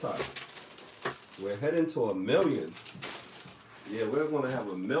on TikTok. We're heading to 1 million. Yeah, we're going to have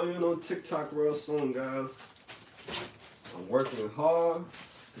 1 million on TikTok real soon, guys. I'm working hard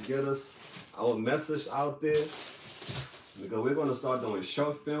to get us our message out there. Because we're going to start doing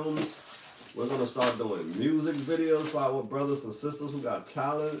short films. We're going to start doing music videos for our brothers and sisters who got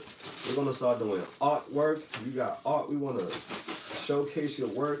talent. We're going to start doing artwork. You got art, we want to showcase your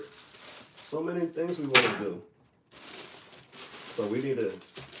work. So many things we want to do. So we need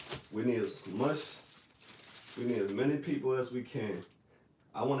as many people as we can.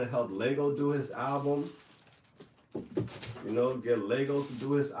 I want to help Lego do his album. You know, get Legos to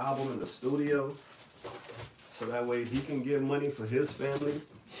do his album in the studio. So that way he can get money for his family.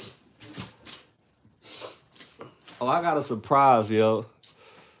 Oh, I got a surprise, yo.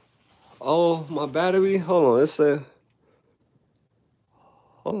 Oh, my battery? Hold on, it said.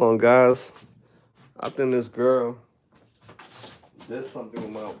 Hold on, guys. I think this girl did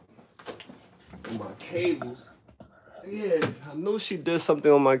something with my cables. Yeah, I knew she did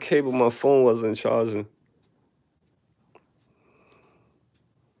something on my cable. My phone wasn't charging.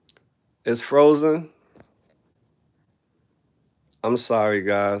 It's frozen. I'm sorry,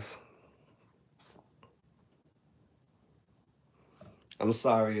 guys. I'm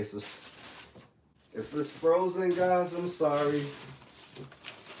sorry. If it's frozen, guys, I'm sorry.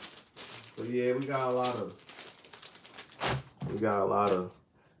 But yeah, we got a lot of.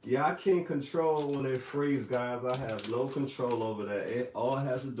 Yeah, I can't control when it freezes, guys. I have no control over that. It all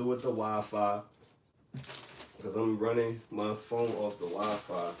has to do with the Wi-Fi. Because I'm running my phone off the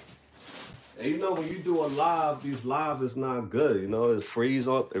Wi-Fi. And you know, when you do a live, these live is not good. You know, it freeze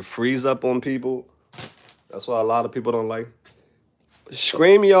up on people. That's why a lot of people don't like.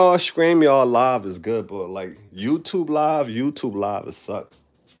 StreamYard live is good, but like YouTube live it sucks.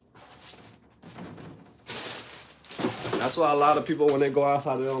 That's why a lot of people, when they go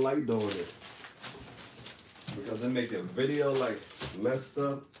outside, they don't like doing it. Because they make their video like messed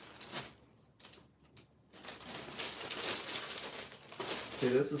up.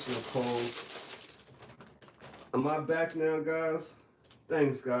 Okay, this is from Cole. Am I back now, guys?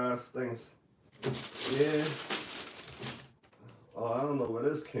 Thanks, guys. Thanks. Yeah. Oh, I don't know where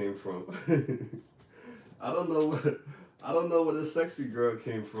this came from. I don't know where this sexy girl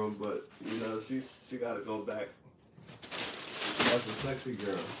came from, but you know, she gotta go back. That's a sexy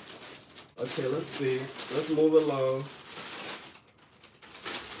girl. Okay, let's see. Let's move along.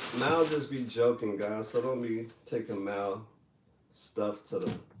 Mal just be joking, guys, so don't be taking Mal stuff to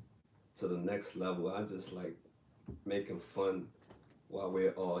the next level. I just like making fun while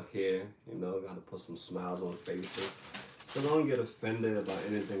we're all here. You know, gotta put some smiles on faces. So don't get offended about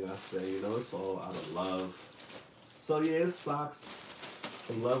anything I say, you know, it's all out of love. So yeah, it's socks.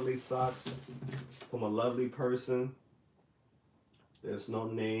 Some lovely socks from a lovely person. There's no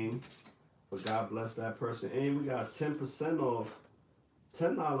name, but God bless that person. And we got 10% off.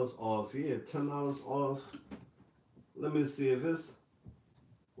 $10 off, yeah, $10 off. Let me see if it's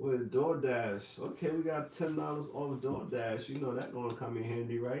with DoorDash. Okay, we got $10 off DoorDash. You know that gonna come in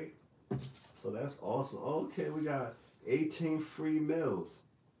handy, right? So that's awesome. Okay, we got 18 free meals.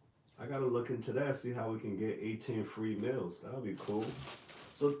 I gotta look into that, see how we can get 18 free meals. That would be cool.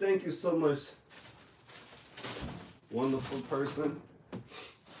 So thank you so much, wonderful person.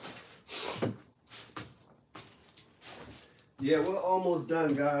 Yeah, we're almost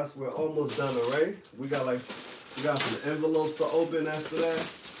done, guys. We're almost done, all right? We got some envelopes to open after that.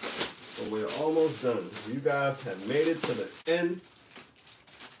 So we're almost done. You guys have made it to the end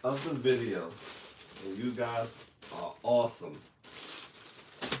of the video. And you guys are awesome.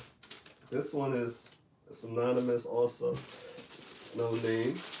 This one is it's anonymous also. It's no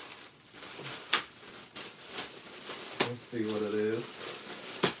name. Let's see what it is.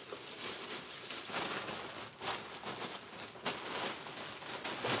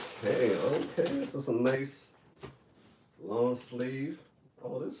 Okay, this is a nice long sleeve.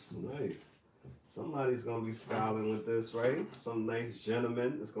 Oh, this is nice. Somebody's gonna be styling with this, right? Some nice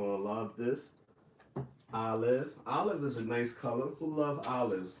gentleman is gonna love this. Olive. Olive is a nice color. Who love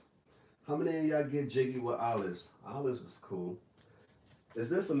olives? How many of y'all get jiggy with olives? Olives is cool. Is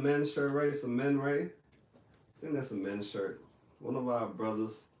this a men's shirt, right? It's a men, right? I think that's a men's shirt. One of our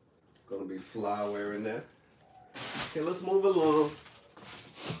brothers gonna be fly wearing that. Okay, let's move along.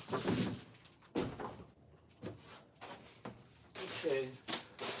 Okay.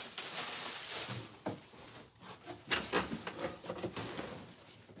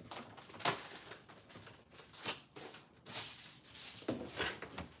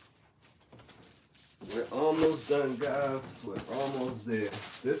 We're almost done, guys. We're almost there.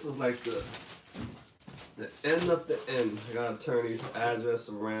 This is like the end of the end. I gotta turn these address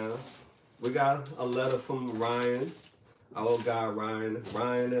around. We got a letter from Ryan. Our old guy Ryan.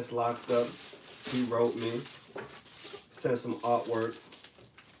 Ryan that's locked up. He wrote me. Sent some artwork.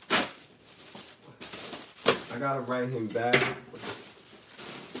 I gotta write him back.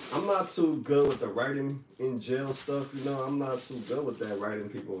 I'm not too good with the writing in jail stuff, you know. I'm not too good with that, writing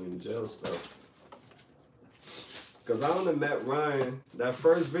people in jail stuff. Because I only met Ryan. That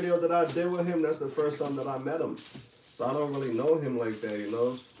first video that I did with him, that's the first time that I met him. So I don't really know him like that, you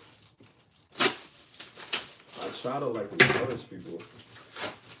know. I try to like encourage people.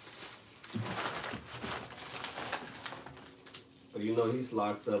 But you know, he's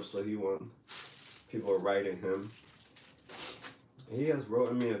locked up, so he want people writing him. He has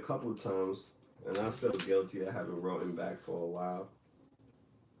written me a couple times, and I feel guilty. I haven't written back for a while.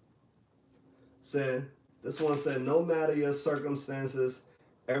 This one said, no matter your circumstances,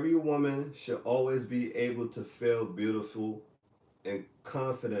 every woman should always be able to feel beautiful and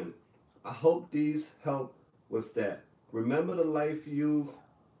confident. I hope these help with that. Remember, the life you've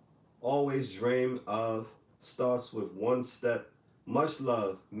always dreamed of starts with one step. Much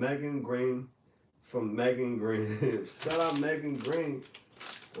love, Megan Green from Megan Green. Shout out Megan Green.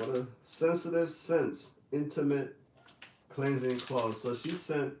 What a sensitive sense, intimate cleansing cloth. So she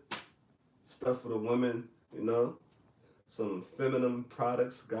sent stuff for the women, you know, some feminine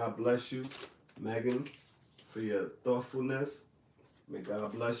products. God bless you, Megan, for your thoughtfulness. May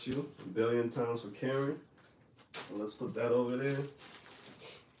God bless you a billion times for caring. So let's put that over there.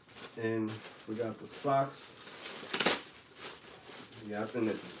 And we got the socks. Yeah, I think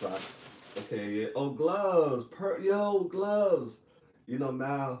this is socks. Okay, yeah. Oh, gloves. Yo, gloves. You know,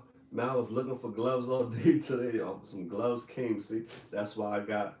 Mal was looking for gloves all day today. Oh, some gloves came, see? That's why I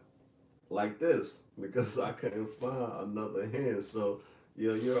got like this, because I couldn't find another hand. So,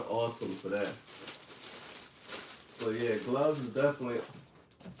 yo, you're awesome for that. So, yeah, gloves is definitely...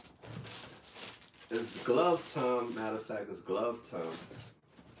 It's glove time. Matter of fact, it's glove time.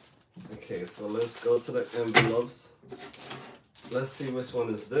 Okay, so let's go to the envelopes. Let's see which one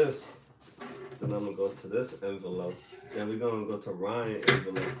is this. Then I'm gonna go to this envelope. Then we're gonna go to Ryan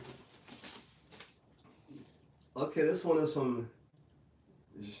envelope. Okay, this one is from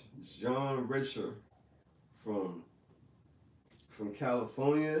John Richard from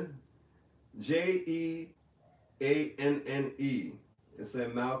California. Jeanne. It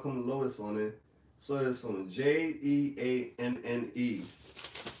said Malcolm Lewis on it. So it's from Jeanne.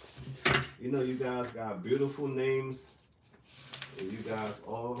 You know, you guys got beautiful names. And you guys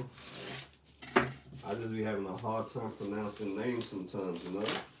all, I just be having a hard time pronouncing names sometimes, you know?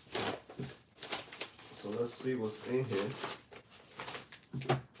 So let's see what's in here.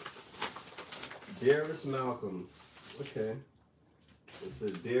 Dearest Malcolm. Okay. It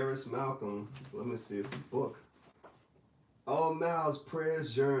says, Dearest Malcolm. Let me see, it's a book. Oh, Mal's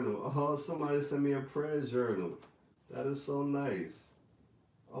Prayers Journal. Oh, somebody sent me a prayer journal. That is so nice.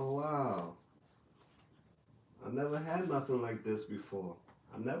 Oh, wow. I never had nothing like this before.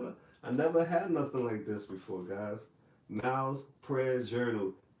 I never had nothing like this before, guys. Mal's Prayer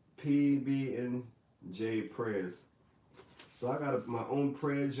Journal. PB&J Prayers. So I got my own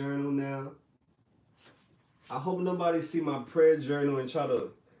prayer journal now. I hope nobody see my prayer journal and try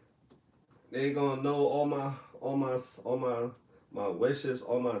to. They gonna know all my wishes,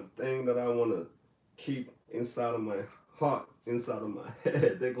 all my thing that I wanna keep inside of my heart, inside of my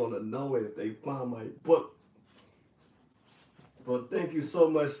head. They're gonna know it if they find my book. But thank you so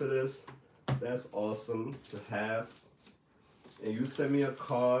much for this. That's awesome to have. And you sent me a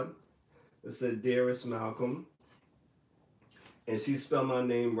card. It said, Dearest Malcolm. And she spelled my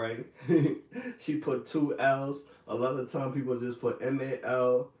name right. She put 2 L's. A lot of time people just put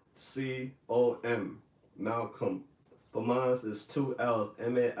Malcom. Malcolm. For mine, it's 2 L's.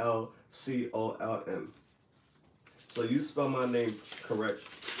 Malcolm. So you spell my name correct.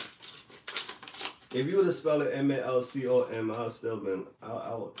 If you would have spelled it Malcom,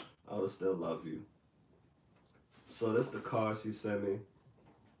 I would have still love you. So this is the card she sent me.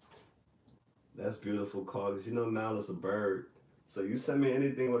 That's beautiful card. Cause you know Mal is a bird. So you send me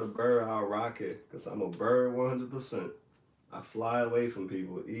anything with a bird, I'll rock it. Because I'm a bird 100%. I fly away from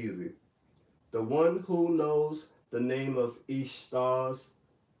people easy. The one who knows the name of each stars,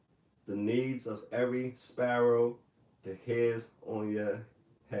 the needs of every sparrow, the hairs on your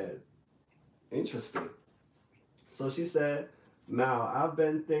head. Interesting. So she said, Mal, I've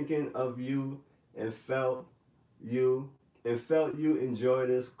been thinking of you and felt you enjoy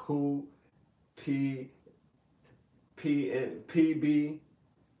this cool PB&J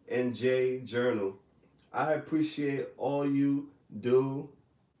journal. I appreciate all you do.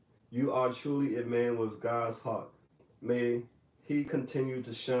 You are truly a man with God's heart. May he continue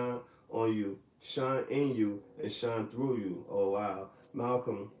to shine on you, shine in you, and shine through you. Oh, wow.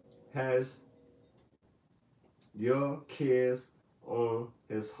 Malcolm has your cares on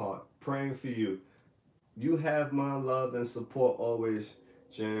his heart. Praying for you. You have my love and support always,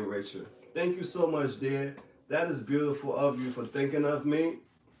 Jan Richard. Thank you so much, dear. That is beautiful of you for thinking of me.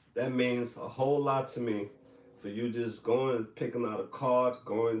 That means a whole lot to me. For you just going and picking out a card,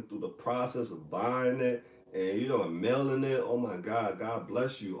 going through the process of buying it, and you know, mailing it. Oh my God, God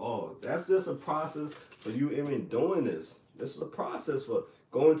bless you all. That's just a process for you even doing this. This is a process for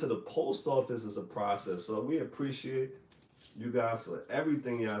going to the post office is a process. So we appreciate you guys for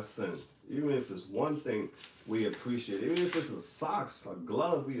everything y'all send. Even if it's one thing, we appreciate it. Even if it's a socks, a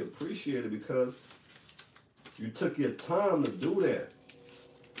glove, we appreciate it because you took your time to do that.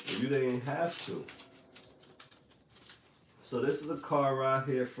 You didn't have to. So this is a card right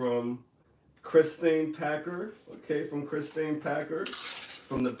here from Christine Packer. Okay, from Christine Packer.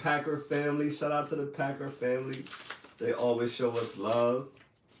 From the Packer family. Shout out to the Packer family. They always show us love.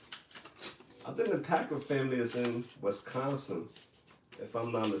 I think the Packer family is in Wisconsin. If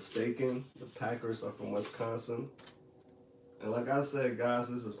I'm not mistaken, the Packers are from Wisconsin. And like I said, guys,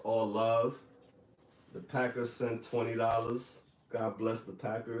 this is all love. The Packers sent $20. God bless the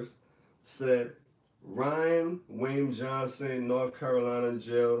Packers. Said, Ryan Wayne Johnson, North Carolina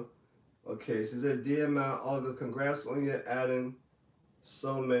jail. Okay, she said, Dear Mount August, congrats on your adding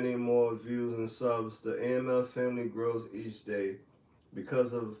so many more views and subs. The AML family grows each day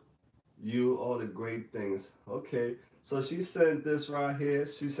because of you, all the great things. Okay, so she sent this right here.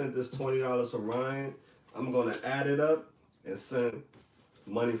 She sent this $20 for Ryan. I'm going to add it up and send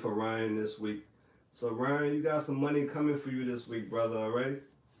money for Ryan this week. So Ryan, you got some money coming for you this week, brother, all right?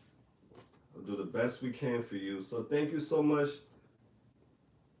 We'll do the best we can for you. So thank you so much.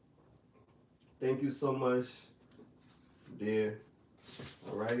 Thank you so much, dear.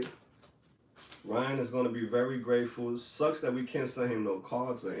 All right? Ryan is going to be very grateful. Sucks that we can't send him no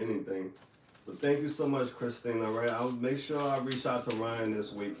cards or anything. But thank you so much, Christine. All right, I'll make sure I reach out to Ryan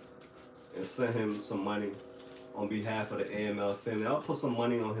this week and send him some money on behalf of the AML family. I'll put some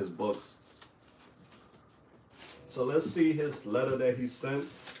money on his books. So let's see his letter that he sent.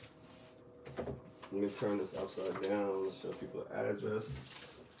 Let me turn this upside down and show people the address.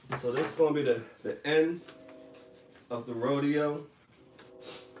 So this is going to be the end of the rodeo.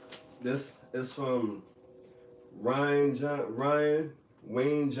 This is from Ryan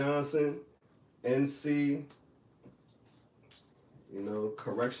Wayne Johnson, NC,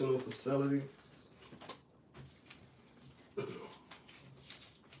 correctional facility.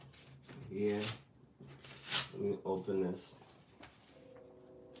 Yeah. Let me open this.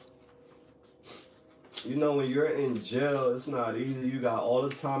 When you're in jail, it's not easy. You got all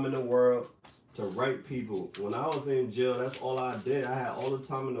the time in the world to write people. When I was in jail, that's all I did. I had all the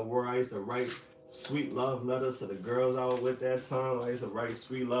time in the world. I used to write sweet love letters to the girls I was with that time. I used to write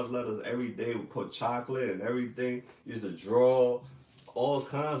sweet love letters every day. We put chocolate and everything. Used to draw all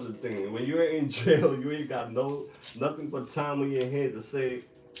kinds of things. When you're in jail, you ain't got nothing but time in your head to say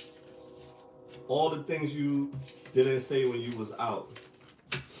all the things you didn't say when you was out.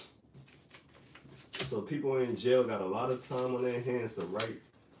 So people in jail got a lot of time on their hands to write,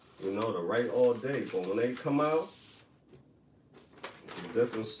 to write all day. But when they come out, it's a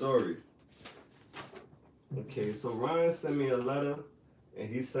different story. Okay, so Ryan sent me a letter, and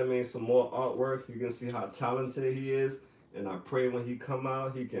he sent me some more artwork. You can see how talented he is, and I pray when he come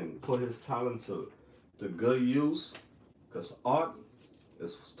out, he can put his talent to good use, because art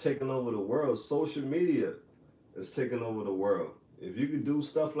is taking over the world. Social media is taking over the world. If you could do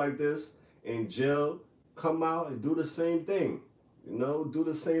stuff like this in jail, come out and do the same thing. Do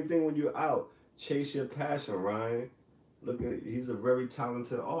the same thing when you're out. Chase your passion, Ryan. Look at, he's a very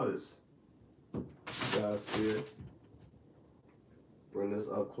talented artist. You guys see it? Bring this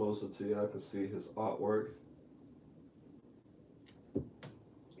up closer to you. I can see his artwork.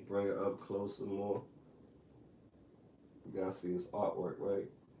 Bring it up closer more. You guys see his artwork, right?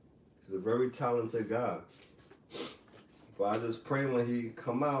 He's a very talented guy. But I just pray when he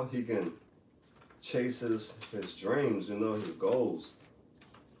come out, he can chase his dreams, his goals.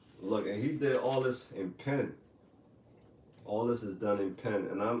 Look, and he did all this in pen. All this is done in pen.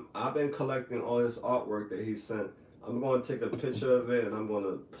 And I've been collecting all his artwork that he sent. I'm going to take a picture of it and I'm going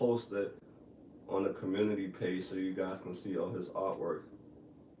to post it on the community page so you guys can see all his artwork.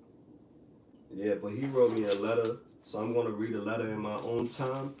 Yeah, but he wrote me a letter, so I'm going to read the letter in my own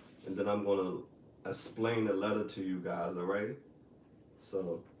time, and then I'm going to explain the letter to you guys, all right?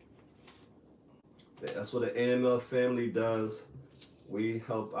 So that's what the AML family does. We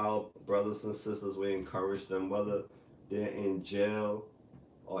help our brothers and sisters. We encourage them, whether they're in jail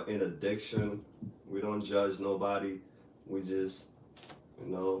or in addiction. We don't judge nobody. We just,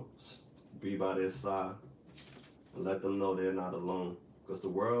 be by their side and let them know they're not alone. Because the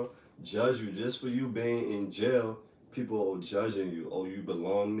world judge you just for you being in jail. People are judging you. Oh, you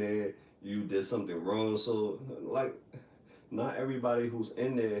belong there. You did something wrong. So, not everybody who's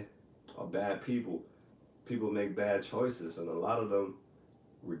in there are bad people. People make bad choices, and a lot of them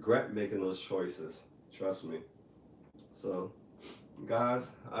regret making those choices. Trust me. So,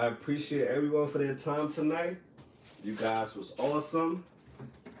 guys, I appreciate everyone for their time tonight. You guys was awesome.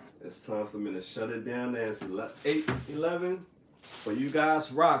 It's time for me to shut it down. It's 8:11. But you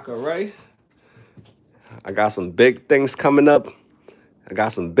guys rock, all right? I got some big things coming up. I got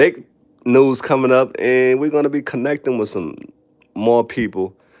some big news coming up, and we're going to be connecting with some more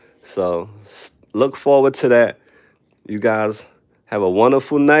people. So look forward to that. You guys have a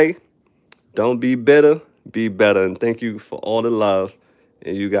wonderful night. Don't be bitter. Be better. And thank you for all the love.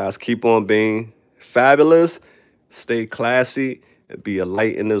 And you guys keep on being fabulous. Stay classy. And be a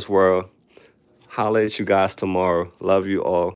light in this world. Holla at you guys tomorrow. Love you all.